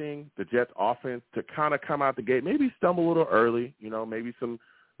expecting the Jets offense to kind of come out the gate, maybe stumble a little early,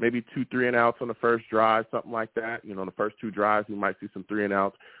 maybe 2 3-and-outs on the first drive, something like that. The first 2 drives, we might see some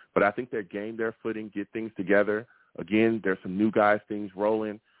 3-and-outs. But I think they'll gain their footing, get things together. Again, there's some new guys, things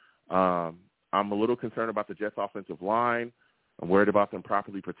rolling. I'm a little concerned about the Jets' offensive line. I'm worried about them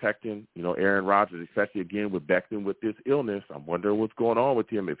properly protecting, Aaron Rodgers, especially, again, with Becton with this illness. I'm wondering what's going on with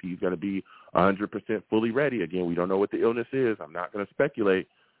him, if he's going to be 100% fully ready. Again, we don't know what the illness is. I'm not going to speculate.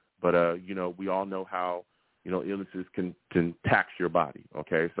 But, we all know how, illnesses can tax your body,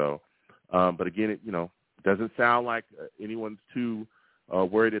 okay? So, but again, it doesn't sound like anyone's too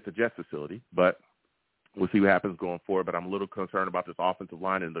worried at the Jets facility, but we'll see what happens going forward. But I'm a little concerned about this offensive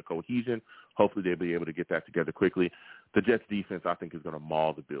line and the cohesion. Hopefully they'll be able to get that together quickly. The Jets defense, I think, is going to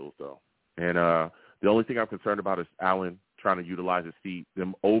maul the Bills, though. And the only thing I'm concerned about is Allen trying to utilize his feet,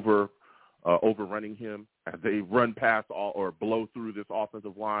 them overrunning him as they run past or blow through this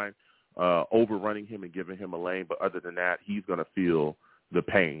offensive line. Overrunning him and giving him a lane, but other than that, he's going to feel the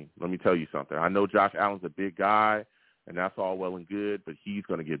pain. Let me tell you something. I know Josh Allen's a big guy, and that's all well and good, but he's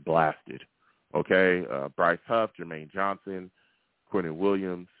going to get blasted, okay? Bryce Huff, Jermaine Johnson, Quentin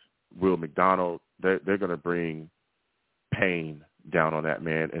Williams, Will McDonald, they're going to bring pain down on that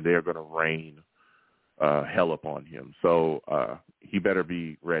man, and they're going to rain hell upon him. So he better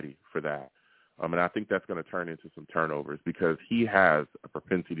be ready for that. And I think that's going to turn into some turnovers because he has a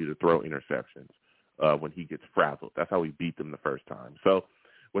propensity to throw interceptions when he gets frazzled. That's how he beat them the first time. So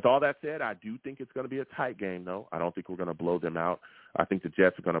with all that said, I do think it's going to be a tight game, though. I don't think we're going to blow them out. I think the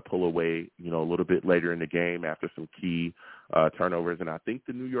Jets are going to pull away, a little bit later in the game after some key turnovers. And I think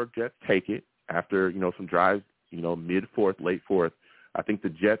the New York Jets take it after, some drives, mid-fourth, late fourth. I think the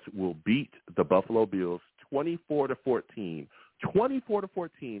Jets will beat the Buffalo Bills 24-14.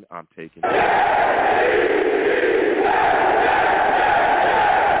 24-14, I'm taking it.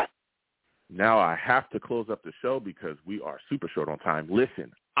 Now I have to close up the show because we are super short on time.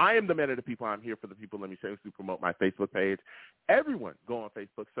 Listen, I am the man of the people. I'm here for the people. Let me shamelessly promote my Facebook page. Everyone go on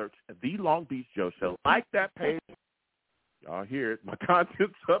Facebook, search The Long Beach Joe Show. Like that page. Y'all hear it. My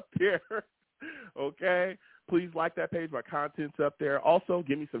content's up there. Okay? Please like that page. My content's up there. Also,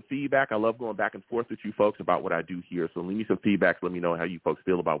 give me some feedback. I love going back and forth with you folks about what I do here. So leave me some feedback. Let me know how you folks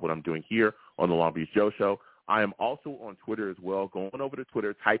feel about what I'm doing here on the Long Beach Joe Show. I am also on Twitter as well. Going over to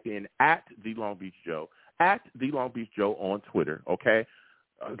Twitter, type in @The Long Beach Joe, @The Long Beach Joe on Twitter, okay?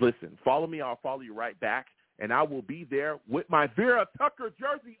 Listen, follow me. I'll follow you right back. And I will be there with my Vera Tucker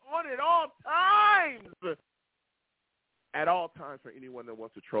jersey on at all times. At all times, for anyone that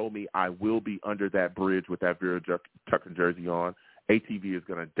wants to troll me, I will be under that bridge with that Vera Tucker jersey on. ATV is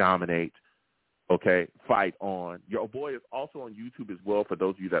going to dominate, okay? Fight on. Your boy is also on YouTube as well for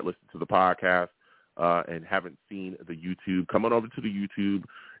those of you that listen to the podcast and haven't seen the YouTube. Come on over to the YouTube.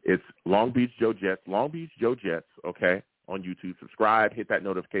 It's Long Beach Joe Jets, Long Beach Joe Jets, okay, on YouTube. Subscribe, hit that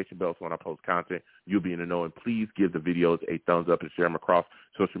notification bell so when I post content, you'll be in the know. And please give the videos a thumbs up and share them across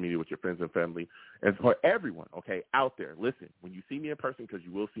social media with your friends and family. And for everyone, okay, out there, listen, when you see me in person, because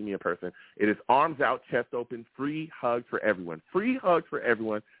you will see me in person, it is arms out, chest open, free hugs for everyone. Free hugs for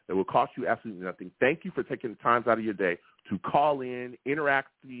everyone that will cost you absolutely nothing. Thank you for taking the time out of your day to call in, interact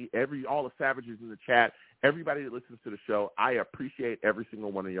with me, all the savages in the chat, everybody that listens to the show. I appreciate every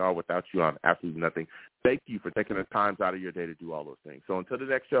single one of y'all. Without you, I'm absolutely nothing. Thank you for taking the time out of your day to do all those things. So until the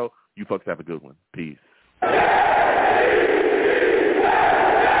next show, you folks have a good one. Peace.